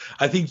movies,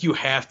 I think you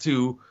have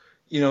to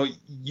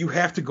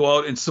go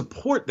out and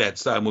support that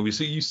style of movie.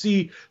 So you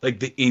see like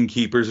the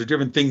Innkeepers or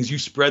different things, you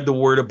spread the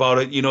word about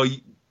it, you know,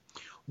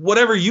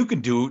 whatever you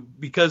can do,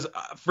 because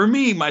for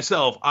me,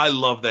 myself, I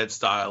love that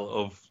style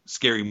of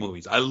scary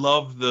movies. I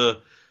love the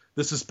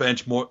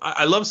suspense more.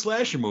 I love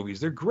slasher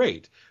movies. They're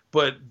great.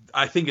 But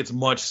I think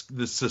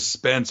the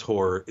suspense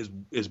horror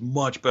is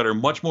much better,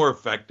 much more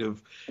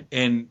effective,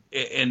 and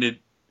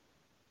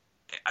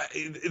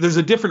there's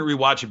a different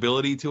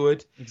rewatchability to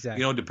it. Exactly.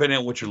 You know, depending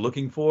on what you're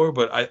looking for.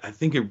 But I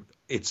think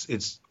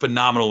it's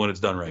phenomenal when it's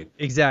done right.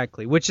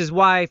 Exactly. Which is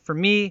why for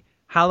me,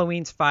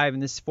 Halloween's 5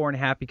 and this is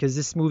 4.5, because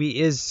this movie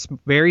is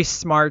very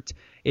smart.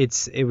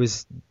 It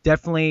was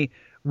definitely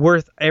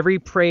worth every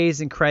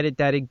praise and credit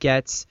that it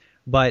gets,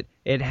 but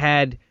it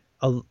had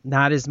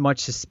not as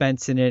much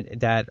suspense in it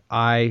that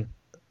I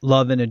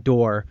love and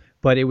adore,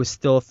 but it was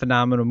still a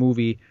phenomenal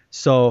movie.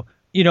 So,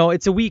 you know,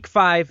 it's a weak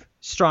 5,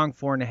 strong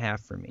 4.5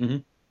 for me. Mm-hmm.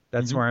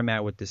 That's where I'm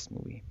at with this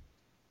movie.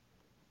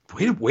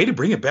 Way to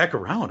bring it back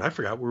around. I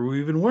forgot where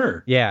we even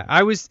were. Yeah,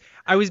 I was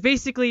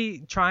basically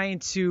trying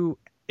to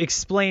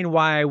explain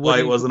why it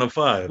wasn't a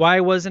 5. Why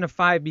it wasn't a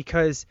 5,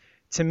 because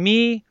to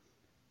me,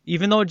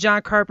 even though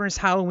John Carpenter's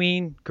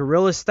Halloween,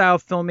 guerrilla-style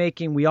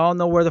filmmaking, we all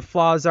know where the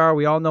flaws are.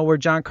 We all know where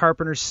John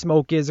Carpenter's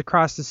smoke is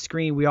across the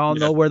screen. We all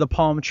know where the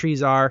palm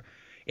trees are.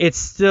 It's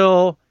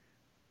still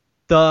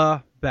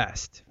the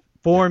best.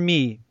 for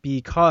me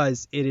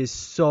because it is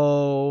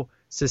so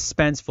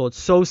suspenseful. It's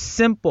so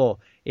simple.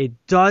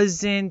 It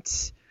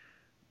doesn't.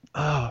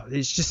 Oh,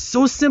 it's just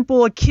so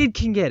simple. A kid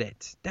can get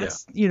it.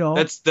 That's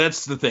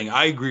That's the thing.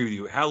 I agree with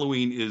you.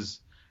 Halloween is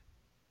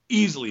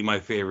easily my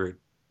favorite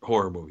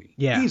horror movie.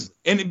 Yeah. Easily.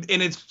 And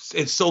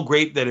it's so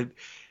great that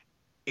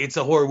it's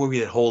a horror movie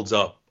that holds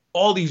up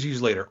all these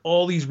years later,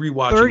 all these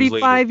rewatchings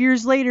 35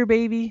 years later,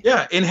 baby.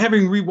 Yeah, and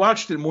having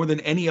rewatched it more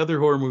than any other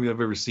horror movie I've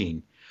ever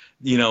seen,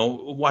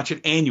 watch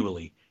it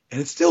annually,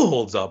 and it still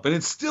holds up, and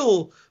it's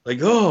still like,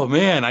 oh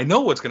man, I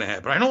know what's gonna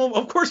happen.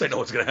 Of course I know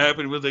what's gonna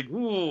happen. It was like,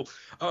 ooh,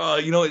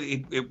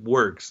 it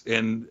works,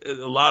 and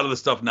a lot of the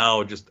stuff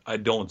now, I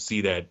don't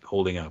see that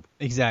holding up.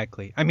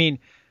 Exactly. I mean,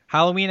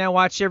 Halloween I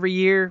watch every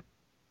year.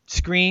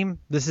 Scream.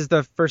 This is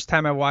the first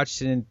time I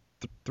watched it in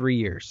 3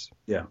 years.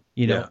 Yeah.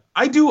 Yeah.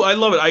 I do. I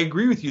love it. I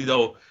agree with you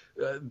though.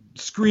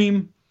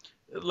 Scream,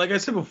 like I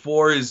said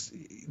before, is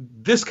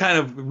this kind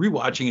of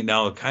rewatching it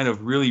now kind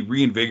of really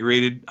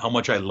reinvigorated how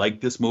much I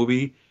like this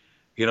movie.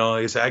 Like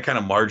I said, I kind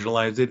of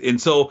marginalized it. And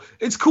so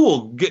it's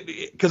cool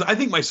because I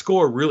think my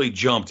score really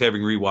jumped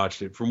having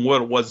rewatched it from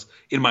what it was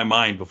in my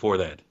mind before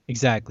that.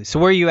 Exactly. So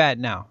where are you at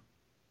now?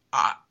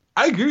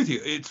 I agree with you.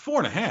 It's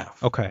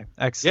 4.5. Okay.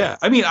 Excellent. Yeah.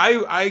 I mean,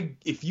 I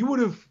if you would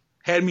have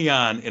had me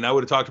on and I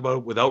would have talked about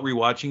it without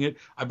rewatching it,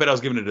 I bet I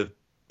was giving it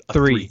a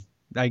 3.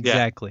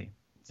 Exactly.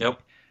 Yeah.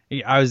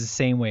 Yep. I was the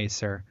same way,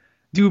 sir.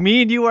 Dude,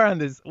 me and you are on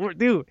this.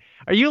 Dude,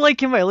 are you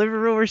like in my living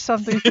room or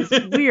something? 'Cause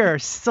we are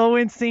so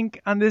in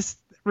sync on this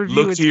review.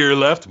 Look to your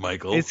left,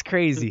 Michael. It's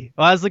crazy.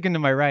 Well, I was looking to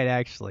my right,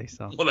 actually.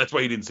 So. Well, that's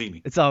why you didn't see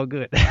me. It's all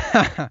good.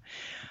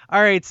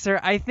 All right, sir.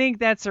 I think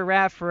that's a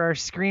wrap for our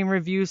Scream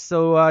review.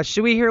 So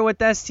should we hear what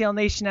the STL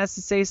Nation has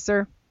to say,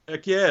 sir?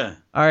 Heck yeah.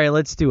 All right,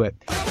 let's do it.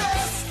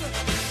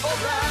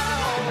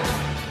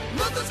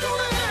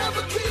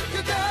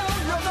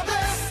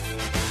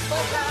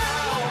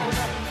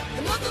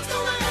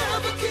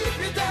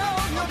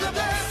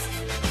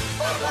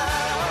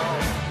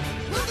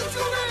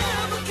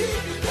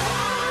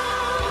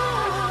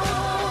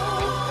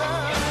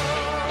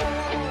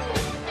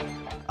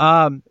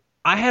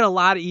 I had a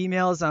lot of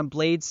emails on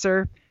Blade,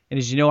 sir. And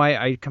as you know,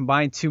 I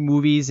combined 2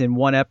 movies in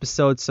one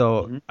episode,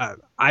 so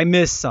I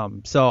missed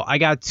some. So I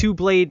got 2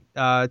 Blade, 2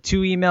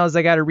 emails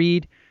I got to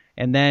read,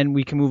 and then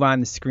we can move on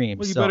to Scream.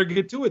 Well, you better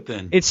get to it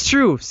then. It's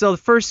true. So the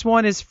first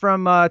one is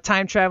from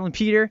Time Traveling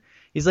Peter.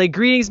 He's like,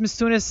 greetings, Ms.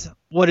 Tunis.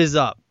 What is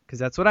up? Because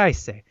that's what I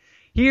say.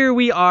 Here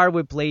we are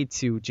with Blade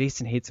 2.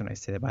 Jason hates when I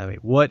say that, by the way.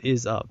 What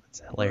is up?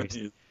 It's hilarious.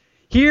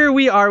 Here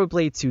we are with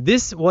Blade 2.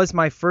 This was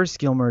my first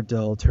Guillermo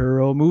del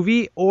Toro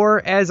movie,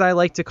 or as I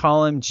like to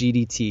call him,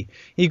 GDT.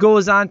 He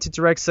goes on to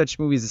direct such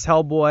movies as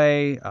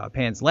Hellboy,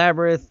 Pan's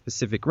Labyrinth,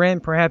 Pacific Rim.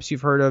 Perhaps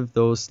you've heard of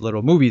those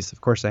little movies. Of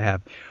course I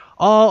have.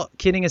 All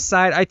kidding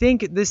aside, I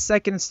think this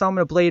second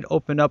installment of Blade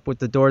opened up with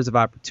the doors of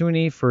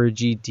opportunity for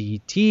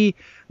GDT.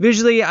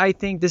 Visually, I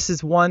think this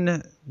is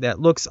one that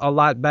looks a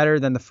lot better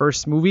than the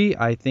first movie.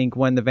 I think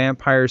when the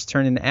vampires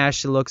turn into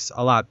ash, it looks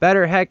a lot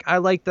better. Heck, I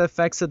like the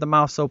effects of the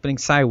mouth opening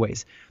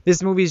sideways.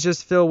 This movie is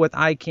just filled with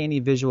eye-candy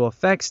visual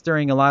effects.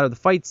 During a lot of the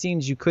fight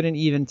scenes, you couldn't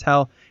even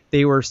tell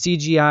they were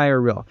CGI or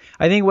real.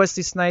 I think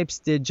Wesley Snipes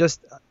did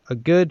just a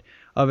good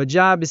of a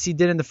job as he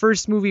did in the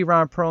first movie.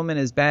 Ron Perlman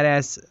is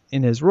badass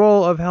in his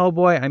role of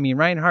Hellboy. I mean,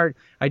 Reinhardt,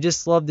 I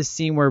just love the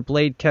scene where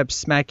Blade kept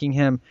smacking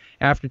him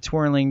after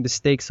twirling the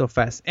stake so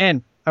fast.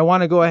 And I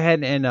want to go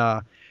ahead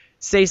and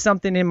say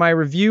something in my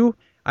review.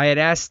 I had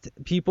asked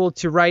people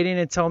to write in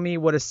and tell me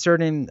what a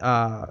certain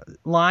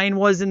line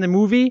was in the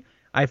movie.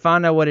 I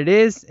found out what it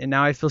is, and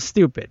now I feel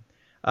stupid.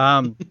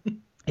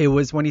 It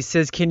was when he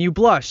says, "Can you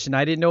blush?" And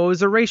I didn't know it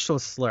was a racial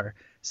slur.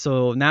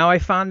 So now I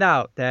found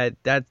out that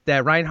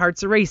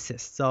Reinhardt's a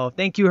racist. So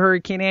thank you,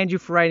 Hurricane Andrew,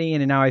 for writing in,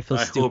 and now I feel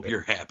stupid. I hope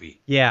you're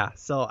happy. Yeah.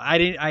 So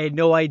I had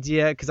no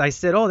idea because I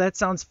said, "Oh, that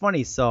sounds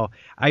funny." So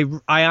I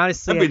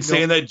honestly, I've been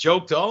saying that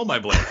joke to all my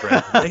black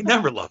friends. They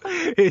never love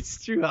it.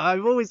 It's true.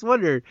 I've always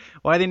wondered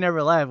why they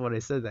never laugh when I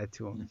said that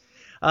to them.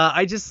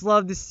 I just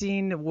love the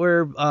scene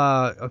where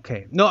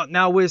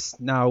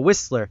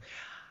Whistler.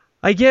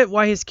 I get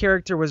why his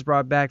character was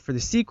brought back for the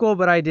sequel,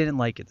 but I didn't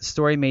like it. The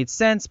story made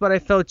sense, but I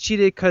felt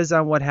cheated because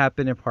on what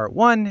happened in part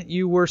 1,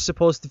 you were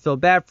supposed to feel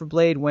bad for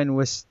Blade when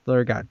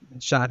Whistler got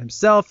shot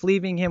himself,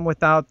 leaving him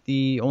without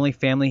the only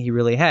family he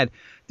really had.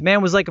 The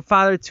man was like a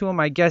father to him.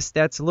 I guess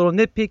that's a little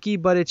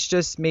nitpicky, but it's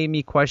just made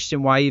me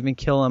question why even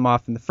kill him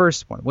off in the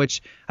first one,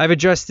 which I've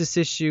addressed this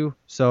issue,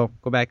 so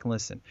go back and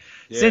listen.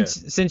 Yeah.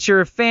 Since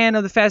you're a fan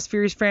of the Fast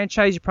Furious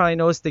franchise, you probably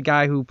noticed the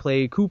guy who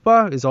played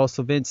Koopa is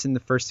also Vince in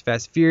the first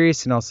Fast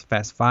Furious and also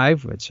Fast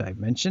 5, which I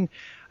mentioned.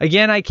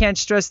 Again, I can't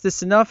stress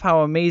this enough,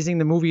 how amazing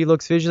the movie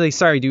looks visually.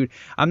 Sorry, dude.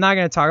 I'm not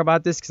going to talk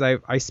about this because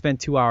I spent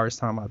 2 hours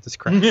talking about this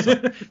crap.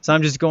 So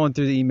I'm just going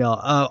through the email.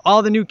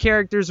 All the new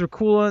characters were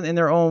cool in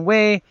their own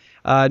way.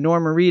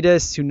 Norman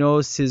Reedus, who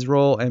knows his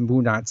role in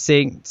Boondock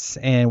Saints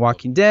and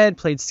Walking Dead,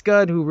 played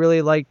Scud,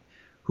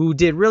 who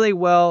did really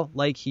well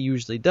like he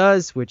usually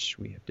does, which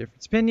we have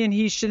different opinion.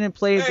 He shouldn't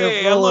play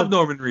the role I love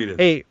Norman Reedus.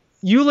 Hey,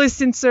 you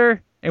listen,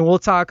 sir. and we'll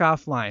talk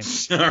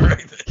offline. All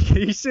right.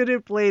 You should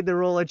have played the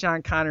role of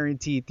John Connor in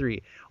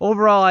T3.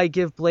 Overall, I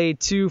give Blade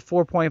 2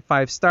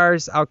 4.5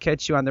 stars. I'll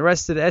catch you on the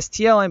rest of the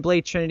STL and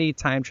Blade Trinity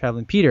Time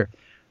Traveling Peter.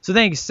 So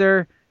thanks,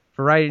 sir,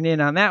 for writing in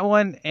on that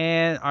one.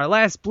 And our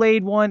last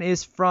Blade one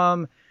is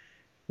from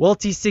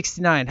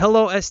Welty69.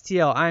 Hello,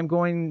 STL. I'm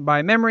going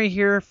by memory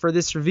here for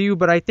this review,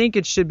 but I think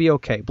it should be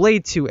okay.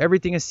 Blade 2,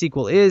 everything a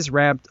sequel is,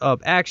 ramped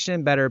up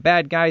action, better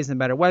bad guys, and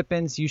better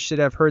weapons. You should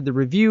have heard the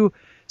review,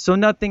 so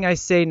nothing I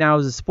say now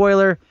is a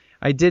spoiler.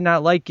 I did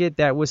not like it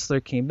that Whistler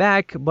came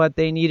back, but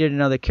they needed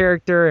another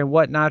character and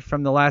whatnot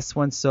from the last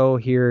one, so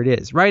here it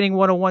is. Writing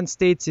 101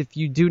 states if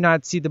you do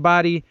not see the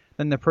body,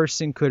 then the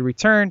person could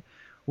return.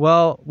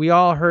 Well, we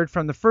all heard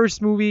from the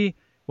first movie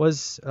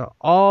was a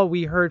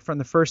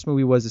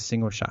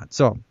single shot.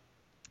 So,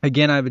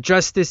 again, I've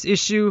addressed this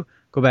issue.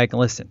 Go back and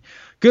listen.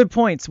 Good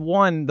points.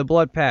 1, the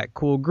Blood Pack.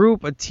 Cool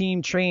group. A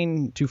team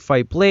trained to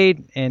fight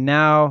Blade and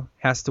now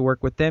has to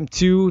work with them.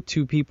 2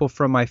 people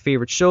from my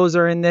favorite shows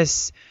are in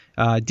this.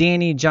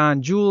 Danny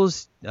John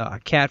Jules,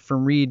 Cat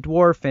from Reed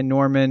Dwarf, and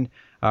Norman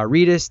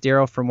Reedus,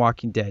 Daryl from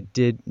Walking Dead.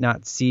 Did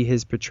not see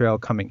his portrayal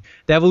coming.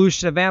 The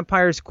evolution of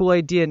vampires, cool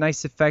idea,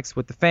 nice effects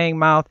with the fang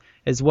mouth,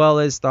 as well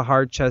as the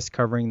hard chest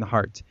covering the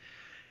heart.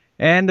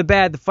 And the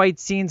bad, the fight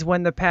scenes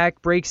when the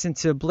pack breaks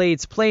into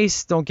Blade's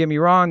place. Don't get me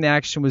wrong, the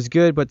action was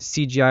good, but the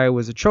CGI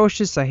was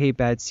atrocious. I hate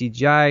bad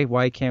CGI.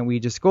 Why can't we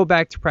just go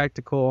back to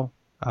practical,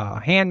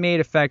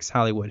 handmade effects,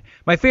 Hollywood?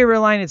 My favorite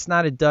line, it's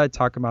not a dud,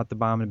 talking about the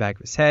bomb in the back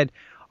of his head.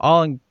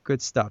 All in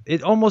good stuff.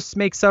 It almost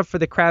makes up for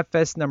the Crap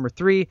Fest number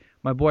 3.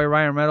 My boy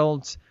Ryan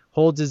Reynolds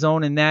holds his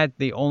own in that.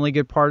 The only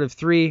good part of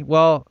 3.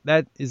 Well,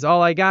 that is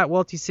all I got.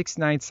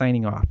 Welty69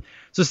 signing off.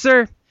 So,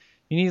 sir,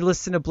 you need to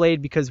listen to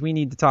Blade because we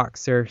need to talk,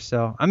 sir.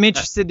 So I'm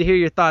interested to hear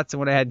your thoughts on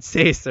what I had to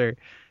say, sir.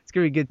 It's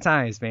going to be good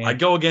times, man. I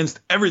go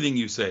against everything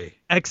you say.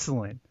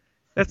 Excellent.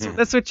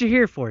 That's what you're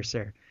here for,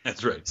 sir.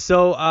 That's right.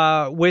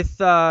 So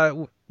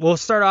we'll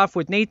start off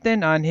with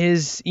Nathan on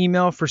his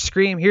email for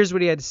Scream. Here's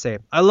what he had to say.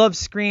 I love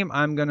Scream.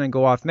 I'm going to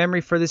go off memory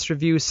for this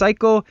review.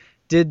 Psycho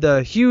did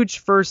the huge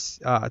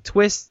first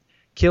twist,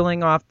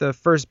 killing off the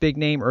first big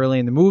name early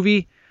in the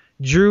movie.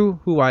 Drew,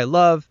 who I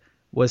love,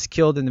 was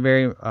killed in the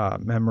very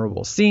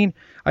memorable scene.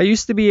 I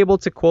used to be able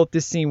to quote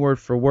this scene word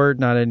for word,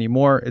 not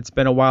anymore. It's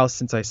been a while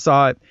since I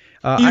saw it.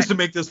 He used to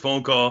make this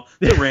phone call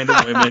to random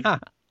women.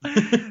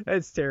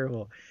 That's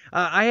terrible.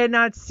 I had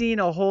not seen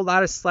a whole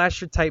lot of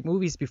slasher type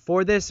movies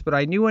before this, but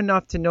I knew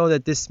enough to know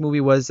that this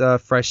movie was a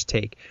fresh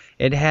take.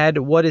 It had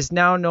what is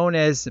now known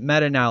as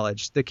meta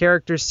knowledge. The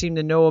characters seemed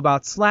to know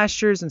about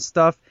slashers and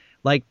stuff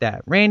like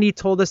that. Randy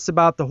told us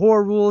about the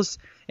horror rules,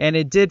 and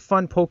it did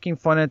fun poking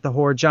fun at the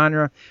horror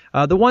genre.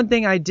 The one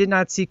thing I did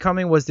not see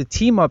coming was the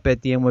team up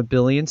at the end with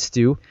Billy and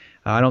Stu.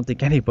 I don't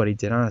think anybody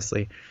did,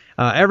 honestly.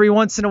 Every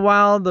once in a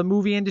while, the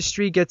movie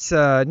industry gets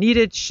a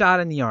needed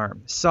shot in the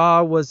arm.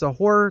 Saw was a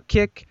horror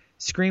kick.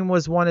 Scream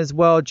was one as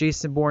well.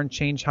 Jason Bourne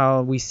changed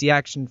how we see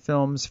action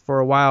films for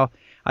a while.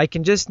 I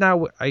can just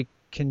not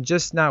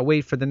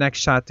wait for the next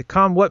shot to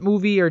come. What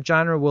movie or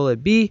genre will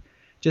it be?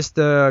 Just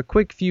a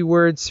quick few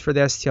words for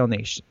the STL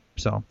Nation.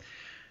 So,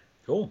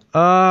 cool.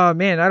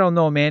 Man, I don't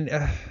know, man.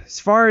 As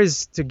far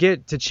as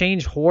to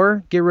change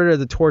horror, get rid of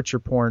the torture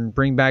porn,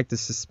 bring back the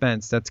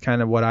suspense. That's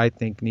kind of what I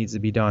think needs to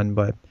be done.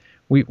 But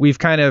we've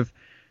kind of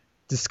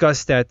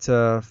discussed that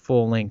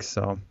full length.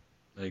 So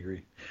I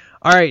agree.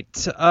 All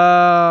right.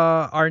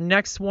 Our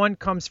next one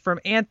comes from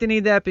Anthony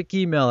the Epic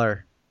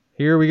Emailer.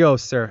 Here we go,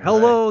 sir.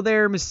 Hello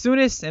there,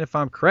 Masunis, and if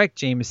I'm correct,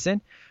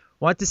 Jameson.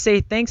 Want to say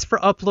thanks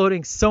for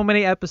uploading so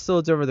many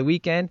episodes over the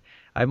weekend.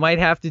 I might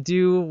have to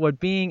do what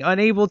being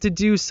unable to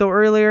do so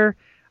earlier.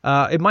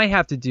 It might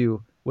have to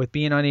do with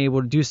being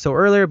unable to do so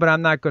earlier, but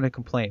I'm not going to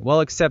complain.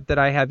 Well, except that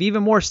I have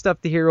even more stuff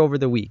to hear over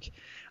the week.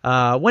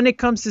 When it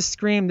comes to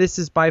Scream, this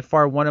is by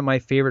far one of my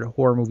favorite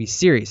horror movie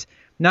series.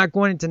 Not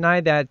going to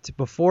deny that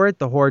before it,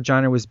 the horror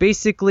genre was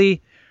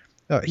basically...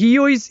 he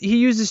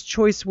uses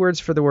choice words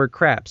for the word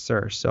crap,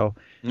 sir. So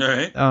all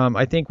right.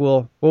 I think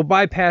we'll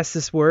bypass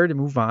this word and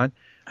move on.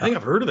 I think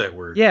I've heard of that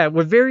word. Yeah,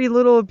 with very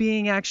little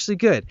being actually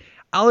good.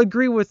 I'll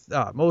agree with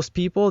most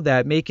people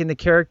that making the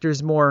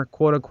characters more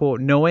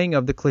quote-unquote knowing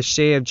of the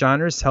cliche of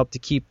genres help to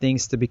keep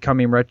things to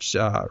becoming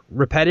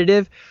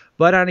repetitive,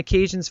 but on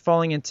occasions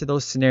falling into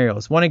those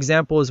scenarios. One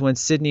example is when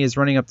Sydney is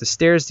running up the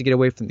stairs to get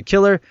away from the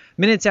killer,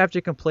 minutes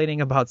after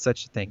complaining about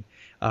such a thing,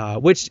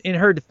 which in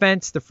her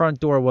defense, the front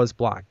door was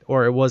blocked,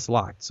 or it was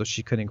locked, so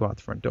she couldn't go out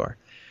the front door.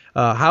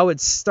 How it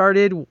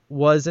started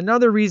was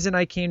another reason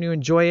I came to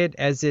enjoy it,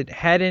 as it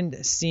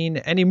hadn't seen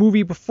any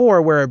movie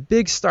before where a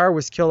big star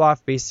was killed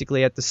off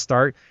basically at the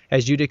start,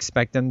 as you'd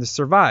expect them to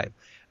survive.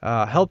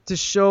 Helped to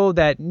show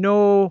that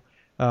no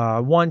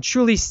one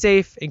truly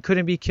safe and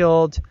couldn't be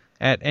killed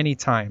at any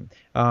time.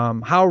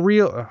 Helped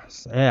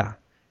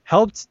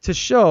to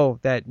show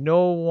that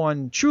no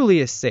one truly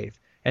is safe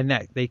and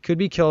that they could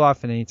be killed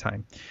off at any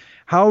time.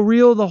 How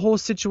real the whole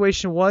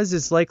situation was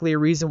is likely a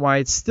reason why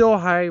it's still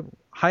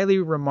highly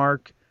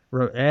remarked.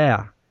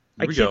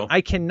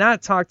 I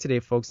cannot talk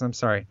today, folks. I'm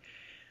sorry.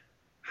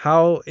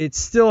 how it's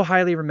still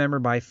highly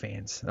remembered by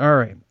fans. All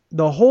right.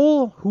 The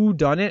whole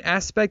whodunit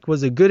aspect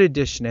was a good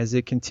addition as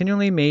it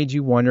continually made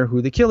you wonder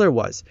who the killer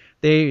was.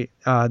 They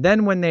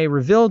then when they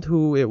revealed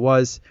who it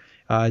was,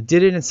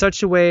 did it in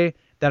such a way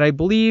that I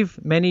believe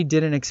many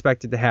didn't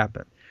expect it to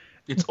happen.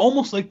 It's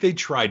almost like they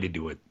tried to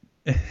do it.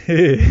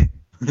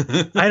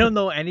 I don't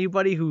know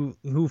anybody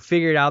who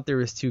figured out there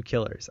was two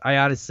killers. I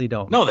honestly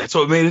don't. No, that's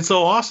what made it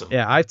so awesome.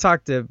 Yeah, I've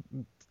talked to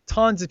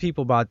tons of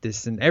people about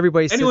this, and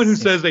everybody anyone who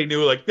says they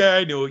knew, like,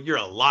 I knew, you're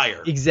a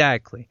liar.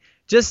 Exactly.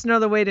 Just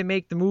another way to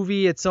make the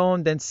movie its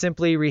own than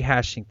simply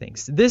rehashing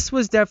things. This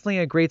was definitely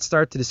a great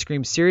start to the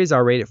Scream series.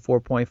 I'll rate it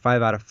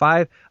 4.5 out of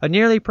 5. A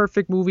nearly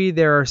perfect movie.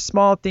 There are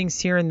small things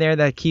here and there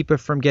that keep it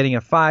from getting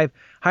a 5.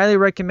 Highly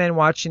recommend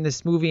watching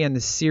this movie and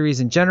the series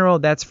in general.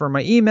 That's for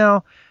my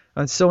email.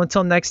 And so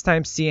until next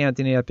time, see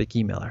Anthony Epic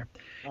Emailer.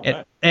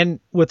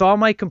 And with all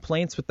my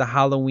complaints with the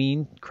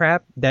Halloween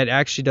crap, that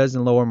actually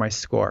doesn't lower my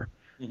score.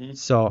 Mm-hmm.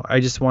 So I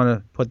just want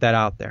to put that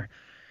out there.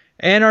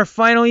 And our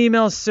final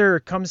email,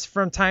 sir, comes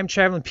from Time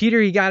Traveling Peter.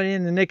 He got it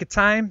in the nick of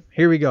time.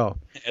 Here we go.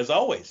 As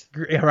always.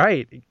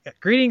 Right.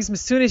 Greetings,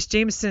 Masunis,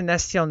 Jameson, and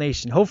STL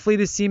Nation. Hopefully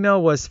this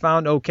email was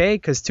found okay,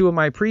 because 2 of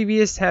my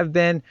previous have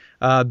been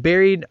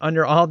buried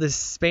under all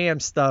this spam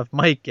stuff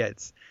Mike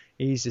gets.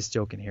 He's just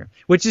joking here,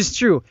 which is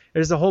true.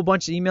 There's a whole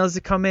bunch of emails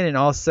that come in, and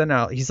all of a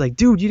sudden he's like,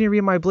 dude, you didn't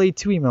read my Blade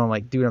 2 email. I'm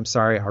like, dude, I'm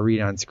sorry. I'll read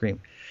it on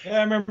Scream. Yeah,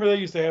 I remember that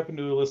used to happen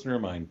to a listener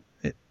of mine.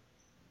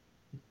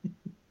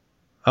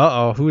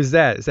 Uh-oh, who is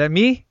that? Is that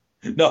me?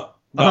 No.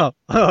 Oh,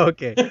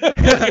 okay.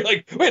 You're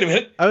like, wait a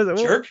minute. I was like,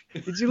 jerk.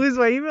 Did you lose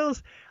my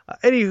emails?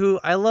 Anywho,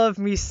 I love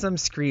me some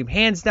Scream.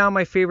 Hands down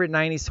my favorite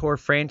 90s horror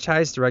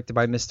franchise, directed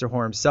by Mr.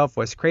 Horror himself,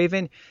 Wes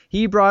Craven.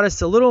 He brought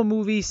us a little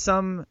movie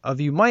some of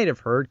you might have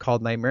heard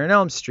called Nightmare on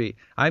Elm Street.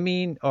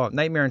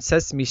 Nightmare on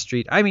Sesame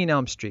Street.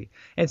 Elm Street.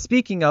 And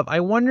speaking of,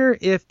 I wonder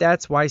if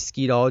that's why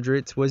Skeet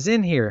Ulrich was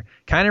in here.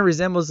 Kind of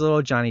resembles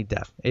little Johnny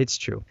Depp. It's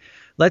true.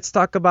 Let's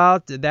talk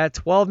about that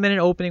 12-minute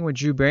opening with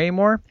Drew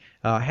Barrymore.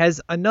 Has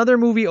another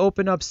movie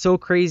opened up so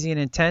crazy and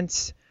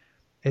intense?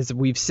 As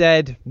we've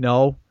said,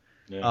 no.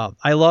 Yeah.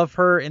 I love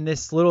her in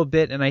this little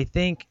bit, and I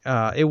think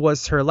it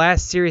was her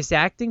last serious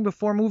acting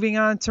before moving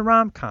on to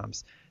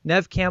rom-coms.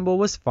 Neve Campbell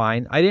was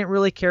fine. I didn't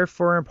really care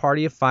for her in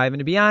Party of Five, and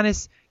to be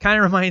honest, kind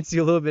of reminds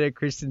you a little bit of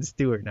Kristen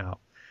Stewart now.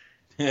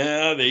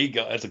 Yeah, there you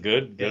go. That's a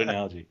good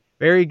analogy.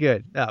 Very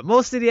good.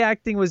 Most of the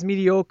acting was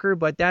mediocre,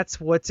 but that's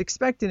what's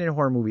expected in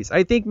horror movies.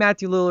 I think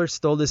Matthew Lillard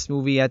stole this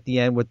movie at the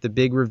end with the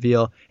big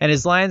reveal, and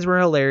his lines were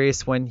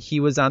hilarious when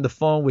he was on the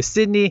phone with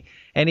Sydney,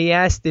 and he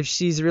asked if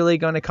she's really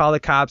going to call the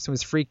cops and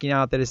was freaking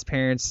out that his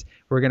parents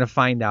were going to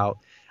find out.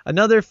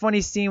 Another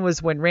funny scene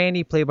was when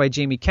Randy, played by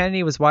Jamie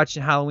Kennedy, was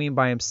watching Halloween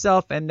by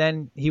himself, and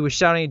then he was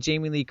shouting at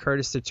Jamie Lee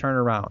Curtis to turn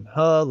around.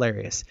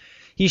 Hilarious.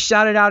 He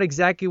shouted out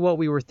exactly what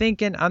we were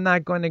thinking. I'm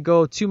not going to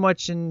go too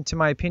much into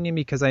my opinion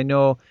because I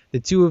know the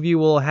two of you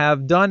will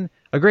have done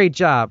a great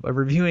job of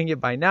reviewing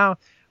it by now.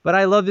 But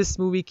I love this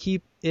movie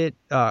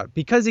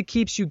because it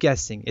keeps you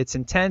guessing. It's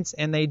intense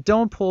and they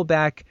don't pull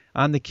back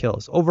on the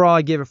kills. Overall,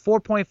 I give it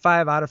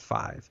 4.5 out of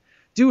 5.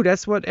 Dude,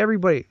 that's what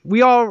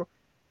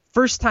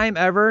first time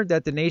ever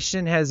that the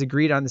nation has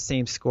agreed on the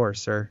same score,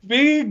 sir.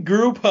 Big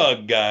group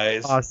hug,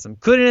 guys. Awesome.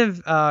 Could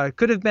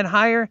have been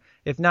higher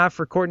if not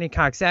for Courtney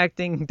Cox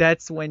acting.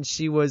 That's when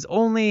she was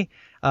only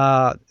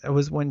who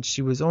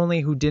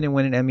didn't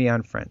win an Emmy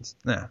on Friends.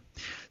 Nah.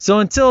 So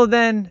until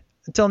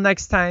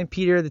next time,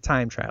 Peter the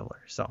Time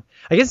Traveler. So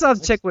I guess I'll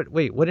have to check what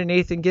did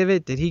Nathan give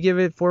it? Did he give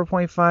it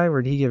 4.5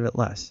 or did he give it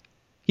less?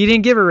 He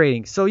didn't give a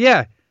rating. So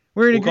yeah,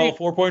 we'll call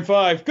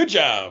 4.5. Good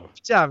job.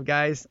 Good job,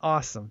 guys.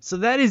 Awesome. So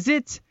that is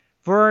it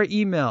for our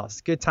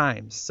emails. Good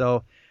times.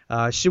 So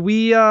should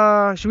we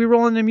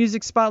roll in the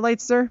music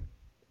spotlight, sir?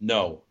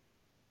 No.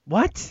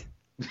 What?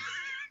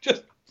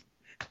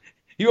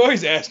 You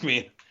always ask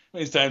me.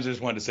 Many times I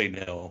just wanted to say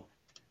no.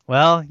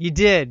 Well, you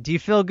did. Do you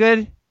feel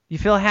good? You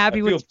feel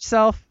happy with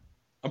yourself?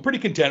 I'm pretty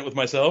content with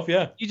myself,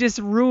 yeah. You just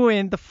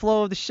ruined the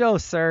flow of the show,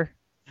 sir.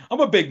 I'm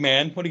a big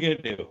man. What are you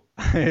going to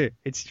do?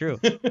 It's true.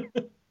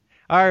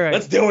 All right.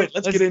 Let's do it.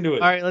 Let's get into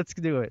it. All right, let's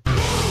do it.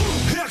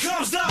 Here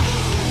comes the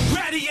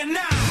Ready or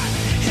Not.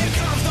 Here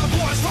comes the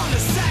boys from the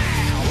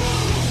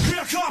South.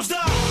 Here comes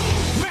the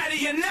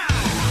Ready or Not.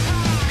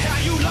 How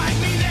you like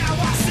me now?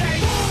 I say,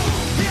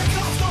 here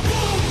comes the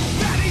boom.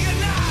 Ready or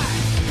Not.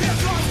 Here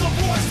comes the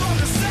boys from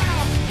the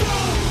South.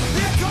 Boom.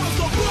 Here comes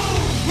the boom.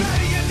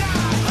 Ready or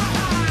Not.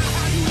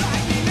 How you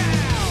like me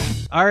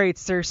now? All right,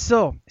 sir.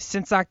 So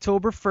since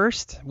October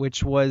 1st,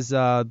 which was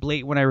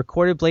when I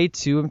recorded Blade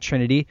 2 of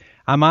Trinity,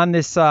 I'm on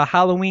this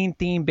Halloween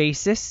theme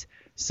basis.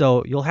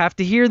 So you'll have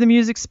to hear the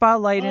music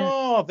spotlight.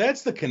 Oh,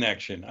 that's the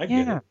connection. I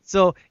get it.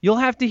 So you'll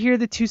have to hear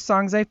the 2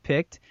 songs I've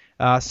picked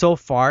so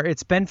far.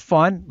 It's been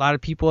fun. A lot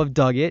of people have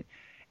dug it.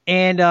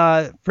 And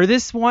for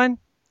this one,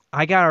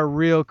 I got a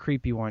real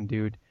creepy one,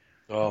 dude.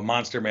 Oh,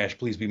 Monster Mash.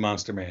 Please be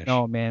Monster Mash.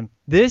 No, man.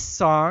 This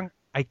song,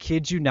 I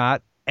kid you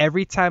not,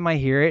 every time I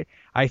hear it,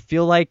 I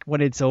feel like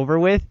when it's over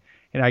with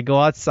and I go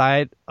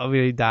outside, I'm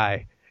going to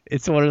die.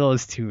 It's one of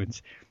those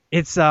tunes.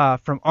 It's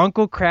from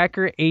Uncle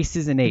Kracker,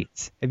 Aces and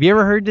Eights. Have you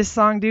ever heard this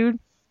song, dude?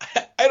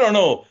 I don't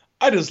know.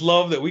 I just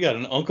love that we got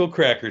an Uncle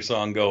Kracker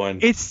song going.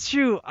 It's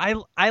true.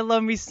 I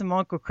love me some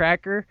Uncle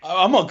Kracker.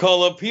 I'm going to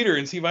call up Peter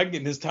and see if I can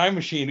get in his time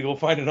machine to go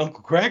find an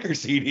Uncle Kracker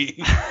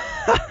CD.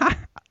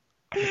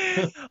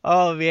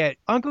 Oh, man.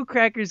 Uncle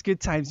Kracker's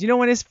Good Times. You know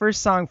when his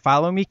first song,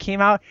 Follow Me,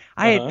 came out?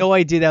 I had no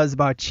idea that was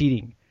about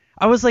cheating.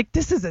 I was like,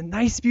 this is a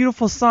nice,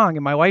 beautiful song.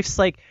 And my wife's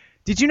like,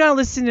 did you not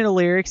listen to the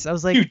lyrics? I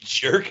was like, you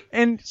jerk.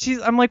 And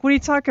I'm like, what are you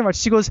talking about?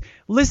 She goes,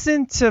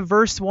 listen to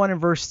verse 1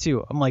 and verse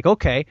 2. I'm like,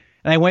 okay.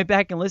 And I went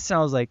back and listened.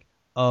 I was like,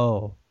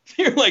 oh.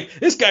 You're like,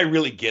 this guy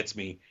really gets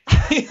me.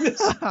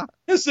 This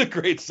is a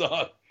great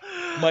song.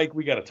 Mike,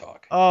 we got to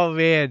talk. Oh,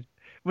 man.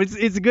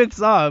 It's a good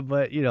song,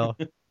 but,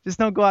 just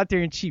don't go out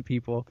there and cheat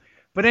people.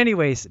 But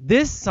anyways,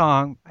 this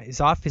song is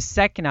off his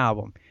second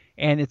album,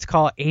 and it's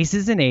called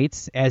Aces and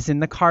Eights, as in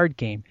the card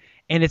game.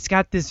 And it's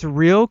got this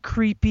real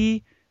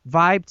creepy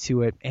vibe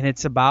to it, and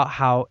it's about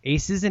how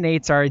aces and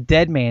eights are a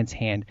dead man's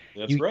hand.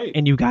 That's right.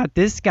 And you got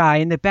this guy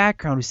in the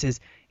background who says,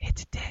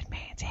 it's a dead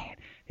man's hand.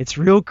 It's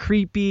real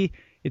creepy.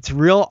 It's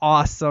real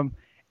awesome.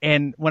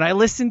 And when I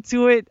listen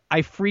to it,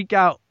 I freak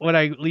out when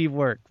I leave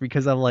work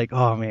because I'm like,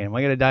 oh, man, am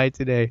I going to die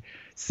today?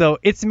 So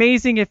it's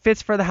amazing. It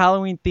fits for the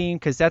Halloween theme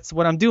because that's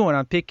what I'm doing.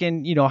 I'm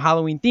picking,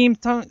 Halloween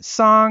themed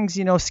songs,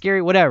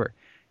 scary, whatever.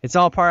 It's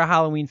all part of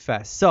Halloween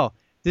Fest. So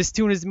this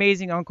tune is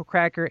amazing. Uncle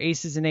Kracker,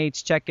 Aces and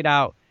Eights. Check it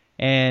out.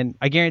 And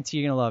I guarantee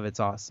you're going to love it. It's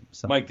awesome.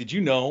 So, Mike, did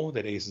you know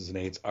that Aces and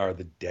Eights are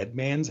the dead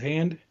man's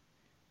hand?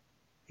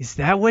 Is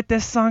that what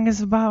this song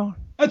is about?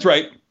 That's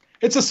right.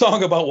 It's a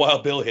song about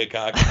Wild Bill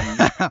Hickok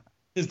and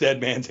his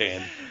dead man's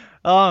hand.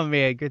 Oh,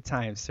 man. Good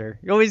times, sir.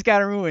 You always got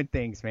to ruin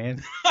things,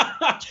 man.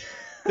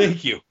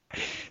 Thank you.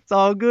 It's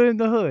all good in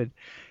the hood.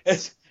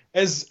 As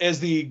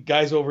the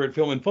guys over at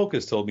Film and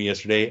Focus told me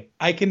yesterday,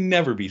 I can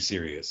never be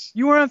serious.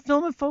 You were on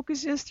Film and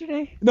Focus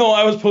yesterday? No,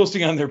 I was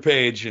posting on their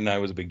page, and I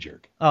was a big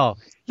jerk. Oh.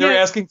 They were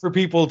asking for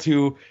people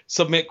to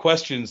submit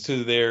questions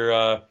to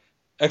their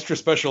extra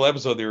special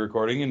episode they were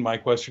recording, and my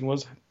question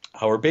was,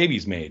 how are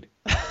babies made?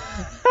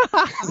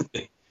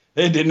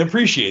 They didn't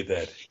appreciate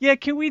that. Yeah,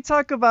 can we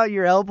talk about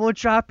your elbow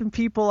dropping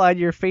people on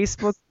your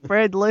Facebook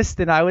friend list?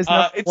 And I was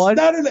not It's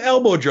not an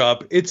elbow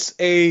drop. It's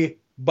a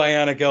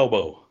bionic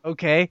elbow.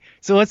 Okay.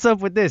 So what's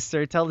up with this,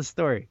 sir? Tell the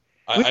story.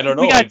 I don't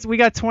know. We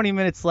got 20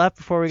 minutes left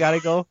before we got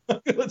to go.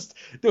 Let's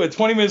do a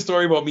 20-minute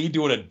story about me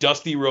doing a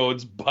Dusty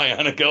Rhodes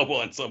bionic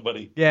elbow on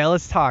somebody. Yeah,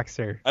 let's talk,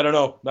 sir. I don't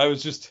know. I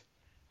was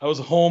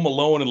home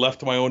alone and left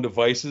to my own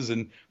devices,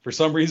 and for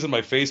some reason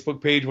my Facebook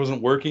page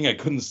wasn't working. I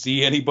couldn't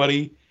see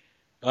anybody.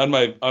 On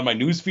my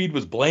news feed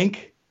was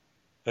blank.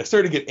 I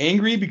started to get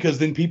angry because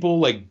then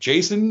people like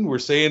Jason were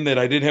saying that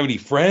I didn't have any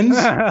friends.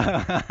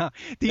 The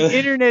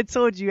internet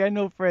told you I had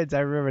no friends.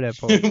 I remember that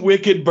post.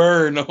 Wicked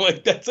burn. I'm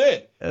like, that's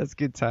it. That's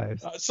good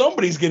times.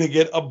 Somebody's going to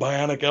get a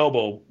bionic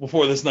elbow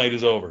before this night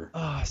is over.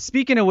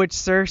 Speaking of which,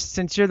 sir,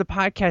 since you're the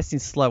podcasting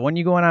slut, when are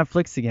you going on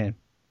Flicks again?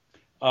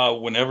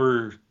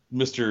 Whenever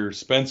Mr.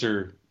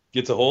 Spencer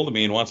gets a hold of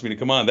me and wants me to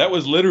come on. That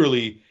was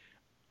literally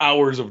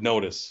hours of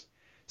notice.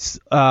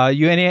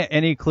 You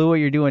any clue what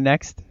you're doing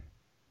next?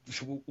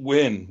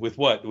 When? With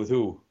what? With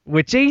who?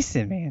 With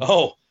Jason, man.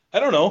 Oh,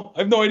 I don't know. I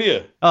have no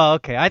idea. Oh,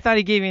 okay. I thought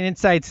he gave me an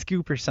inside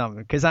scoop or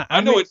something. Because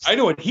I know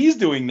what he's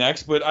doing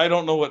next, but I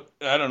don't know.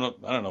 I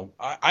don't know.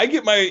 I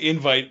get my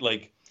invite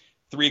like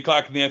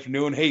 3:00 in the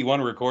afternoon. Hey, you want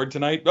to record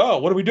tonight? Oh,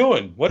 what are we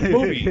doing? What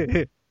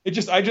movie? I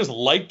just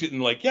liked it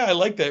and like, yeah, I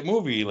like that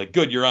movie. Like,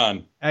 good, you're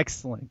on.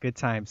 Excellent. Good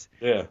times.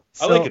 Yeah.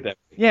 I like it that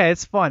way. Yeah,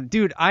 it's fun.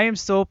 Dude, I am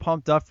so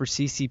pumped up for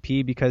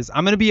CCP because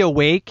I'm going to be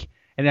awake,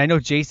 and I know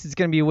Jason's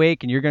going to be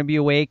awake, and you're going to be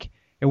awake,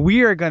 and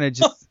we are going to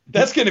just...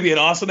 That's going to be an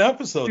awesome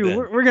episode, dude, then.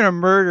 We're going to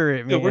murder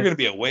it, man. Dude, we're going to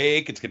be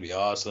awake. It's going to be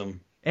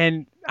awesome.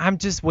 And I'm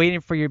just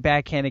waiting for your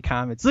backhanded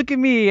comments. Look at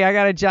me. I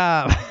got a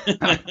job.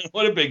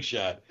 What a big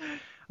shot.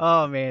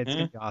 Oh, man. It's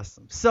going to be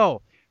awesome.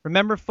 So,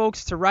 remember,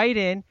 folks, to write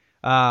in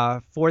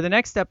for the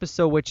next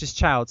episode, which is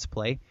Child's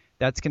Play.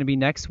 That's going to be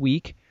next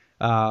week.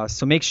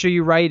 So make sure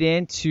you write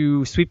in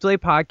to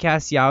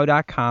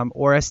sweepdelaypodcast@yahoo.com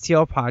or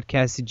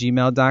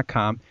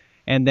stlpodcast@gmail.com.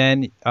 And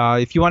then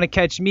if you want to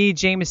catch me,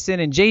 Jameson,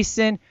 and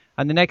Jason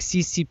on the next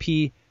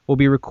CCP, we'll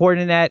be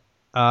recording that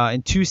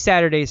in 2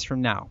 Saturdays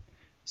from now.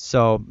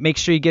 So make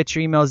sure you get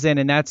your emails in.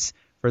 And that's,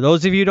 for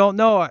those of you who don't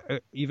know,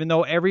 even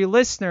though every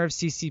listener of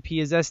CCP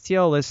is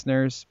STL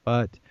listeners,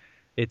 but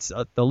it's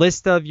the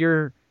list of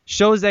your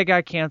shows that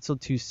got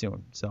canceled too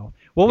soon. So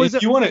what was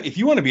if you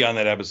want to be on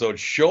that episode,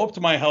 show up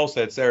to my house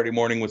that Saturday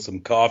morning with some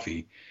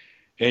coffee,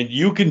 and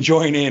you can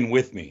join in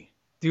with me.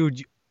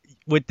 Dude,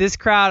 with this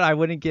crowd, I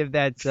wouldn't give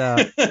that.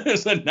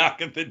 There's a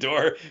knock at the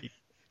door.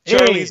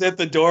 Charlie's at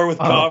the door with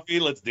coffee.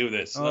 Let's do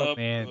this. Oh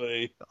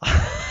man.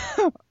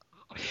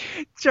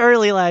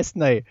 Charlie last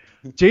night.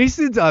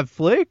 Jason's on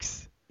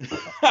Flicks.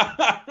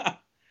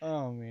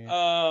 Oh man.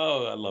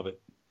 Oh, I love it.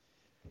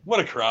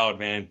 What a crowd,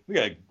 man. We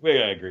got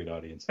a great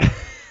audience.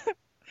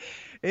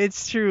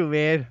 It's true,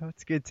 man.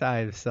 It's good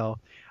times. So,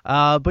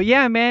 But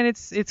yeah, man,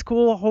 it's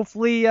cool.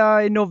 Hopefully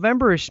in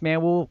November-ish,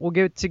 man, we'll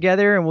get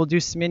together and we'll do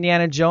some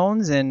Indiana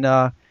Jones and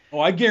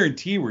I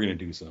guarantee we're gonna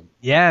do some.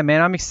 yeah,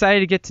 man, I'm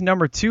excited to get to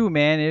number 2,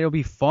 man. It'll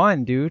be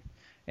fun, dude.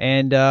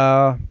 And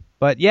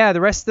but yeah,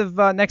 the rest of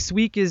next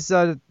week is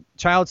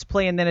Child's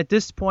Play, and then at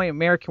this point,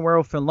 American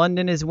Werewolf in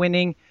London is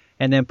winning,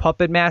 and then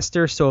Puppet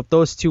Master. So if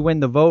those two win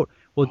the vote,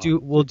 we'll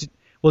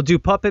do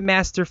Puppet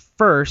Master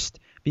first,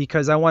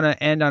 because I want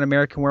to end on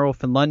American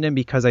Werewolf in London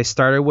because I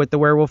started with the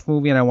werewolf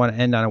movie and I want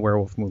to end on a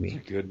werewolf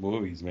movie. Good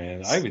movies,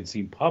 man. I haven't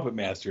seen Puppet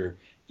Master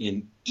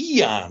in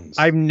eons.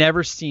 I've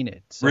never seen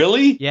it. So,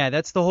 really? Yeah,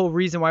 that's the whole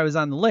reason why it was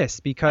on the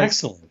list, because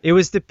Excellent. It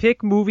was to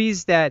pick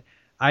movies that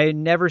I had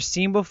never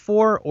seen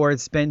before, or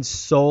it's been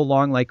so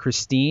long, like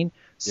Christine.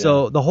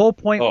 So the whole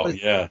point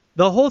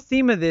the whole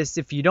theme of this,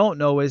 if you don't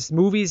know, is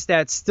movies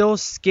that still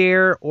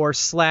scare or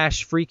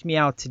 / freak me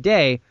out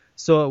today.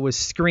 So it was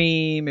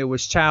Scream, it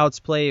was Child's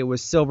Play, it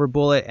was Silver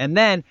Bullet, and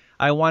then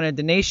I wanted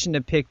the nation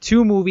to pick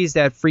 2 movies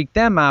that freaked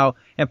them out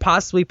and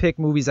possibly pick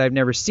movies I've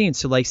never seen.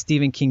 So like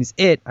Stephen King's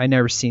It, I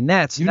never seen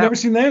that. So You've never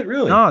seen that?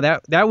 Really? No,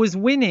 that was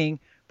winning.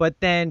 But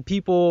then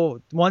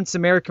once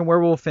American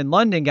Werewolf in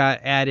London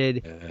got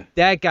added,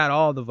 that got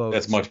all the votes.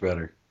 That's much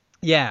better.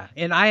 Yeah,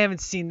 and I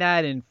haven't seen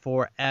that in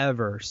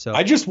forever. So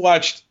I just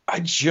watched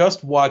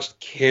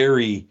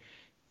Carrie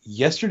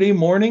yesterday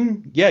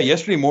morning. Yeah,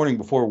 yesterday morning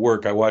before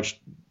work, I watched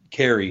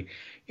Carrie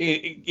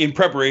in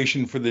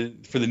preparation for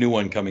the new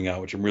one coming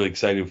out, which I'm really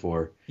excited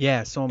for.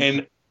 Yeah,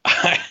 and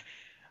I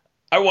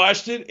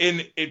watched it,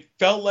 and it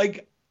felt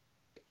like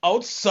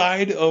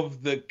outside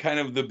of the kind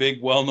of the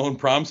big well-known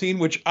prom scene,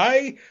 which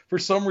I for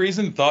some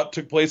reason thought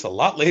took place a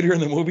lot later in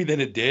the movie than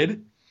it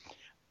did.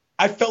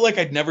 I felt like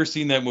I'd never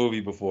seen that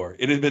movie before.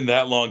 It had been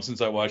that long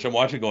since I watched. I'm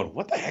watching, going,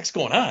 "What the heck's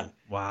going on?"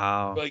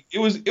 Wow! Like it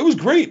was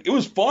great. It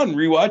was fun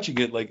rewatching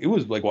it. Like it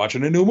was like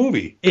watching a new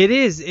movie. It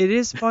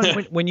is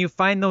fun when you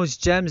find those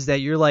gems that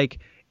you're like,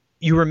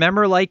 you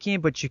remember liking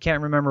it, but you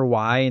can't remember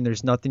why, and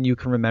there's nothing you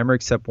can remember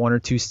except 1 or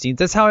 2 scenes.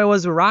 That's how I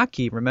was with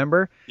Rocky.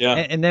 Remember? Yeah.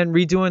 And then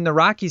redoing the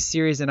Rocky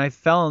series, and I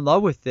fell in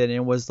love with it, and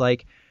it was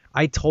like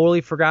I totally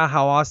forgot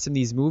how awesome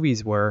these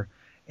movies were.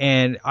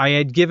 And I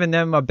had given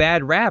them a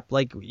bad rap,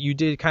 like you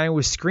did kind of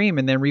with Scream,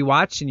 and then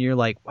rewatching, you're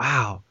like,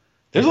 wow.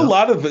 There's a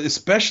lot of,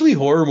 especially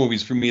horror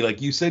movies for me, like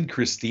you said,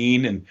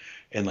 Christine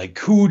and like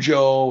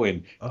Cujo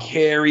and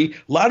Carrie.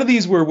 A lot of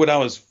these were when I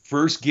was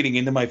first getting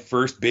into my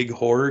first big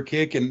horror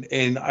kick,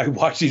 and I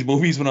watched these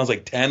movies when I was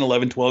like 10,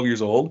 11, 12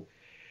 years old.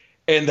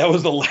 And that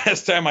was the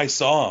last time I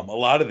saw them, a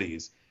lot of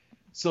these.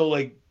 So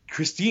like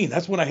Christine,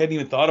 that's when I hadn't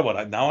even thought about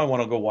it. Now I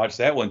want to go watch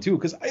that one too,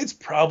 because it's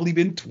probably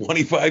been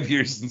 25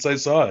 years since I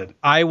saw it.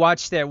 I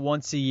watch that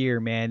once a year,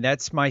 man.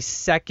 That's my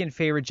second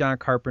favorite John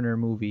Carpenter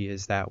movie,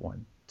 is that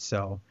one.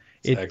 So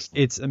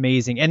it's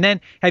amazing. And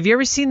then, have you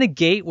ever seen The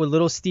Gate with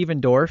little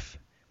Steven Dorff,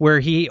 where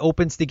he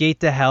opens the gate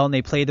to hell and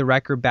they play the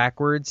record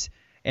backwards?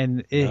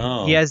 And he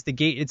has the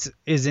gate.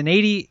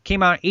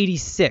 Came out in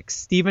 86.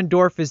 Steven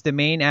Dorff is the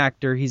main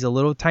actor. He's a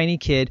little tiny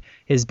kid.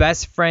 His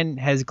best friend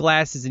has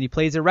glasses and he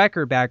plays a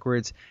record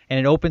backwards, and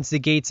it opens the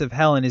gates of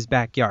hell in his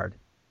backyard.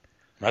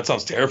 That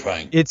sounds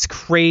terrifying. It's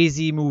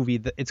crazy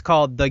movie. It's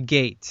called The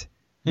Gate.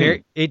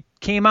 It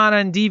came out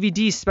on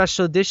DVD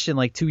special edition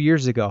like 2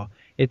 years ago.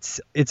 It's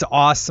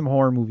awesome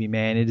horror movie,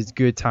 man. It is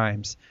good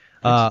times.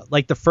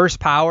 Like The First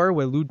Power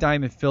with Lou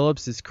Diamond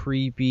Phillips is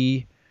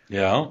creepy.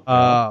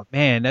 Yeah.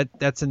 Man,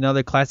 that's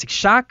another classic.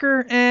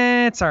 Shocker,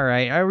 it's all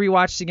right. I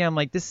rewatched it again. I'm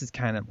like, this is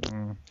kind of.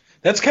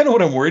 That's kind of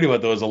what I'm worried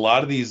about, though. Is a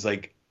lot of these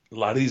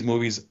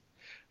movies,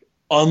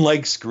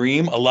 unlike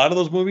Scream, a lot of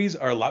those movies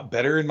are a lot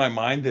better in my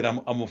mind that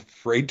I'm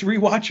afraid to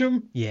rewatch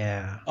them.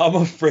 Yeah. I'm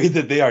afraid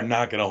that they are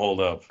not going to hold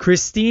up.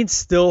 Christine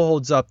still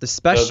holds up. The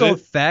special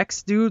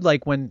effects, dude.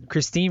 Like when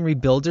Christine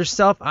rebuilds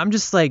herself, I'm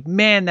just like,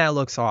 man, that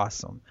looks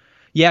awesome.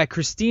 Yeah,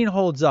 Christine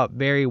holds up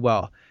very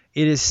well.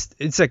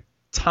 It's a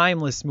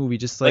timeless movie,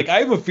 just like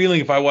I have a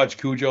feeling if I watch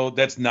Cujo,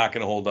 that's not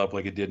going to hold up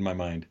like it did in my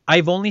mind.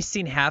 I've only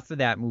seen half of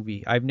that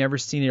movie. I've never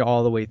seen it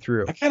all the way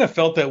through. I kind of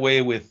felt that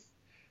way with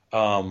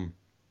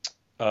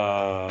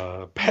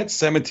Pet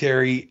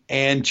Cemetery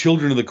and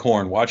Children of the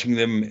Corn, watching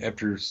them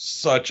after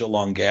such a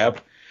long gap.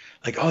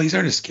 Like, oh, these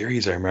aren't as scary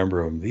as I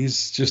remember them.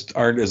 These just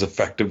aren't as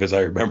effective as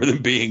I remember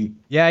them being.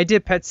 Yeah, I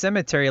did Pet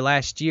Cemetery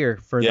last year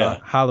for the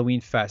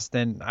Halloween Fest,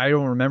 and I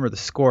don't remember the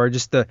score.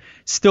 Just the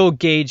still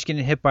Gage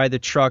getting hit by the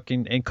truck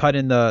and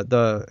cutting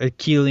the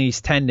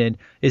Achilles tendon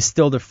is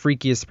still the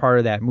freakiest part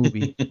of that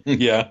movie.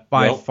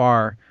 By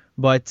far.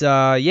 But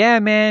yeah,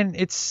 man,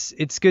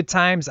 it's good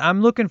times.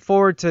 I'm looking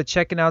forward to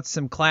checking out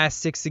some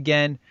classics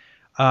again.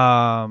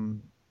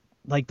 Some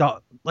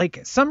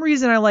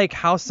reason I like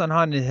House on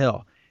Haunted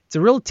Hill. It's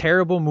a real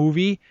terrible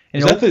movie.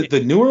 And is that the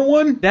newer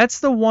one?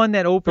 That's the one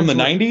that opens from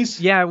the 90s?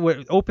 Yeah,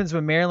 it opens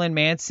with Marilyn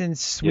Manson's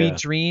Sweet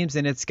Dreams,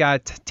 and it's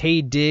got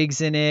Taye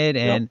Diggs in it,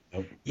 and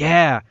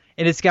and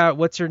it's got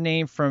what's her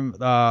name from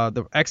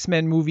the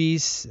X-Men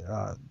movies,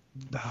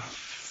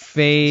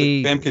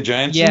 Faye Famke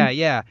Janssen?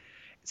 Yeah.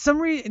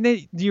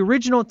 The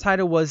original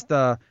title was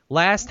The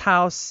Last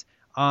House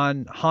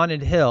on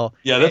Haunted Hill.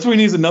 Yeah, that's when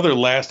he's another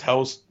Last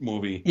House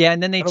movie. Yeah,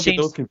 and then they I don't get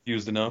changed. those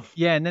confused enough.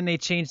 Yeah, and then they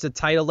changed the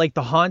title, like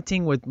The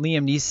Haunting with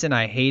Liam Neeson.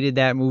 I hated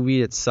that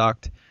movie. It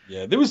sucked.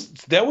 Yeah,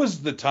 that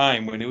was the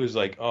time when it was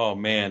like, oh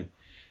man,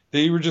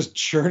 they were just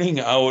churning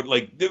out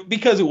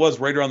because it was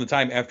right around the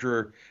time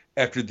after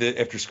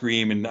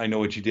Scream and I Know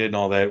What You Did and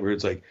all that, where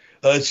it's like,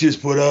 let's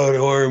just put out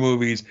horror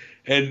movies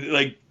and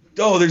like,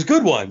 oh, there's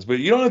good ones, but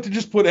you don't have to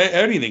just put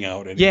anything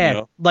out. Yeah, you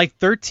know? like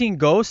 13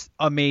 Ghosts,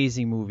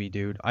 amazing movie,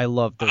 dude. I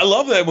love I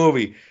love that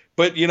movie.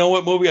 But you know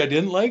what movie I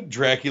didn't like?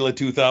 Dracula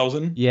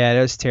 2000. Yeah,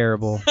 that was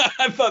terrible.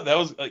 I thought that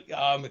was like,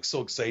 I'm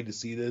so excited to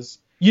see this.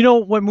 You know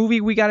what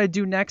movie we got to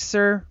do next,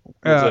 sir?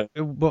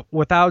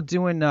 Without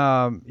doing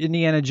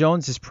Indiana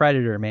Jones is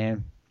Predator,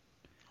 man.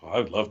 Oh, I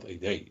would love to.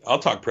 Hey, I'll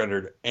talk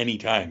Predator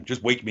anytime.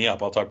 Just wake me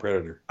up. I'll talk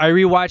Predator. I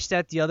rewatched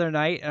that the other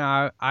night,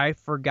 and I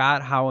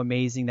forgot how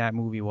amazing that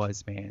movie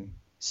was, man.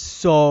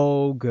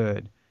 So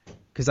good.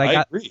 Because I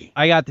got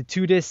the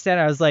 2-disc set.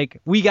 I was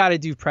like, we got to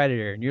do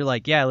Predator. And you're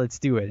like, yeah, let's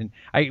do it.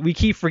 And we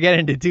keep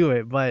forgetting to do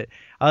it. But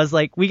I was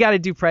like, we got to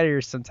do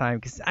Predator sometime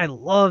because I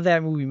love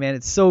that movie, man.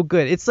 It's so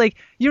good. It's like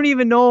you don't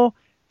even know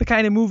the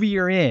kind of movie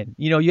you're in.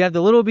 You know, you have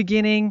the little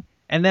beginning,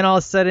 and then all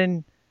of a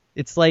sudden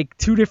it's like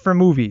 2 different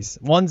movies.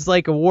 One's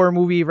like a war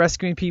movie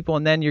rescuing people,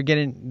 and then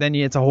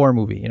it's a horror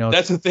movie. You know,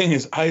 that's the thing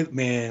is, I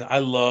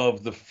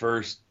love the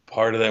first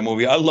part of that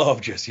movie. I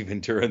love Jesse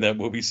Ventura in that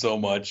movie so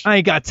much. I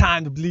ain't got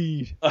time to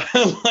bleed.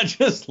 I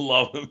just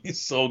love him. He's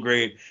so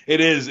great.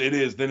 It is.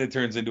 Then it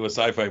turns into a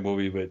sci-fi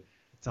movie, but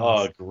it's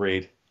awesome. Oh,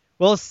 great.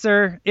 Well,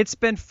 sir, it's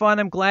been fun.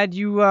 I'm glad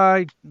you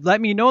let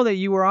me know that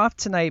you were off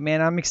tonight,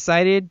 man. I'm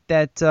excited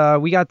that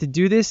we got to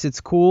do this. It's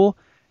cool.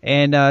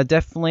 And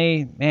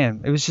definitely,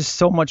 man, it was just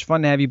so much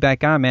fun to have you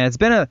back on, man. It's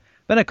been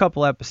a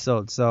couple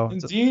episodes. So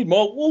Indeed.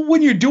 Well,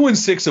 when you're doing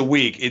 6 a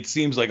week, it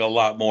seems like a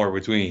lot more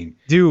between.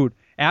 Dude,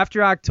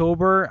 after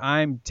October,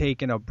 I'm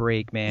taking a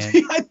break, man.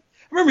 I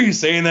remember you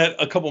saying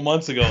that a couple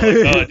months ago. Like,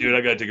 oh, dude,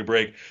 I got to take a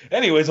break.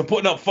 Anyways, I'm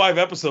putting up 5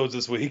 episodes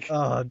this week.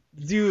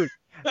 Dude,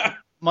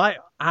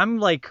 I'm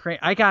like,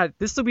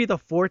 this will be the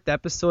 4th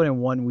episode in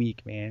 1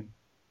 week, man.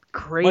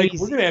 Crazy. Mike,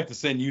 we're going to have to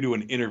send you to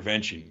an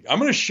intervention. You're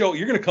going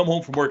to come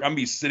home from work. I'm going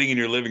to be sitting in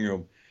your living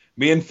room.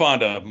 Me and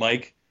Fonda,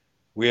 Mike,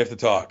 we have to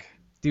talk.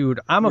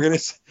 Dude, we're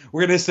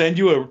gonna send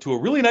you to a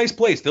really nice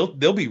place.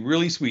 They'll be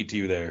really sweet to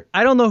you there.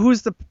 I don't know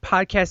who's the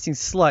podcasting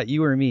slut,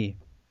 you or me.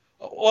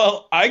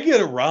 Well, I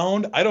get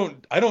around. I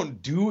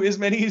don't do as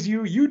many as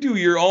you. You do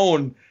your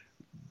own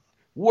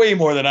way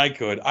more than I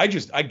could. I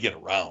get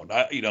around.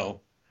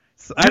 You're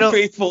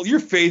faithful.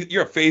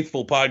 You're a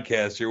faithful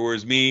podcaster,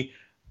 whereas me,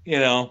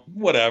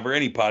 whatever.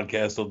 Any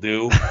podcast will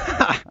do.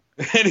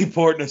 Any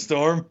port in a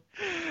storm.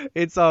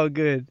 It's all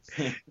good.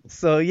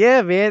 So,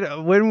 yeah,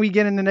 man, when we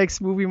get in the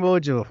next Movie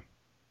Mojo?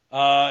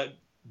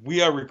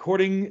 We are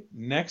recording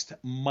next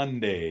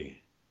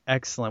Monday.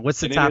 Excellent. What's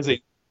the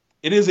topic?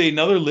 It is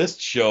another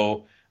list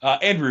show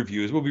and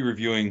reviews. We'll be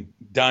reviewing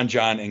Don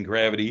John and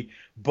Gravity.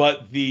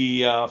 But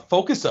the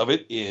focus of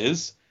it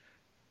is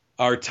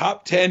our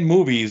top 10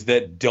 movies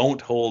that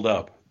don't hold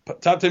up.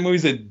 Top 10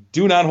 movies that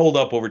do not hold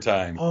up over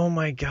time. Oh,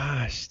 my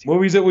gosh. Dude.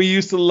 Movies that we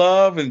used to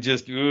love and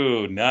just,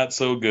 not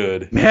so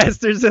good.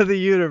 Masters of the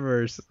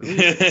Universe.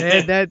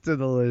 Add that to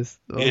the list.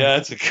 Oh. Yeah,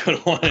 that's a good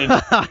one. It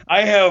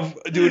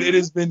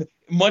has been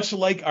much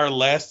like our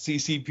last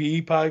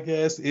CCP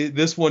podcast.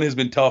 This one has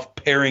been tough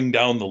paring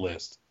down the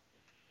list.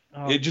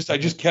 Oh, I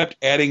just kept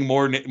adding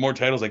more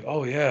titles like,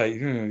 oh,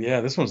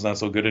 yeah, this one's not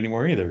so good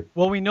anymore either.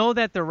 Well, we know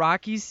that the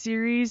Rocky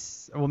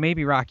series, well,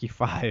 maybe Rocky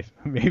 5,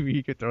 maybe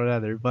you could throw it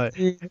out there, but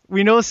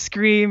we know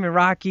Scream and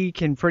Rocky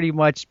can pretty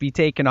much be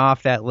taken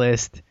off that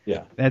list.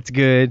 Yeah. That's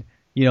good.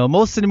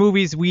 Most of the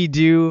movies we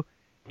do,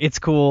 it's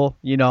cool,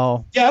 Yeah,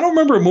 I don't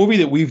remember a movie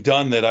that we've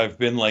done that I've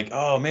been like,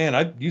 oh, man,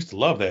 I used to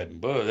love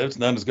that, but that's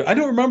not as good. I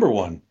don't remember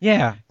one.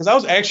 Yeah. Because I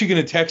was actually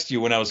going to text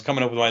you when I was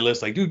coming up with my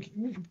list. Like, dude,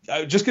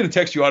 I was just going to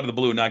text you out of the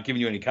blue, not giving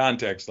you any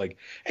context. Like,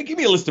 hey, give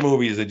me a list of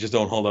movies that just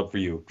don't hold up for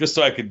you, just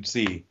so I could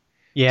see.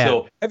 Yeah.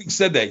 So, having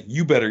said that,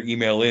 you better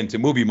email in to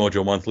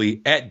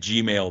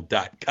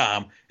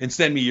moviemojomonthly@gmail.com and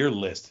send me your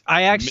list.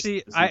 I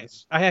still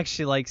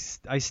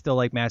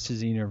like Masters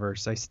of the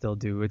Universe. I still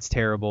do. It's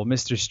terrible,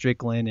 Mr.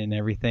 Strickland and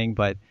everything,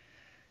 but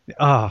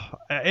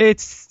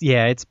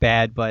it's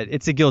bad, but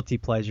it's a guilty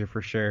pleasure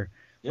for sure.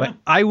 Yeah. But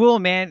I will,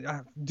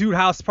 man. Dude,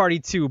 House Party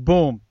 2,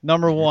 boom,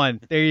 number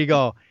 1. There you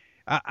go.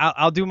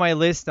 I'll do my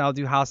list. I'll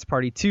do House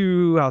Party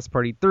 2, House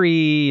Party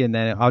 3, and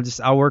then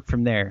I'll work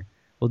from there.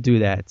 We'll do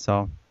that.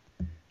 So.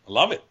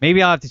 Love it.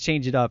 Maybe I'll have to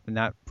change it up and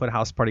not put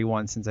House Party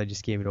 1 since I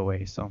just gave it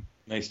away. So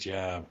nice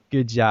job.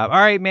 Good job. All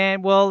right,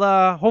 man.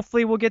 Well,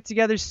 hopefully we'll get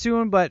together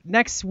soon. But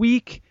next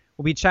week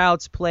will be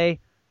Child's Play.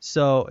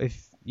 So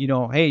if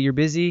hey, you're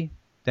busy,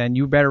 then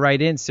you better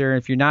write in, sir.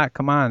 If you're not,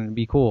 come on, it'd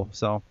be cool.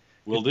 So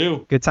will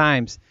do. Good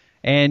times.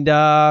 And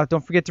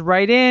don't forget to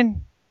write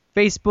in.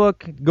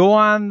 Facebook. Go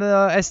on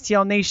the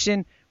STL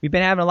Nation. We've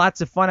been having lots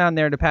of fun on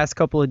there the past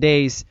couple of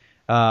days.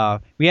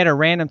 We had a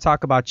random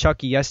talk about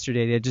Chucky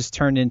yesterday that just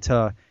turned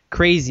into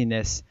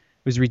craziness. It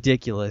was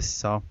ridiculous.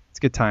 So it's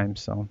good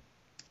times. So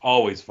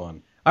Always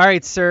fun. All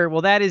right, sir.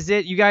 Well, that is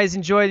it. You guys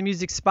enjoy the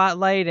music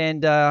spotlight,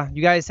 and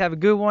you guys have a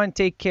good one.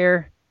 Take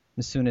care.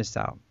 Masunas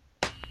out.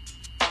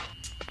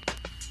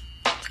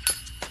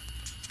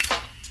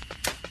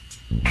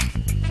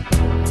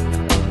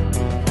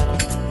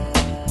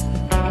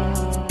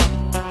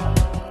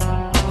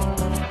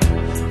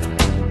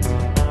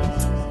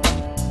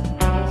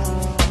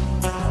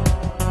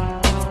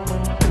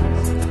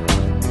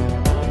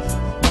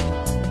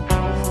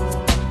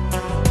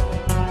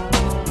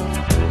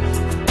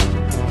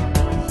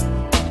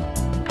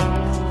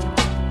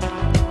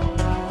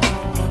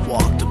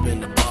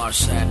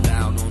 Sat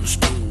down on the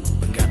stool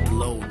and got the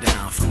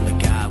lowdown from the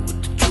guy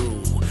with the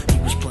drool. He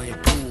was playing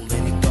pool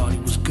and he thought he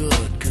was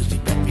good, cause he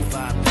bet me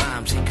 5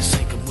 times he could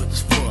sink him with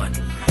his foot.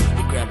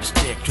 He grabbed a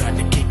stick, tried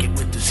to kick it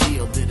with his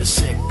heel, did a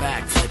sick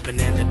backflip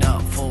and ended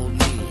up full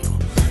kneel.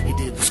 He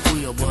did the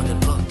squeal but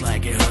it looked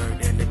like it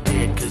hurt, and it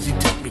did, cause he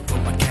took me for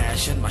my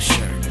cash and my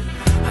shirt.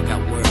 I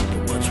got word,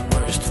 but what's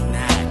worse than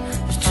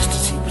that is just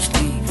as he was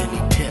leaving he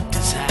tipped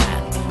his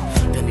hat.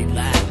 Then he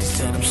laughed, he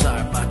said, I'm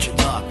sorry about your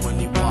luck. When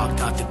he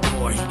walked out the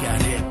door, he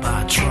got hit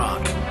by a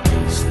truck.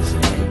 Aces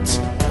and eights,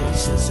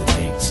 aces and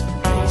eights,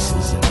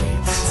 aces and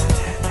eights. That's a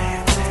dead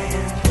man's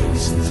hand.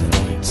 Aces and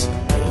eights,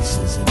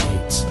 aces and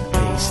eights,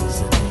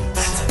 aces and eights.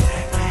 That's a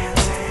dead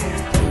man's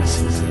hand.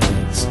 Aces and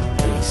eights,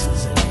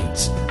 aces and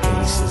eights,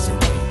 aces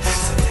and eights.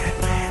 That's a dead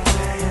man's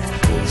hand.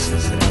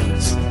 Aces and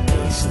eights,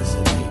 aces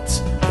and eights,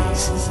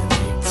 aces and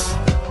eights.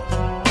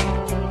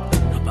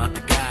 About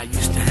the guy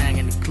used to hang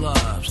in the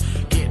clubs,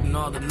 getting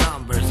all the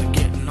numbers and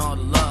getting all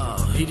the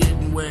love. He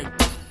didn't wear,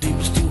 he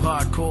was too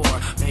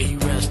hardcore. May he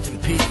rest in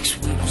peace,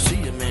 we don't see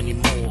him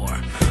anymore.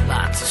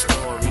 Lots of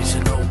stories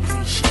and old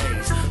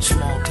cliches.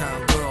 Small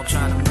town girl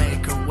trying to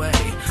make her way.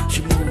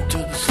 She moved to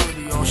the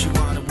city, all she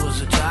wanted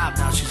was a job.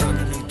 Now she's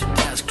underneath the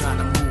desk trying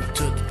to move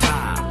to the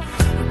top.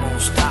 It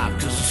won't stop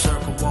cause the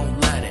circle won't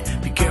let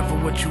it. Be careful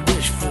what you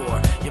wish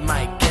for, you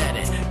might get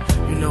it.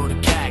 You know the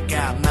cat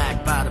got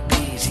macked by the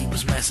bees. He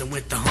was messing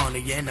with the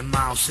honey and the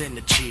mouse and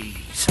the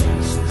cheese.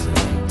 Aces and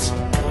eights,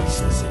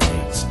 aces and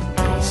eights,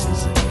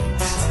 aces and eights.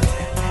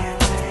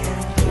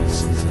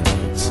 Aces and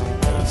eights,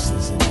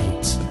 aces and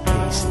eights,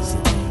 aces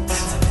and eights.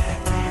 That's a dead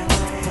man's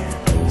hand.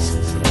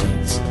 Aces and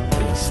eights,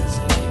 aces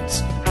and eights,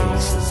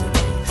 aces and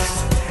eights. That's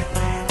a dead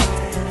man's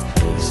hand.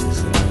 Aces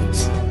and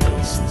eights,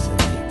 aces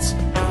and eights,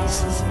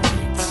 aces and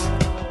eights.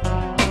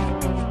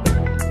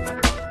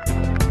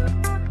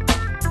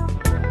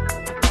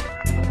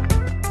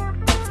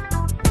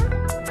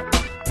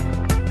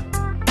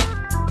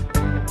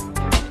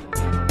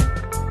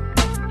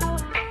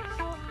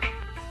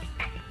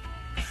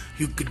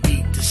 You could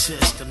beat the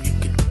system, you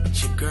could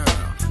beat your girl,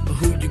 but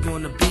who you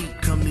gonna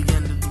beat come the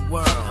end of the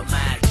world?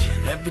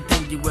 Imagine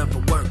everything you ever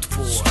worked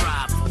for,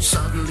 strive for,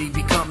 suddenly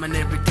becoming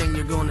everything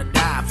you're gonna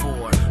die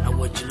for. Now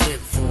what you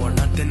live for?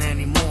 Nothing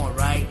anymore,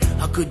 right?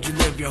 How could you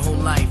live your whole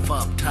life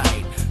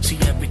uptight? See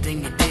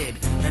everything you did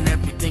and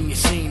everything you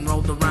seen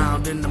rolled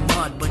around in the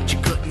mud, but you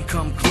couldn't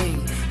come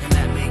clean, and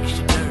that makes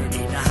you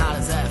dirty. Now how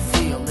does that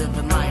feel?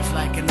 Living life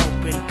like an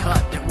open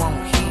cut that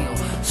won't heal.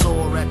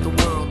 Sore at the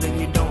world and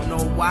you don't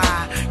know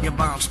why. You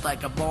bounce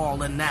like a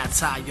ball and that's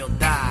how you'll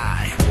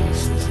die.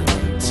 Aces and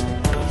eights,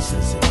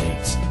 aces and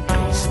eights,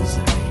 aces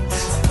and eights.